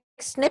can take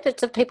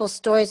snippets of people's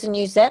stories and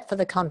use that for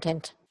the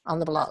content on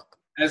the blog.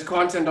 As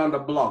content on the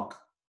blog.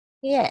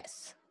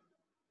 Yes.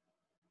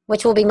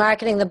 Which will be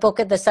marketing the book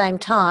at the same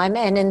time.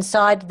 And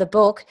inside the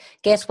book,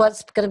 guess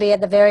what's going to be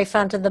at the very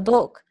front of the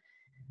book?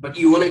 But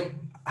you want to,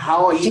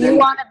 how are you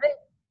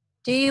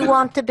do you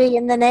want to be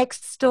in the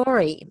next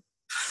story?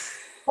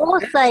 Of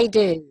course they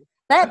do.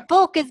 That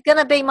book is going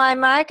to be my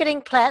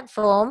marketing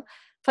platform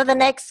for the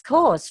next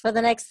course, for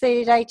the next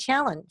 30-day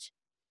challenge.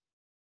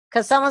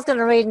 Because someone's going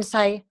to read and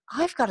say,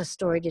 I've got a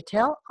story to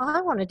tell.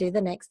 I want to do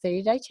the next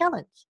 30-day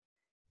challenge.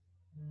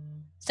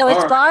 So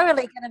it's virally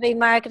going to be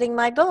marketing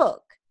my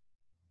book.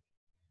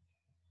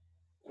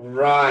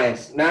 Right.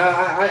 Now,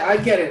 I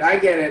get it. I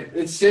get it.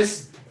 It's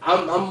just,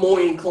 I'm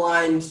more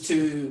inclined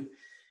to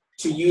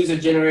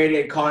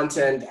user-generated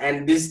content,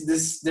 and this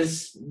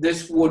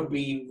would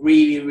be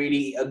really,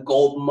 really a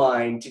gold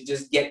mine to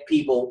just get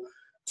people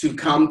to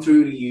come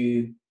through to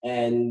you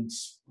and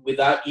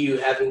without you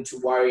having to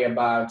worry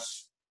about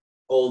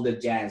all the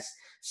jazz.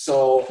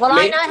 So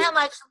I know how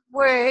much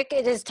work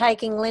it is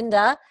taking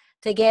Linda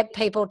to get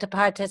people to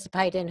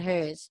participate in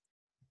hers.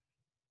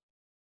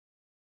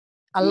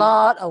 A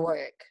lot of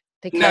work,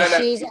 because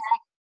she's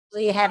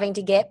actually having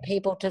to get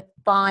people to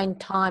find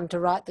time to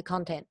write the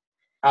content.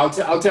 I'll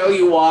tell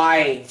you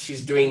why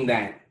she's doing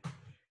that.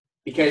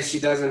 Because she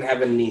doesn't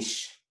have a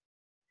niche.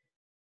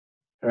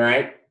 All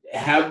right?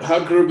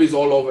 Her group is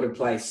all over the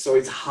place, so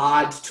it's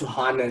hard to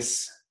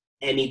harness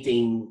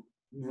anything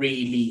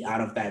really out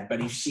of that.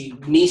 But if she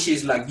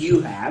niches like you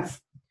have,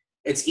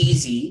 It's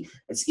easy.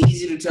 It's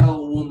easy to tell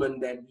a woman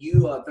that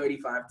you are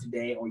 35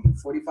 today, or you're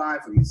 45,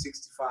 or you're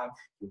 65.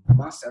 You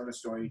must have a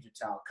story to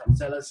tell. Come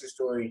tell us your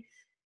story.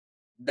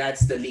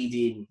 That's the lead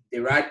in. They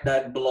write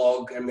that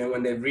blog, and then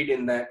when they've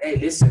written that, hey,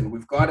 listen,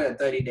 we've got a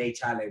 30-day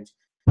challenge.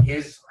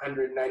 Here's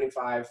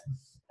 195.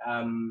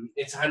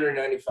 It's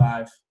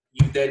 195.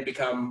 You then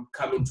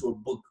come into a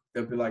book.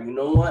 They'll be like, you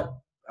know what?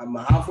 I'm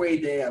halfway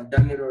there. I've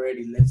done it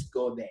already. Let's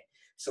go there.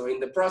 So in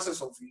the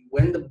process of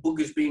when the book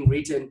is being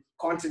written,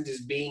 content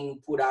is being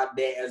put out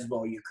there as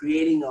well. You're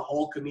creating a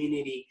whole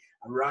community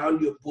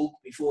around your book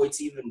before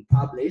it's even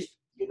published.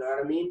 You know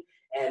what I mean?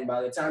 And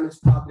by the time it's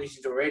published,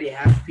 it already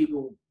has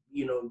people,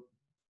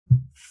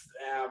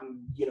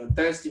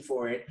 thirsty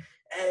for it.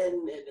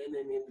 And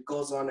it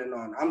goes on and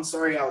on. I'm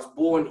sorry, I was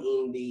born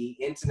in the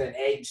internet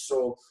age,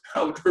 so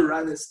I would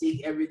rather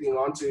stick everything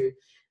onto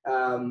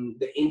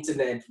the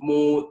internet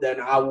more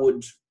than I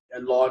would a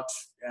lot,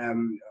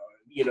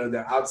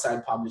 the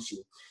outside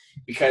publishing,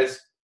 because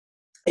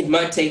it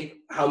might take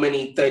how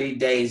many 30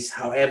 days,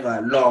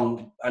 however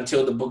long,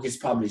 until the book is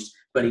published,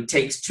 but it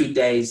takes 2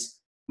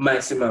 days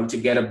maximum to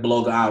get a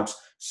blog out.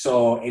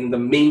 So in the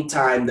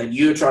meantime that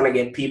you're trying to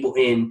get people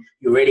in,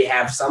 you already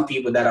have some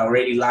people that are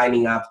already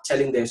lining up,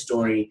 telling their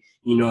story.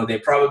 They're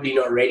probably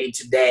not ready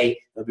today.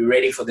 They'll be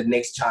ready for the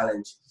next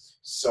challenge.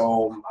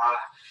 So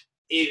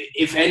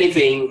if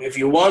anything, if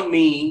you want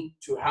me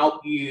to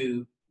help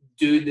you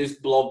do this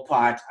blog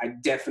part, I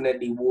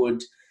definitely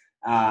would,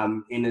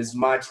 in as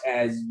much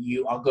as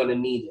you are going to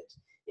need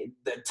it.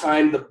 The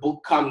time the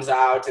book comes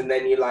out and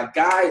then you're like,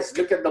 guys,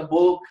 look at the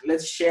book,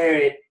 let's share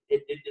it.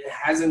 It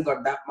hasn't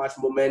got that much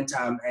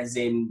momentum, as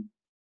in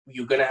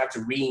you're going to have to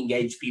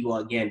re-engage people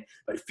again.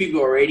 But if people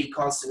are already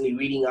constantly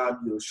reading out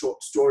your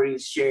short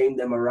stories, sharing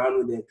them around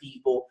with their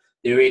people,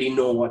 they already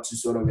know what to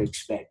sort of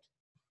expect.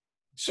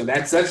 So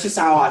that's just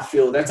how I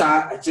feel. That's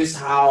just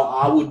how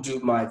I would do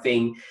my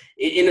thing.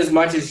 In as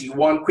much as you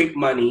want quick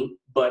money,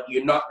 but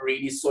you're not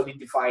really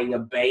solidifying a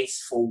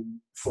base for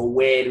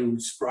where to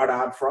sprout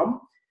out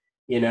from.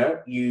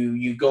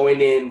 You going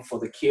in for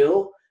the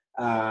kill,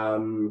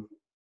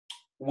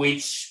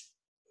 which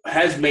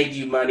has made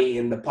you money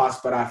in the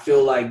past, but I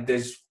feel like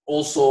there's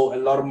also a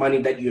lot of money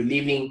that you're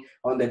leaving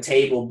on the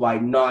table by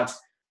not,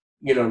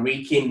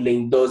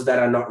 rekindling those that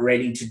are not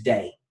ready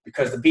today.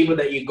 Because the people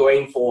that you're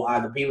going for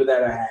are the people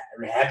that are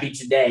happy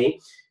today.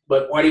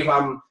 But what if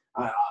I'm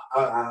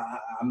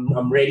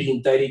ready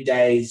in 30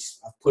 days?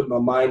 I've put my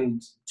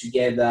mind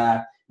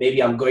together.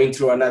 Maybe I'm going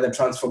through another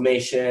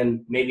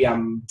transformation. Maybe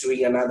I'm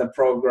doing another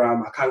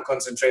program. I can't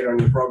concentrate on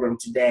your program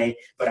today,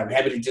 but I'm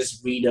happy to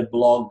just read a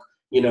blog,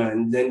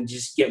 and then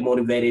just get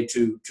motivated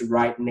to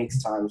write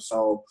next time.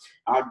 So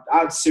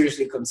I'd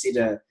seriously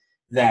consider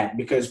that,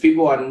 because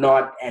people are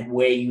not at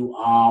where you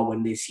are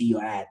when they see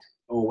your ad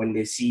or when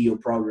they see your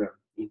program,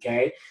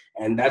 okay?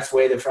 And that's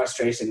where the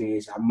frustration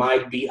is. I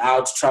might be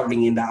out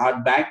traveling in the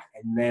outback,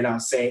 and then I'll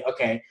say,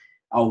 okay,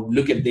 I'll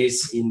look at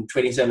this in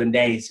 27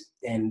 days.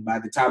 And by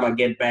the time I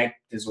get back,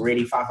 there's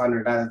already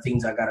 500 other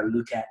things I got to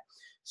look at.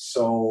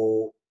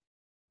 So,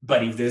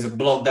 but if there's a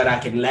blog that I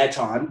can latch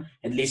on,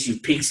 at least you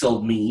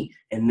pixeled me.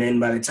 And then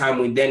by the time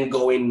we then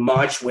go in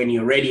March, when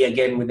you're ready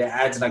again with the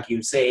ads, like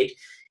you said,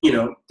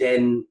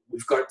 then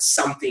we've got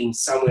something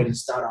somewhere to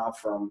start off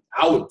from.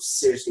 I would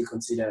seriously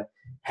consider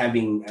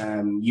having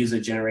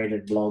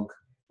user-generated blog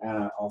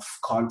of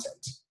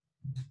content.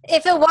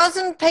 If it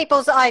wasn't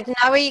people's, I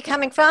know where you're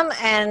coming from,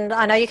 and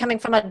I know you're coming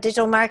from a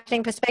digital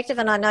marketing perspective,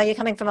 and I know you're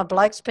coming from a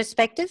bloke's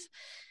perspective.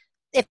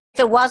 If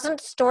it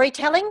wasn't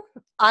storytelling,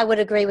 I would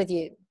agree with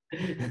you.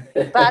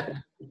 But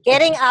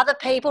getting other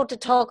people to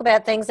talk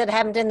about things that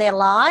happened in their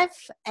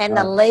life and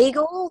the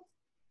legal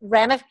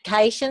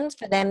ramifications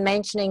for them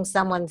mentioning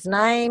someone's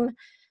name,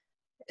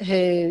 who,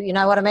 you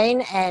know what I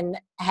mean, and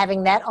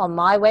having that on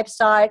my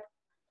website,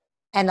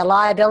 and the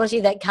liability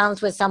that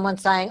comes with someone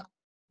saying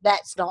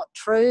that's not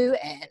true,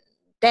 and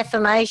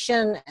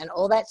defamation and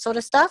all that sort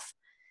of stuff.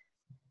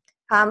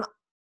 To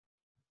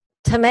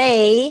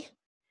me,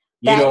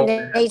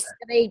 that needs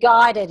to be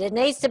guided. It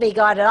needs to be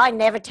guided. I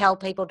never tell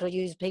people to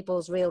use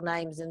people's real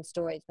names and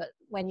stories, but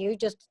when you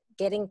just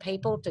getting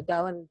people to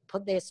go and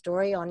put their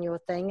story on your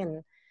thing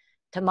and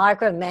to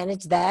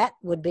micromanage that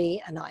would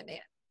be a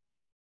nightmare.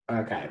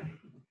 Okay.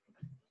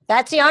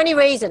 That's the only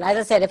reason. As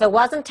I said, if it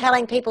wasn't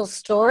telling people's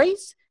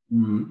stories,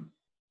 mm-hmm.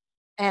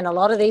 and a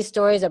lot of these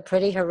stories are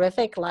pretty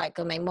horrific. Like,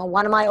 I mean,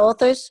 one of my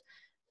authors,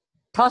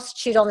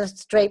 prostitute on the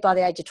street by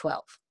the age of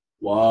 12.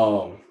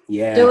 Whoa,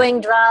 yeah.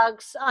 Doing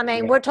drugs. I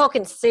mean, we're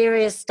talking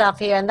serious stuff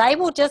here, and they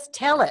will just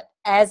tell it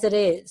as it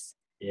is.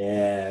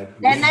 Yeah.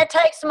 Then that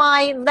takes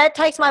my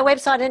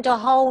website into a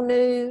whole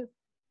new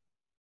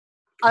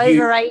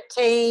over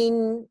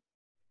 18.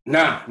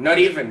 Nah, not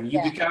even.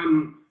 You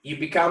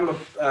become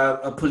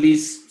a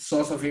police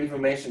source of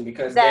information,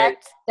 because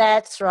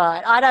that's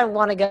right. I don't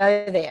want to go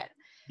there.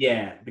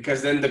 Yeah,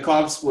 because then the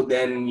cops would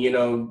then,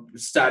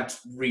 start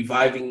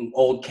reviving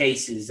old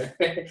cases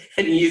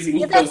and using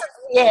those.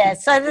 Yeah,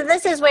 so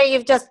this is where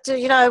you've just,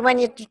 when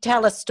you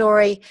tell a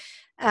story,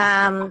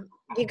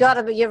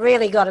 you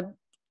really got to,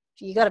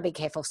 you got to be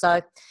careful.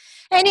 So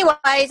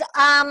anyways,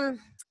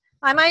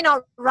 I may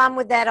not run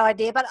with that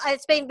idea, but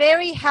it's been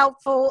very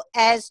helpful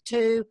as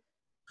to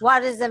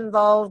what is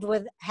involved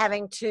with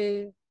having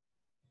to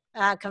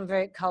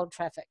convert cold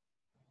traffic.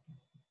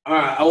 All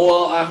right.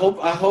 Well, I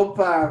hope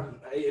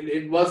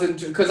it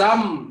wasn't, because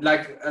I'm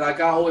like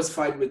I always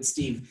fight with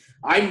Steve.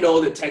 I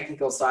know the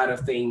technical side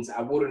of things.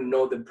 I wouldn't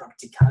know the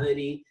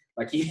practicality.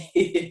 Like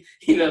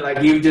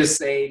like you just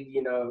said,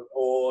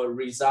 or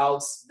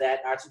results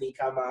that actually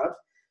come out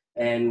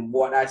and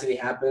what actually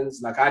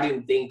happens. Like I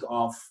didn't think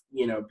of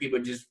people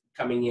just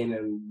coming in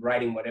and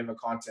writing whatever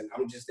content.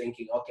 I'm just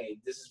thinking, okay,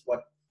 this is what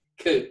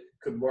could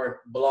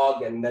work.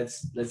 Blog, and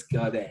let's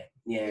go there.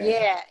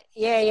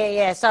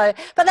 Yeah. So,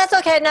 but that's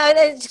okay. No,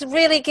 it's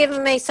really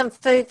given me some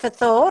food for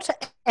thought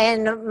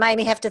and made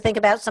me have to think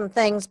about some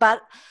things.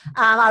 But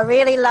I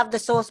really love the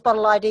source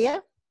bottle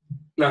idea.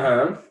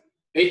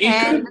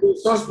 It could be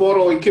source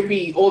bottle. It could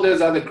be all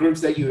those other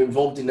groups that you're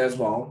involved in as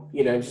well.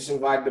 Just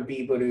invite the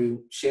people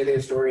to share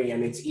their story,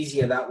 and it's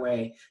easier that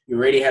way. You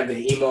already have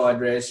the email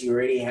address. You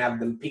already have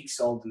them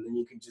pixeled, and then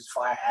you can just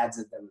fire ads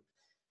at them.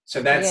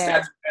 So that's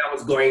where I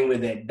was going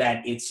with it,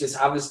 that it's just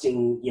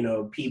harvesting,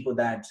 people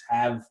that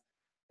have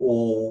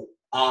or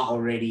are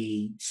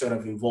already sort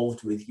of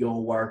involved with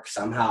your work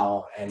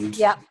somehow, and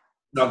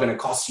not going to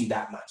cost you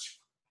that much.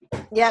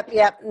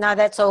 Yep. No,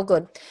 that's all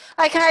good.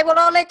 Okay, well,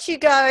 I'll let you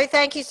go.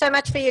 Thank you so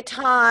much for your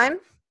time.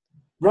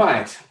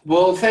 Right.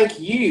 Well, thank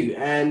you.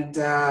 And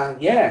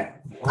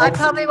I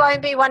probably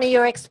won't be one of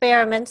your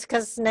experiments,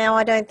 because now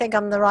I don't think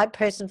I'm the right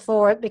person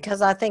for it,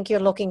 because I think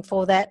you're looking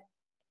for that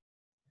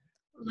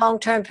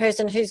long-term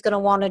person who's going to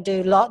want to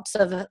do lots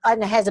of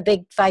and has a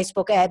big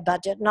Facebook ad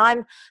budget, and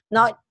I'm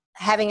not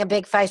having a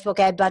big Facebook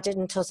ad budget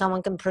until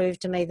someone can prove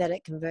to me that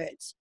it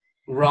converts.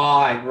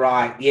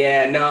 Right.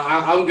 Yeah, no,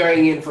 I'm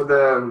going in for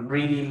the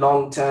really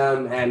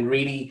long-term and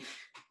really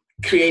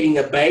creating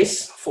a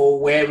base for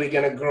where we're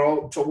going to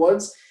grow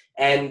towards.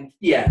 And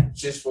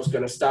just was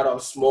going to start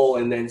off small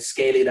and then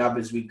scale it up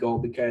as we go,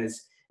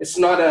 because it's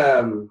not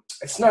a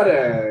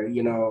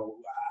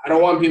I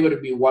don't want people to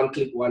be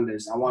one-click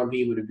wonders. I want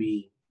people to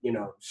be,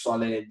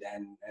 solid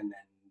and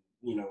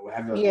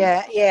have a...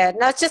 Yeah.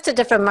 No, it's just a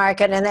different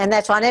market, and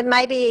that's one. It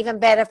may be even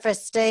better for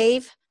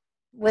Steve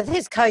with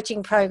his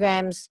coaching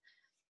programs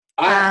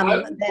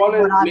than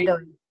what I'm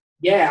doing.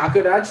 Yeah, I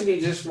could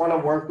actually just want to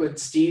work with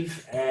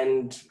Steve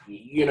and,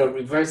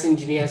 reverse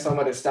engineer some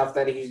of the stuff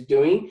that he's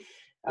doing.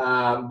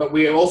 But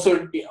we're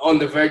also on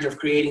the verge of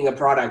creating a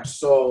product.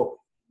 So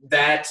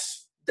that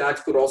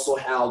could also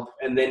help.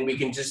 And then we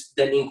can just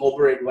then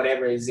incorporate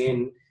whatever is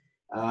in,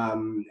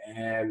 and,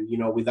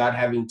 without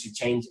having to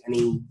change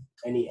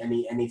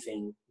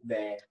anything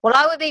there. Well,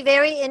 I would be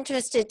very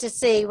interested to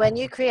see when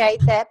you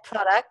create that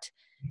product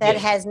that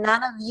has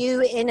none of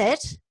you in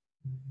it.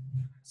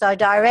 So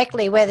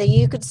directly, whether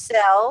you could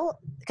sell,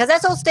 because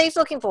that's all Steve's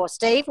looking for.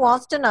 Steve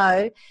wants to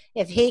know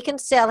if he can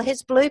sell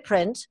his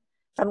blueprint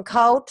from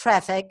cold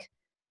traffic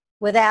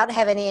without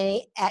having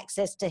any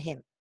access to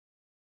him.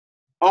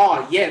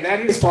 Oh, yeah, that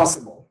is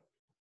possible.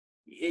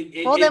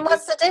 Then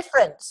what's the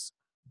difference?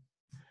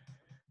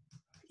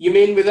 You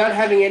mean without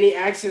having any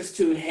access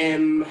to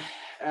him,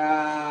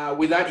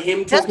 without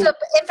him talking? Just an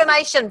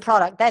information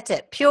product, that's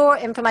it. Pure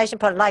information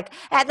product. Like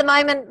at the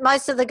moment,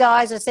 most of the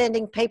guys are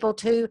sending people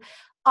to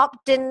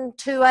opt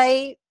into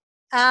a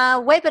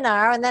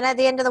webinar, and then at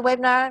the end of the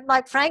webinar,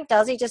 like Frank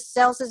does, he just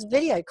sells his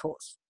video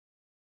course.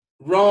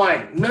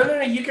 Right.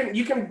 No. You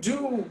can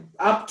do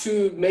up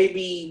to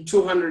maybe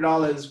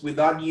 $200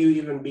 without you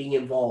even being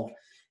involved.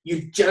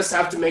 You just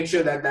have to make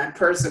sure that that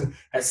person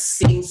has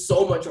seen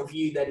so much of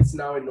you that it's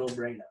now a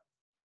no-brainer.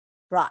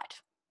 Right.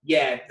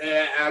 Yeah.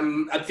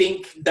 I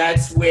think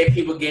that's where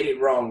people get it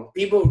wrong.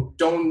 People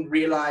don't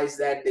realize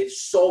that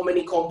there's so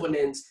many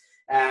components.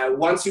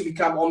 Once you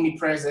become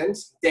omnipresent,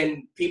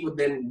 then people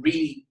then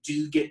really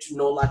do get to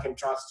know, like, and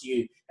trust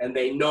you, and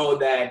they know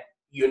that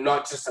you're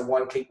not just a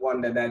one-click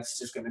wonder that's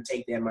just going to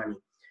take their money.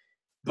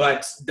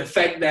 But the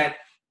fact that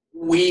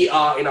we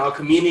are in our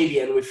community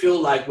and we feel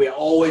like we're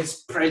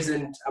always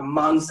present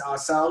amongst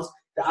ourselves,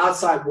 the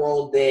outside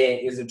world there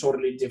is a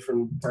totally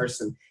different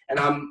person. And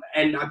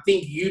I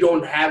think you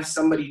don't have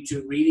somebody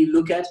to really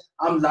look at.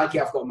 I'm lucky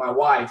I've got my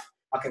wife.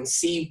 I can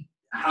see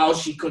how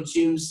she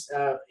consumes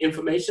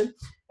information.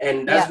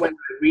 And that's when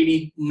I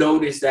really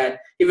noticed that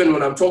even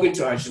when I'm talking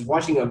to her, she's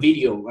watching a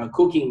video, a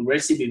cooking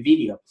recipe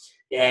video.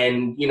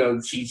 And,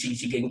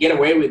 she can get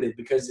away with it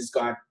because it's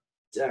got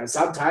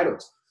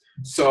subtitles.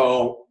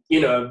 So,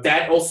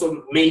 that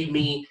also made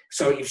me,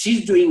 so if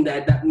she's doing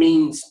that, that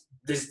means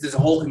there's a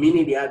whole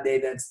community out there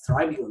that's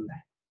thriving on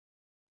that.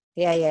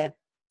 Yeah.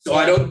 So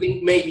I don't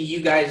think maybe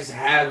you guys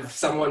have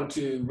someone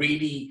to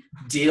really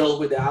deal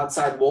with the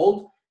outside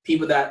world.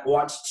 People that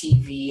watch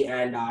TV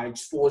and are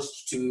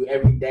exposed to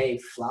everyday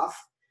fluff.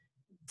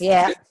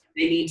 Yeah.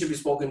 They need to be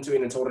spoken to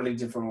in a totally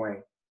different way.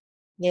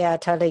 Yeah, I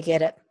totally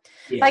get it.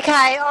 Yeah.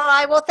 Okay, all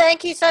right. Well,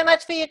 thank you so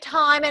much for your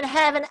time, and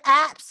have an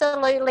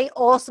absolutely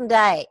awesome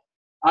day.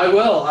 I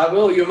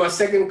will. You're my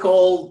second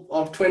call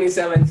of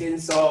 2017,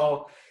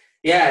 so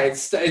Yeah,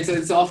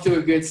 it's off to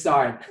a good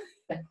start.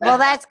 Well,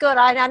 that's good.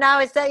 I know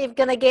it's that you're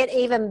going to get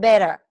even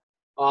better.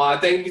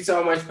 Thank you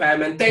so much,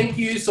 Pam, and thank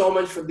you so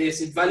much for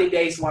this. It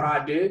validates what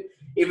I do,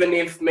 even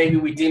if maybe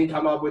we didn't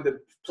come up with a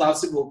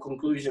plausible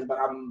conclusion. But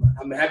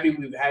I'm happy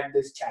we've had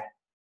this chat.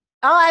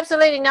 Oh,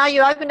 absolutely. No,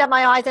 you opened up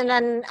my eyes and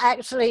then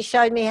actually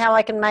showed me how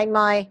I can make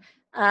my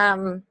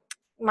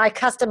my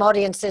custom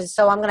audiences.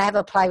 So I'm going to have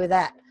a play with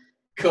that.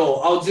 Cool.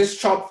 I'll just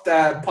chop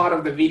the part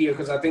of the video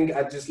because I think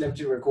I just left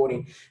you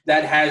recording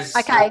that has.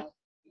 Okay.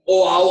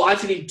 Or I'll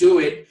actually do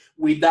it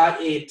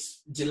without it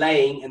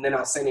delaying, and then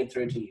I'll send it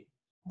through to you.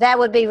 That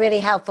would be really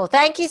helpful.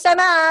 Thank you so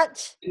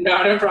much.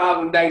 Not a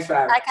problem. Thanks,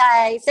 Pam.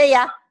 Okay. See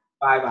ya.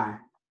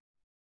 Bye-bye.